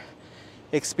her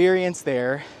experience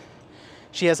there.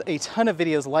 She has a ton of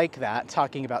videos like that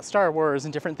talking about Star Wars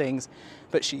and different things,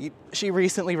 but she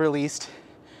recently released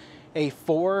a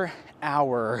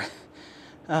 4-hour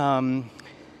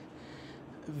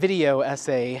video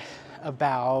essay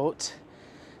about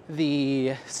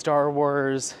the Star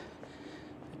Wars,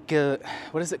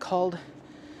 what is it called?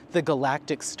 The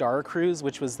Galactic Star Cruise,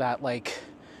 which was that like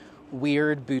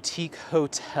weird boutique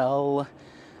hotel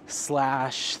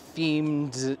slash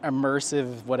themed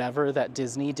immersive whatever that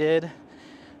Disney did,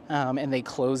 and they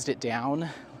closed it down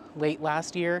late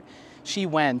last year. She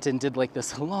went and did like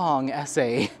this long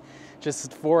essay,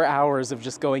 just 4 hours of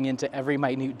just going into every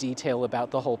minute detail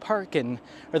about the whole park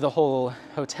or the whole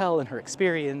hotel and her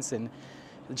experience and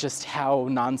just how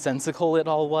nonsensical it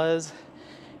all was.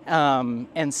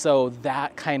 And so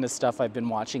that kind of stuff I've been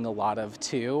watching a lot of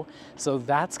too. So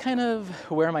that's kind of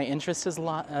where my interest has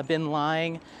been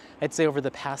lying, I'd say, over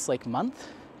the past like month.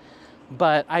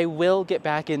 But I will get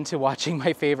back into watching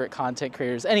my favorite content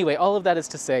creators. Anyway, all of that is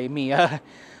to say, Mia,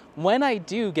 when I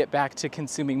do get back to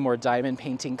consuming more diamond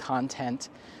painting content,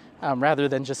 rather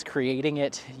than just creating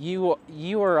it, you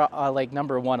are like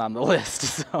number one on the list.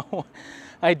 So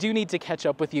I do need to catch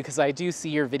up with you because I do see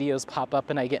your videos pop up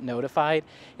and I get notified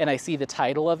and I see the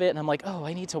title of it and I'm like, oh,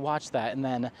 I need to watch that. And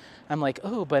then I'm like,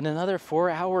 oh, but another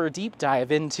 4-hour deep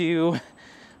dive into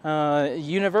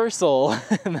Universal.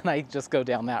 And then I just go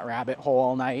down that rabbit hole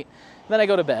all night. Then I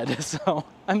go to bed. So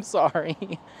I'm sorry.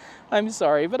 I'm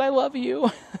sorry, but I love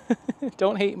you.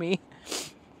 Don't hate me.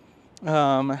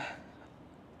 Let's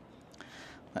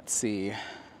see.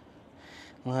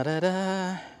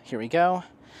 La-da-da. Here we go.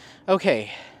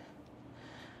 Okay.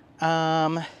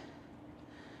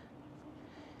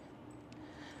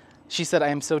 She said, I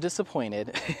am so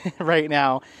disappointed right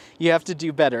now. You have to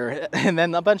do better. And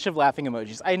then a bunch of laughing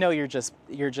emojis. I know you're just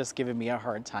giving me a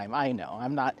hard time. I know.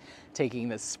 I'm not taking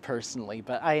this personally,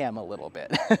 but I am a little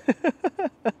bit.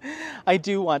 I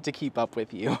do want to keep up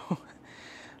with you.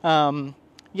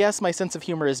 Yes, my sense of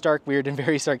humor is dark, weird, and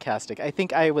very sarcastic. I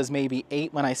think I was maybe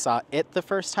 8 when I saw it the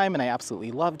first time, and I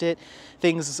absolutely loved it.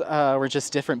 Things were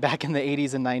just different back in the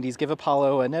 80s and 90s. Give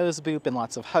Apollo a nose boop and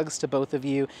lots of hugs to both of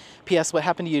you. P.S. What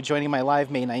happened to you joining my live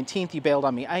May 19th? You bailed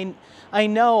on me. I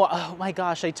know. Oh my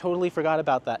gosh, I totally forgot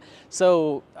about that.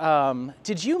 So,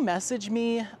 did you message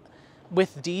me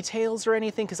with details or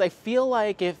anything? Because I feel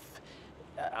like if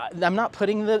I'm not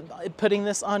putting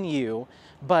this on you,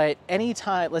 but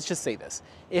anytime, let's just say this,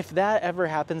 if that ever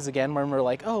happens again when we're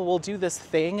like, oh, we'll do this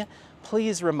thing,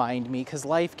 please remind me, because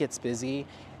life gets busy,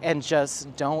 and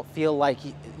just don't feel like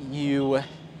you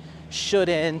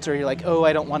shouldn't, or you're like, oh,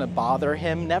 I don't want to bother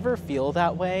him. Never feel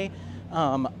that way.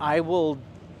 I will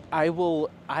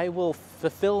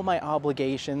fulfill my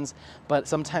obligations, but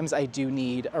sometimes I do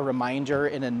need a reminder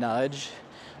and a nudge.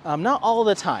 Not all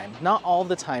the time,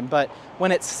 but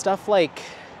when it's stuff like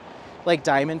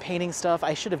diamond painting stuff,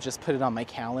 I should have just put it on my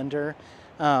calendar.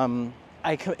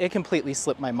 It completely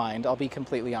slipped my mind. I'll be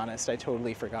completely honest. I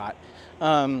totally forgot.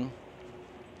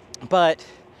 But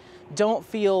don't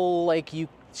feel like you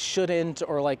shouldn't,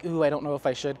 or like, ooh, I don't know if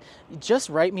I should. Just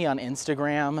write me on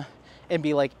Instagram and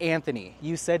be like, Anthony,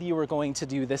 you said you were going to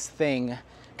do this thing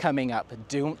coming up.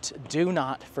 Do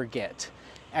not forget.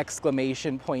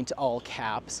 Exclamation point, all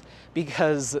caps,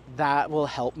 because that will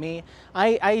help me.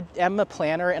 I am a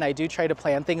planner and I do try to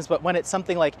plan things, but when it's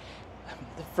something like,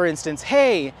 for instance,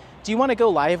 hey, do you want to go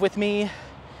live with me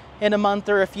in a month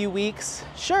or a few weeks?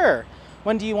 Sure.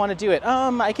 When do you want to do it?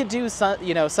 I could do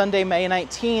Sunday, May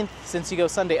 19th, since you go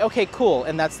Sunday. Okay, cool.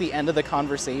 And that's the end of the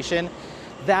conversation.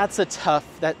 That's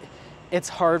it's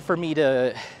hard for me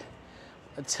to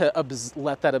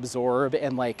let that absorb,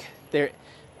 and like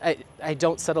I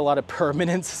don't set a lot of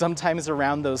permanence sometimes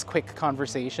around those quick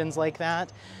conversations like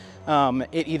that.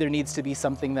 It either needs to be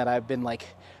something that I've been like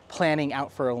planning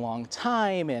out for a long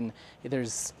time and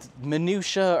there's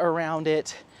minutia around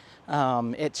it.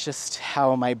 It's just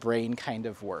how my brain kind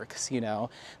of works, you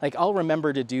know? Like I'll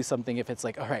remember to do something if it's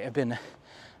like, all right,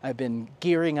 I've been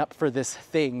gearing up for this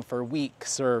thing for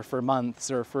weeks or for months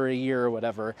or for a year or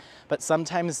whatever. But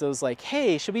sometimes those like,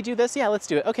 hey, should we do this? Yeah, let's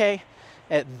do it. Okay.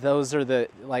 Those are the,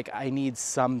 like, I need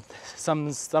some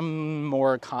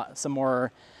more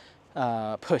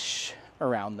push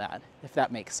around that, if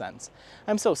that makes sense.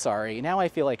 I'm so sorry. Now I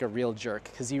feel like a real jerk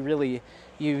because you really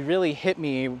hit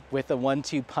me with a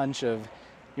 1-2 punch of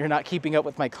you're not keeping up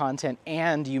with my content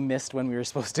and you missed when we were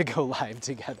supposed to go live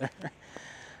together.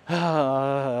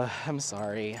 I'm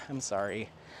sorry.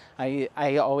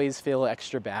 I always feel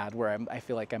extra bad where I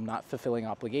feel like I'm not fulfilling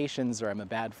obligations or I'm a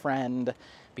bad friend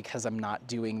because I'm not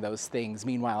doing those things.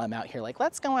 Meanwhile, I'm out here like,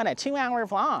 let's go on a 2-hour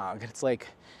vlog. It's like,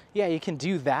 yeah, you can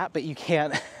do that, but you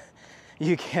can't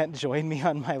you can't join me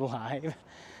on my live.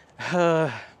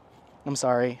 I'm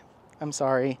sorry.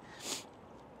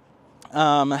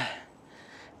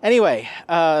 Anyway,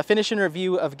 finish and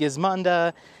review of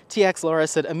Gizmonda. TX Laura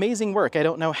said, amazing work. I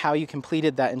don't know how you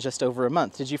completed that in just over a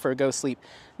month. Did you forgo sleep?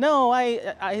 No,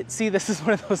 I see, this is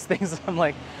one of those things I'm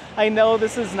like, I know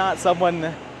this is not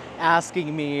someone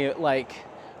asking me like,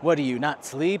 what do you not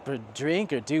sleep or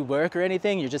drink or do work or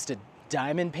anything? You're just a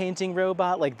diamond painting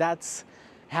robot. Like, that's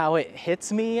how it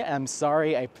hits me. I'm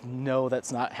sorry, I know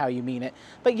that's not how you mean it.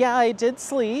 But yeah, I did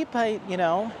sleep.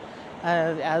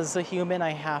 As a human,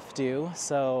 I have to.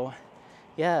 So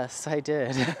yes, I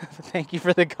did. Thank you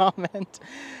for the comment.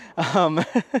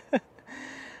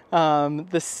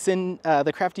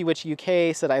 The Crafty Witch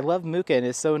UK said, I love Muka and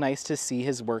it's so nice to see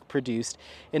his work produced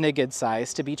in a good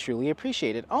size to be truly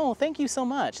appreciated. Oh, thank you so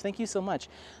much. Thank you so much.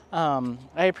 I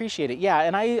appreciate it. Yeah,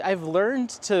 and I've learned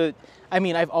to,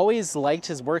 I've always liked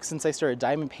his work since I started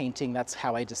diamond painting. That's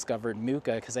how I discovered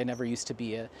Muka, because I never used to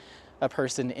be a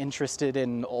person interested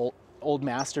in old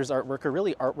masters artwork, or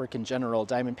really artwork in general.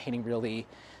 Diamond painting really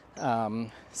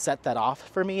set that off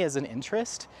for me as an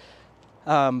interest.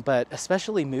 But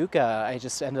especially Muka, I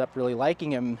just ended up really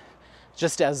liking him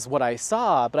just as what I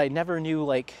saw, but I never knew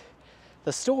like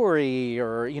the story,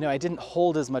 or, I didn't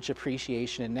hold as much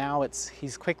appreciation. And now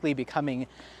he's quickly becoming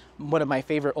one of my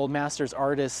favorite old masters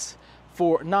artists,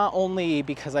 for not only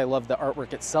because I love the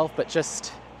artwork itself, but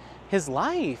just his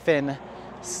life and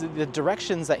the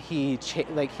directions that he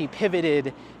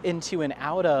pivoted into and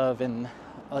out of, and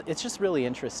it's just really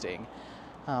interesting.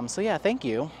 So yeah, thank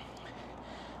you.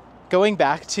 Going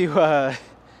back to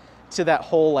that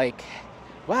whole like,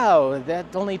 wow,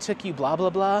 that only took you blah blah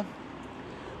blah.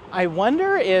 I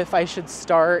wonder if I should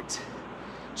start,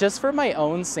 just for my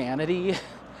own sanity,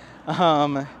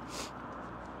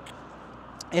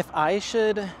 if I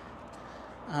should.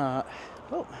 Oh,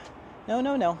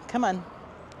 no, come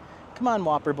on,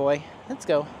 Whopper boy, let's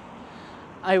go.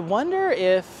 I wonder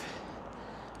if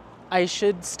I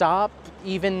should stop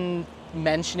even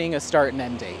mentioning a start and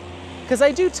end date. Because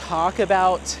I do talk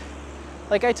about,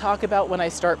 I talk about when I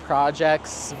start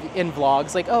projects in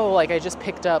vlogs, like, oh, like I just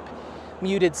picked up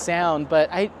muted sound, but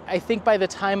I think by the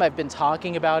time I've been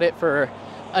talking about it for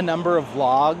a number of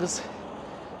vlogs,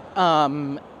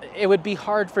 it would be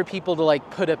hard for people to like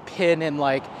put a pin in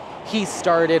like, he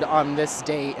started on this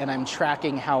date and I'm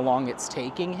tracking how long it's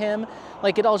taking him.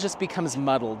 Like, it all just becomes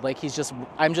muddled. Like,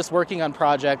 I'm just working on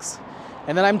projects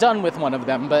and then I'm done with one of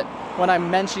them. But when I'm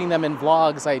mentioning them in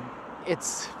vlogs,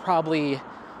 it's probably,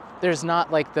 there's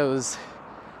not like those,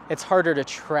 it's harder to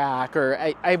track,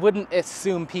 or I wouldn't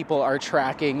assume people are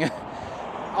tracking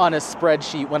on a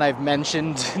spreadsheet when I've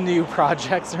mentioned new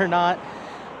projects or not.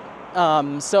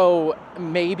 So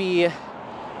maybe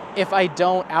if I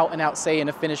don't out and out say in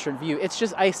a finished review, it's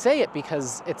just, I say it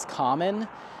because it's common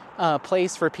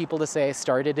place for people to say I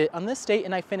started it on this date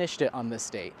and I finished it on this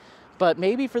date. But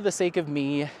maybe for the sake of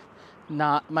me,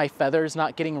 my feathers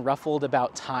not getting ruffled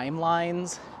about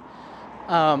timelines,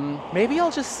 maybe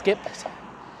I'll just skip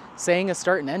saying a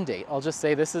start and end date. I'll just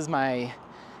say this is my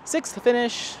 6th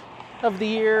finish of the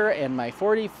year and my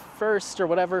 41st or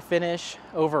whatever finish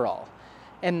overall,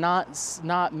 and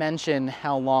not mention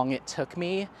how long it took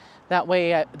me. That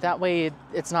way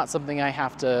it's not something I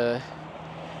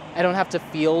don't have to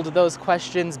field those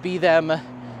questions, be them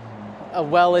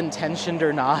well-intentioned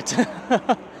or not.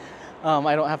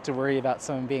 I don't have to worry about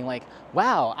someone being like,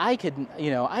 wow, I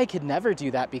could never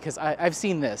do that because I've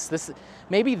seen this.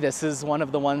 Maybe this is one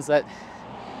of the ones that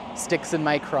sticks in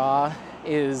my craw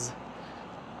is,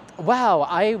 wow,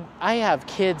 I have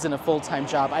kids and a full-time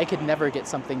job. I could never get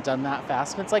something done that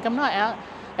fast. And it's like, I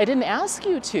didn't ask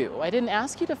you to. I didn't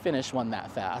ask you to finish one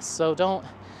that fast. So don't,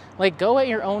 go at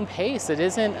your own pace. It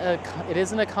isn't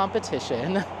a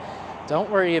competition.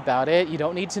 Don't worry about it. You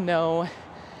don't need to know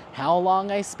how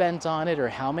long I spent on it or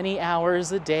how many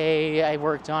hours a day I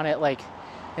worked on it.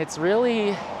 It's really,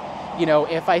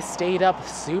 if I stayed up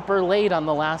super late on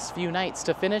the last few nights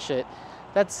to finish it,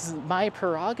 that's my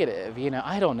prerogative.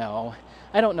 I don't know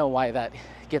why that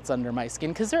gets under my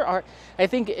skin, because I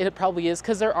think it probably is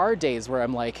because there are days where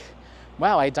I'm like,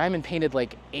 wow, I diamond painted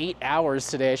 8 hours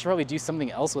today. I should probably do something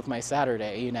else with my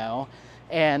Saturday,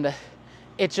 And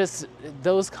it just,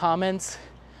 those comments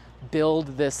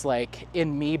build this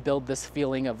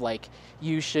feeling of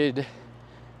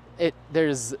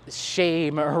there's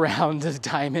shame around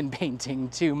diamond painting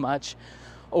too much,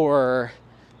 or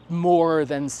more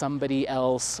than somebody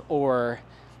else, or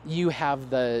you have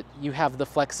the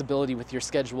flexibility with your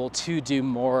schedule to do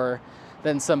more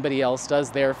than somebody else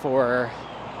does, therefore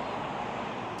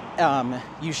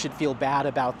you should feel bad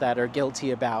about that or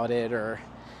guilty about it, or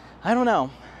I don't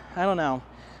know.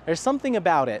 There's something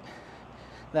about it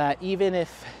that even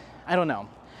if, I don't know,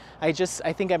 I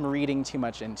think I'm reading too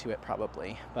much into it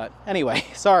probably. But anyway,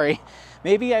 sorry.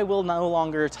 Maybe I will no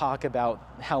longer talk about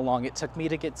how long it took me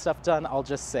to get stuff done. I'll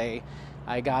just say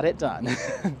I got it done.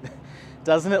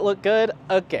 Doesn't it look good?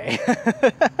 Okay.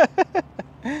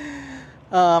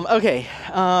 Okay.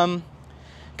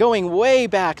 Going way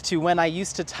back to when I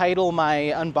used to title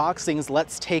my unboxings,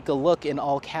 "Let's Take a Look" in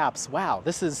all caps. Wow,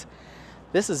 this is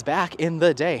back in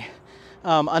the day.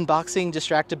 Unboxing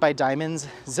Distracted by Diamonds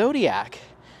Zodiac.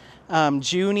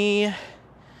 Junie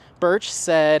Birch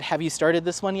said, "Have you started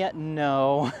this one yet?"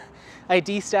 No. I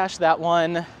destashed that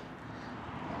one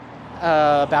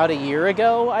about a year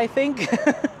ago, I think.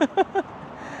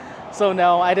 So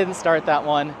no, I didn't start that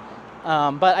one.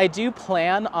 But I do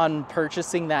plan on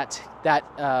purchasing that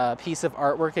piece of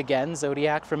artwork again,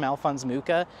 Zodiac from Alphonse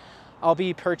Mucha. I'll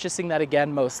be purchasing that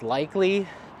again most likely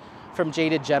from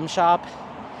Jaded Gem Shop,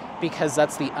 because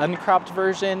that's the uncropped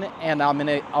version, and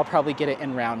I'll probably get it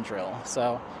in round drill.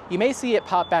 So you may see it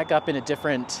pop back up in a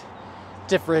different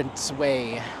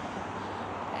way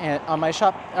and on my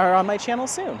shop or on my channel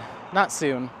soon. Not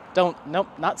soon. Nope,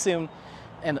 not soon.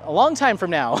 And a long time from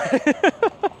now.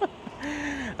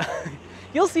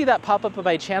 You'll see that pop up on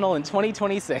my channel in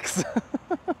 2026.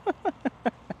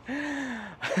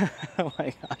 Oh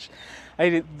my gosh.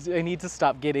 I need to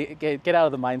stop get out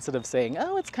of the mindset of saying,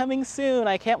 "Oh, it's coming soon.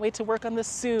 I can't wait to work on this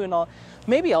soon.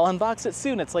 Maybe I'll unbox it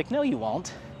soon." It's like, no, you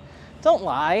won't. Don't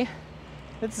lie.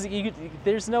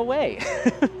 There's no way.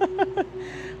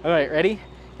 All right, ready?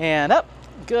 And up.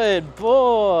 Good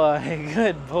boy.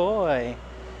 Good boy.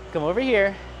 Come over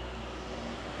here.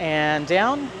 And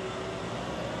down.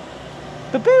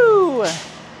 Ba-boo!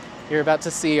 You're about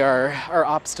to see our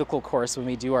obstacle course when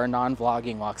we do our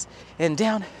non-vlogging walks. And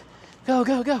down. Go,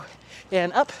 go, go.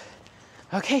 And up.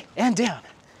 Okay, and down.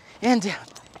 And down.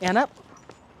 And up.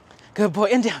 Good boy,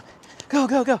 and down. Go,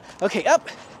 go, go. Okay, up.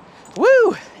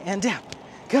 Woo! And down.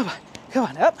 Come on, come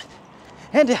on, up.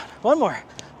 And down. One more,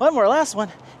 last one.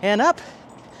 And up.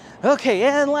 Okay,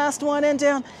 and last one, and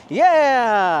down.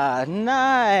 Yeah!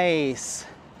 Nice.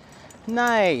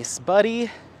 Nice, buddy.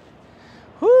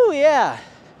 Whoo, yeah.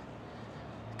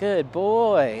 Good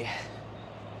boy.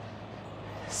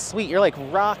 Sweet, you're like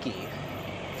Rocky.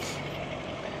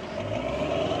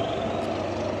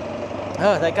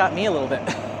 Oh, that got me a little bit.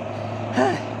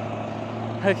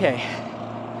 Okay.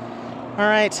 All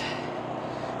right.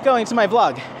 Going to my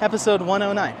vlog, episode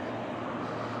 109.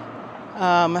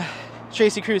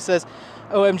 Tracy Cruz says,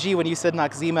 "OMG, when you said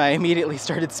Noxzema, I immediately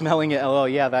started smelling it." LOL,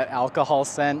 yeah, that alcohol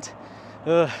scent.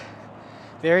 Ugh.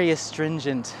 Very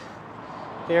astringent.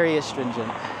 Very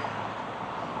astringent.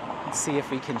 Let's see if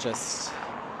we can just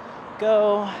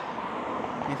go.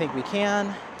 I think we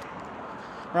can.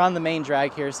 We're on the main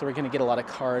drag here, so we're going to get a lot of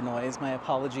car noise. My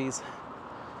apologies.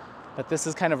 But this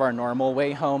is kind of our normal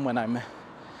way home when I'm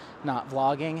not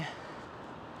vlogging.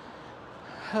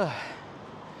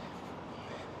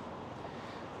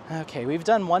 Okay, we've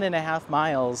done 1.5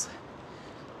 miles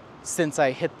since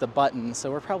I hit the button,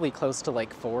 so we're probably close to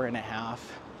like 4.5.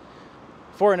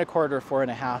 4.25,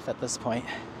 4.5 at this point.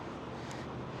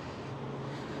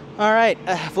 All right,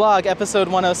 vlog episode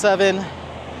 107.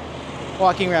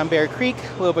 Walking around Bear Creek.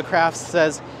 Loba Crafts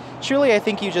says, "Truly, I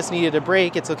think you just needed a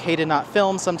break. It's okay to not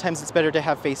film. Sometimes it's better to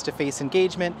have face-to-face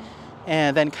engagement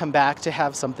and then come back to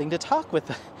have something to talk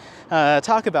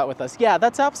about with us." Yeah,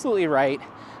 that's absolutely right.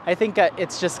 I think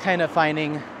it's just kind of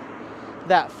finding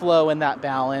that flow and that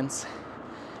balance,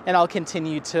 and I'll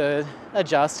continue to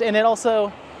adjust. And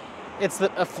it's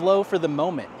a flow for the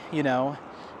moment, you know.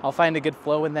 I'll find a good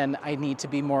flow, and then I need to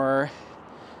be more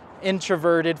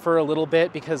introverted for a little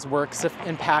bit because work's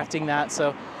impacting that.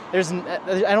 So I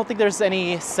don't think there's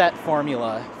any set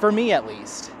formula, for me at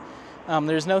least.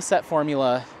 There's no set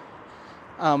formula.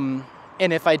 And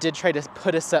if I did try to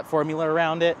put a set formula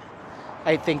around it,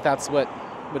 I think that's what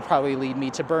would probably lead me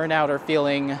to burnout or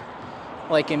feeling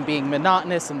like I'm being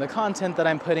monotonous in the content that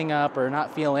I'm putting up, or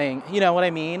not feeling, you know what I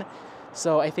mean?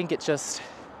 So I think it just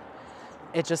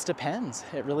depends.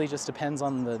 It really just depends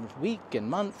on the week and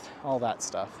month, all that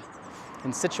stuff,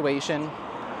 and situation.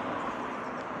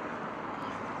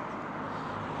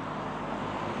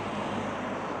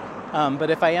 But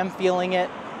if I am feeling it,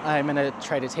 I'm gonna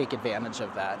try to take advantage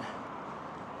of that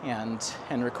and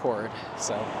record.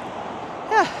 So,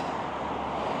 yeah.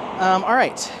 All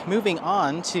right, moving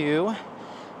on to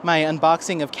my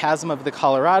unboxing of Chasm of the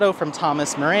Colorado from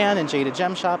Thomas Moran and Jaded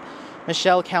Gem Shop.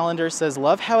 Michelle Calendar says,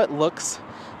 "Love how it looks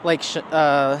like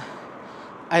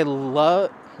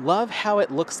love how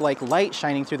it looks like light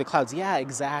shining through the clouds. Yeah,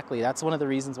 exactly. That's one of the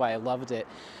reasons why I loved it.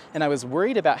 And I was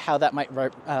worried about how that might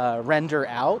render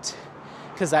out,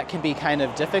 because that can be kind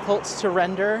of difficult to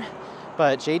render.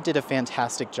 But Jade did a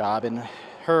fantastic job, and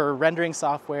her rendering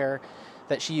software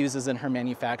that she uses and her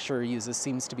manufacturer uses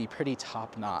seems to be pretty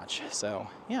top-notch. So,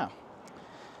 yeah.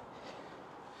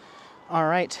 All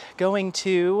right, going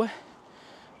to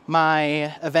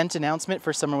my event announcement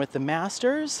for Summer with the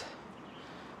Masters.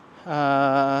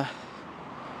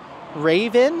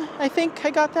 Raven, I think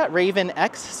I got that. Raven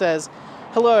X says,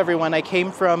 hello everyone, I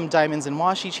came from Diamonds and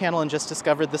Washi channel and just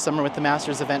discovered the Summer with the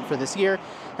Masters event for this year.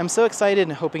 I'm so excited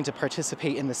and hoping to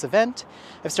participate in this event.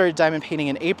 I've started diamond painting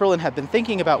in April and have been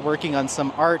thinking about working on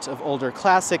some art of older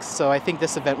classics, so I think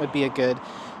this event would be a good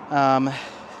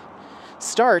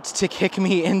start to kick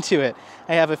me into it.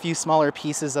 I have a few smaller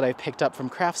pieces that I've picked up from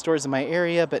craft stores in my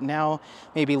area, but now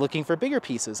maybe looking for bigger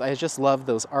pieces. I just love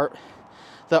the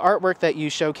artwork that you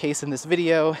showcase in this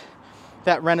video.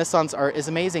 That Renaissance art is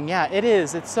amazing. Yeah, it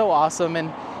is. It's so awesome. And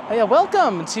yeah,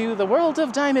 welcome to the world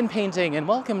of diamond painting and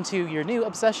welcome to your new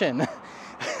obsession.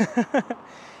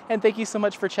 And thank you so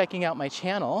much for checking out my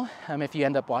channel. If you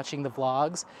end up watching the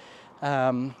vlogs,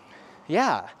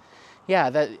 yeah,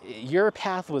 that your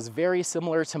path was very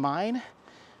similar to mine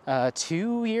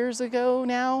 2 years ago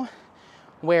now,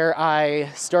 where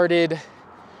I started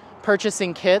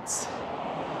purchasing kits.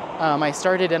 I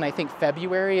started in, I think,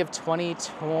 February of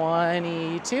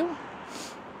 2022,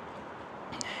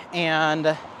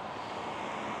 and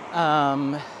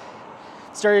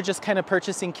started just kind of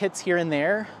purchasing kits here and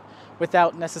there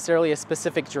without necessarily a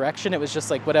specific direction. It was just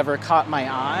like whatever caught my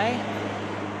eye.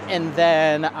 And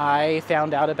then I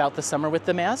found out about the Summer with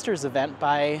the Masters event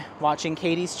by watching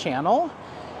Katie's channel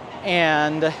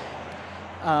and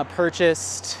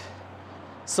purchased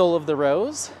Soul of the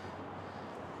Rose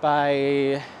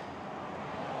by,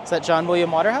 is that John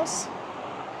William Waterhouse?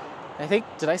 I think,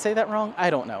 did I say that wrong? I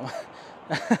don't know.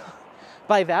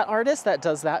 By that artist that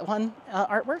does that one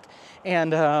artwork.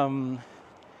 And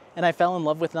I fell in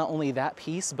love with not only that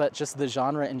piece, but just the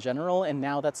genre in general. And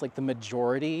now that's like the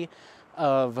majority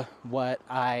of what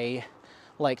I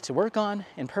like to work on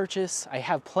and purchase. I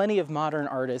have plenty of modern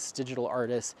artists, digital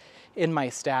artists in my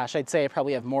stash. I'd say I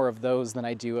probably have more of those than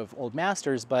I do of old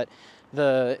masters, but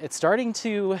it's starting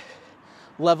to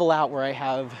level out where I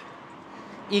have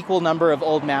equal number of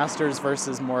old masters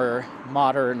versus more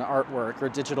modern artwork or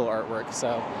digital artwork.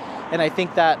 So, and I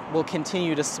think that will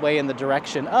continue to sway in the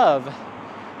direction of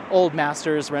old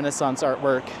masters, Renaissance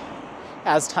artwork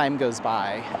as time goes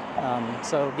by.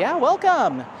 So yeah,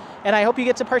 welcome. And I hope you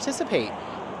get to participate.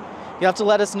 You'll have to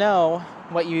let us know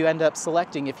what you end up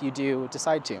selecting if you do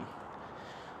decide to.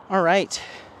 All right,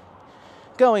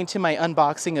 going to my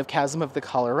unboxing of Chasm of the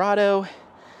Colorado.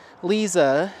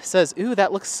 Lisa says, ooh,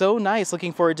 that looks so nice.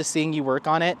 Looking forward to seeing you work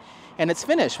on it. And it's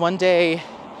finished. One day,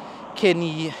 can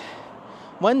you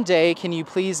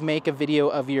please make a video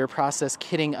of your process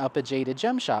kitting up a jaded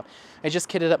gem shop? I just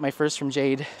kitted up my first from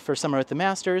Jade for Summer with the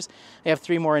Masters. I have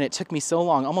 3 more and it took me so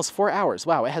long, almost 4 hours.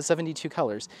 Wow, it has 72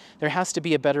 colors. There has to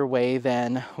be a better way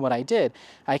than what I did.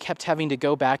 I kept having to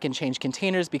go back and change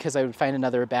containers because I would find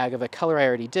another bag of a color I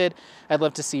already did. I'd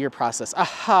love to see your process.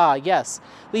 Aha, yes.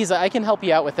 Lisa, I can help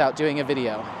you out without doing a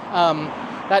video.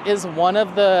 That is one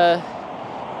of the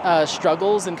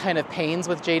struggles and kind of pains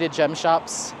with Jaded Gem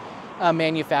Shops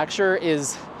manufacture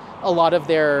is a lot of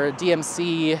their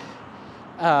DMC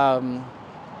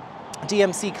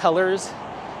colors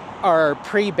are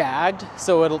pre-bagged,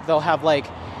 so they'll have like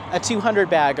a 200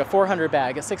 bag, a 400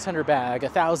 bag, a 600 bag, a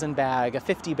 1,000 bag, a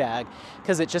 50 bag,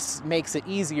 because it just makes it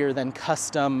easier than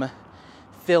custom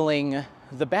filling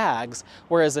the bags.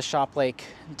 Whereas a shop like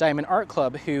Diamond Art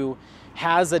Club, who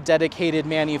has a dedicated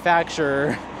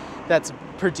manufacturer that's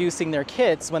producing their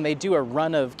kits, when they do a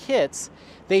run of kits,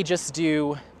 they just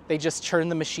churn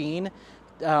the machine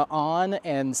on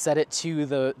and set it to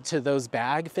those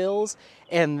bag fills,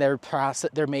 and they're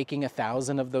making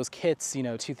 1,000 of those kits,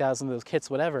 2,000 of those kits,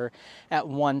 whatever, at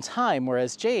one time.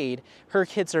 Whereas Jade, her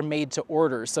kits are made to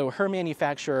order, so her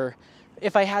manufacturer,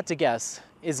 if I had to guess,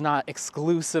 is not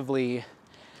exclusively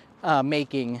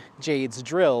making Jade's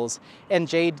drills, and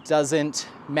Jade doesn't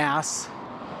mass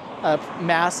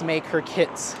make her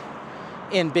kits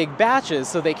in big batches,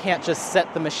 so they can't just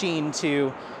set the machine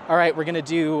to, all right, we're gonna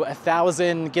do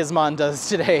 1,000 Gizmondas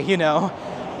today,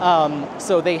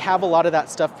 So they have a lot of that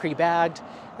stuff pre-bagged,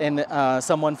 and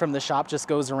someone from the shop just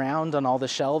goes around on all the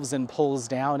shelves and pulls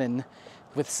down and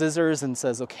with scissors and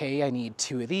says, okay, I need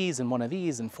 2 of these and 1 of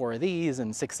these and 4 of these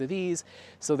and 6 of these.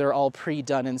 So they're all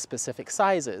pre-done in specific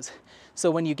sizes.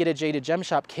 So when you get a Jaded Gem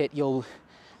Shop kit, you'll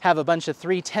have a bunch of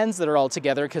 310s that are all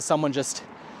together because someone just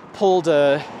pulled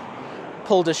a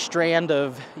strand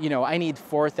of, you know, I need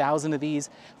 4,000 of these,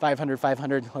 500,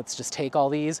 500, let's just take all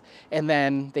these. And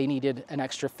then they needed an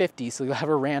extra 50. So you'll have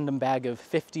a random bag of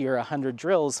 50 or 100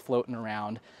 drills floating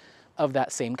around of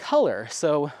that same color.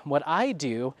 So what I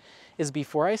do is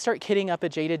before I start kitting up a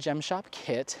Jaded Gem Shop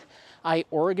kit, I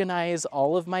organize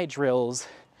all of my drills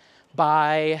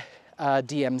by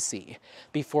DMC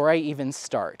before I even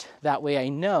start. That way I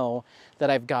know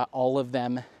that I've got all of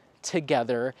them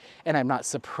together and I'm not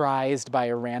surprised by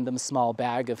a random small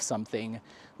bag of something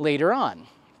later on.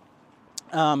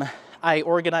 I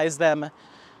organize them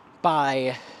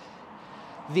by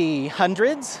the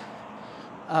hundreds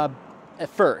at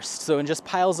first, so in just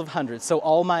piles of hundreds. So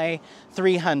all my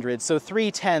 300, so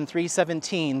 310,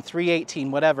 317, 318,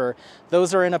 whatever,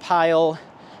 those are in a pile.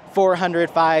 400,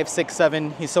 5, 6,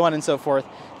 7, so on and so forth.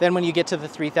 Then when you get to the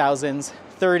 3000s,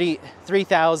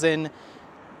 3,000,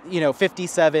 you know,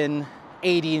 57,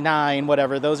 89,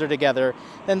 whatever, those are together.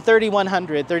 Then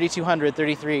 3,100, 3,200,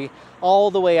 33,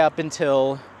 all the way up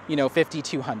until, you know,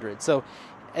 5,200. So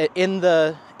in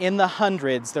the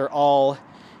hundreds, they're all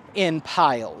in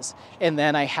piles. And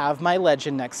then I have my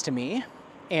legend next to me,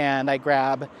 and I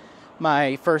grab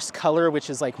my first color, which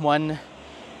is like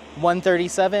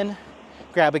 137,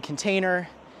 grab a container,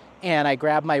 and I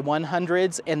grab my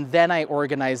 100s, and then I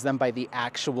organize them by the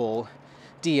actual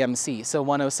DMC. So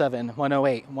 107,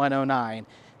 108,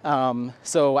 109.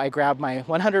 So I grab my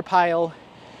 100 pile,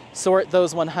 sort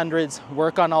those 100s,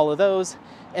 work on all of those,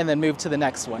 and then move to the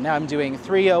next one. Now I'm doing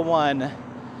 301,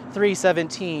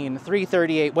 317,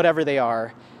 338, whatever they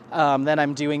are. Then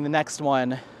I'm doing the next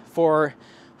one for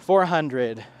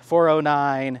 400,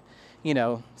 409, you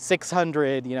know,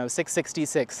 600, you know,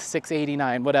 666,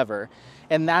 689, whatever.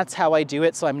 And that's how I do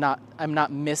it, so I'm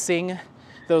not missing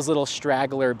those little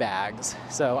straggler bags.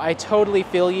 So I totally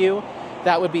feel you.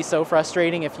 That would be so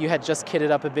frustrating if you had just kitted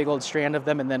up a big old strand of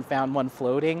them and then found one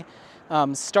floating.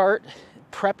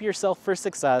 Prep yourself for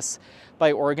success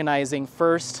by organizing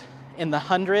first in the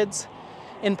hundreds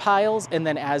in piles, and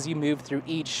then as you move through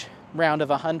each round of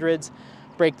 100s,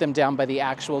 break them down by the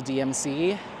actual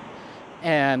DMC.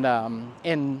 And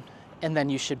then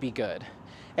you should be good.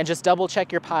 And just double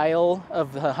check your pile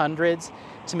of the hundreds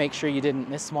to make sure you didn't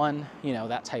miss one, you know,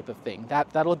 that type of thing.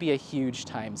 That'll be a huge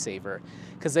time saver,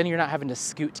 because then you're not having to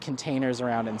scoot containers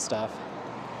around and stuff.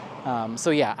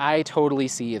 So yeah, I totally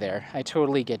see you there. I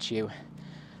totally get you.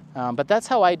 But that's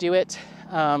how I do it.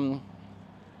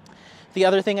 The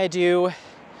other thing I do,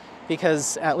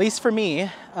 because at least for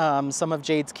me, some of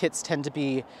Jade's kits tend to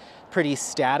be pretty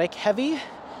static heavy,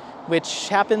 which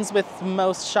happens with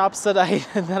most shops that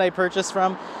I purchase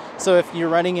from. So if you're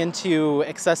running into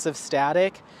excessive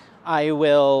static, I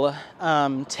will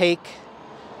take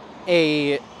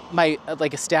a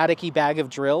staticky bag of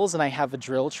drills, and I have a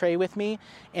drill tray with me.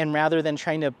 And rather than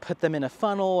trying to put them in a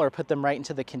funnel or put them right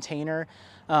into the container,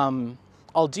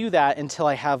 I'll do that until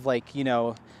I have, like, you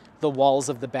know, the walls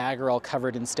of the bag are all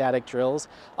covered in static drills.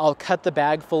 I'll cut the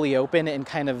bag fully open and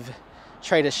kind of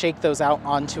try to shake those out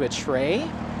onto a tray.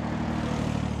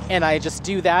 And I just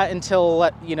do that until,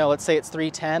 you know, let's say it's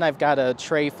 310. I've got a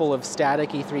tray full of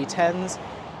staticky 310s.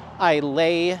 I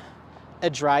lay a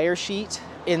dryer sheet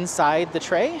inside the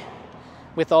tray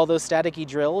with all those staticky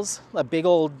drills, a big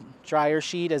old dryer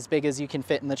sheet as big as you can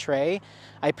fit in the tray.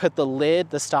 I put the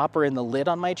stopper in the lid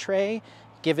on my tray,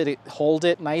 hold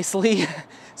it nicely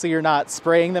so you're not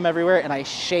spraying them everywhere, and I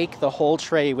shake the whole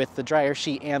tray with the dryer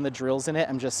sheet and the drills in it.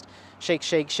 I'm just shake,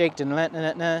 and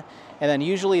then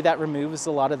usually that removes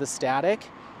a lot of the static.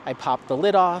 I pop the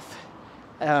lid off,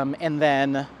 and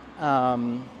then,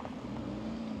 I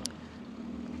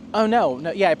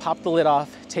pop the lid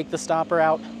off, take the stopper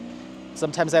out.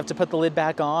 Sometimes I have to put the lid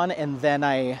back on, and then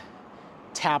I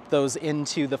tap those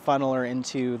into the funnel or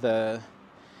into the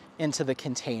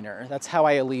container. That's how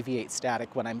I alleviate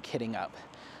static when I'm kitting up.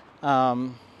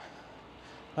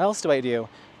 What else do I do?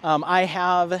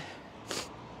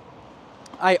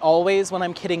 I always, when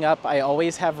I'm kitting up, I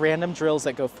always have random drills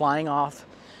that go flying off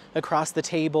across the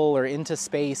table or into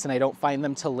space, and I don't find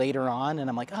them till later on, and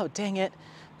I'm like, oh, dang it,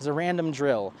 there's a random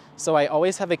drill. So I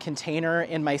always have a container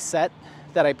in my set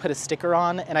that I put a sticker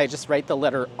on, and I just write the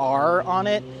letter R on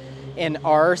it, and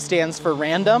R stands for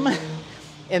random.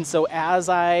 And so as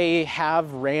I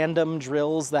have random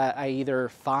drills that I either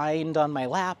find on my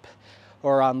lap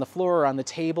or on the floor or on the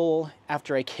table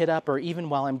after I kit up, or even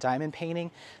while I'm diamond painting,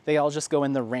 they all just go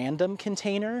in the random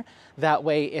container. That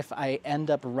way, if I end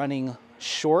up running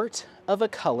short of a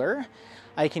color,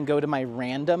 I can go to my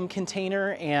random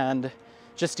container and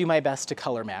just do my best to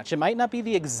color match. It might not be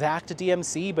the exact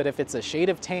DMC, but if it's a shade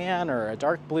of tan or a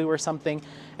dark blue or something,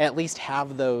 I at least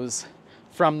have those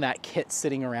from that kit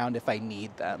sitting around if I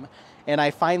need them. And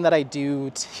I find that I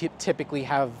do typically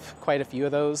have quite a few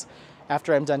of those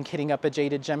after I'm done kitting up a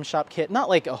Jaded Gem Shop kit. Not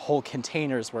like a whole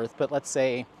container's worth, but let's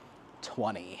say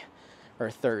 20 or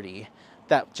 30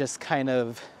 that just kind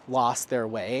of lost their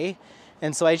way.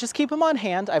 And so I just keep them on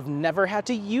hand. I've never had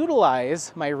to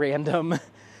utilize my random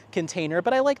container,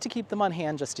 but I like to keep them on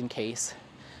hand just in case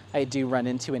I do run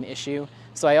into an issue.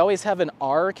 So I always have an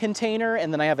R container,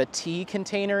 and then I have a T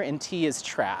container, and T is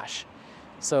trash.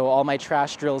 So all my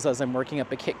trash drills as I'm working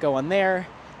up a kit go on there,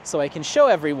 so I can show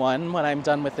everyone when I'm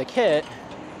done with the kit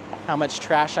how much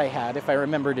trash I had, if I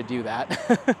remember to do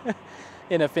that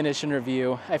in a finish and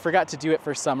review. I forgot to do it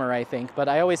for summer, I think, but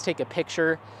I always take a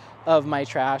picture of my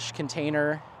trash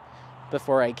container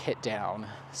before I kit down.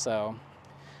 So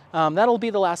that'll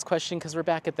be the last question because we're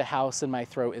back at the house and my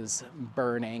throat is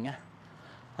burning.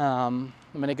 I'm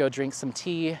gonna go drink some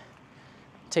tea,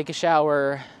 take a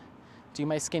shower, do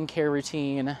my skincare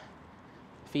routine,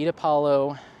 feed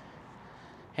Apollo,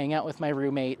 hang out with my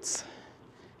roommates.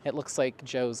 It looks like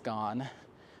Joe's gone,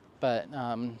 but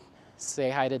say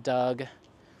hi to Doug,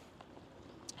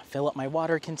 fill up my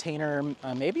water container.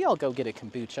 Maybe I'll go get a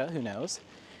kombucha, who knows?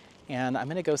 And I'm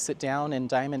gonna go sit down and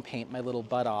diamond paint my little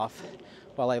butt off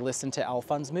while I listen to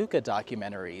Alphonse Mucha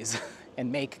documentaries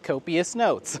and make copious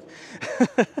notes.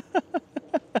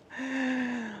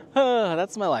 Oh,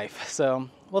 that's my life. So,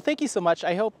 well, thank you so much.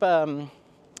 I hope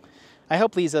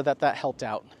Lisa, that helped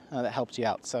out, that helped you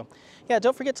out. So yeah,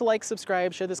 don't forget to like,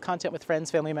 subscribe, share this content with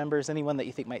friends, family members, anyone that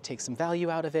you think might take some value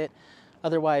out of it.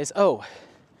 Otherwise, oh,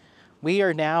 we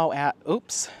are now at,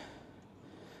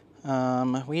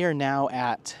 we are now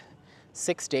at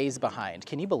 6 days behind.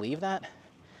 Can you believe that?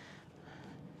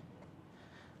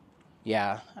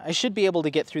 Yeah, I should be able to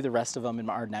get through the rest of them in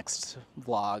our next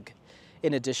vlog,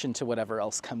 in addition to whatever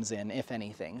else comes in, if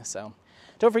anything. So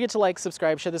don't forget to like,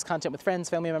 subscribe, share this content with friends,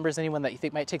 family members, anyone that you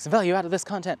think might take some value out of this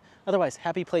content. Otherwise,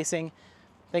 happy placing.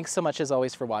 Thanks so much as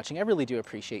always for watching. I really do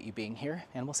appreciate you being here,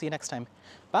 and we'll see you next time.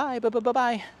 Bye, bye, bye, bye,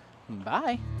 bye.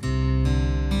 Bye.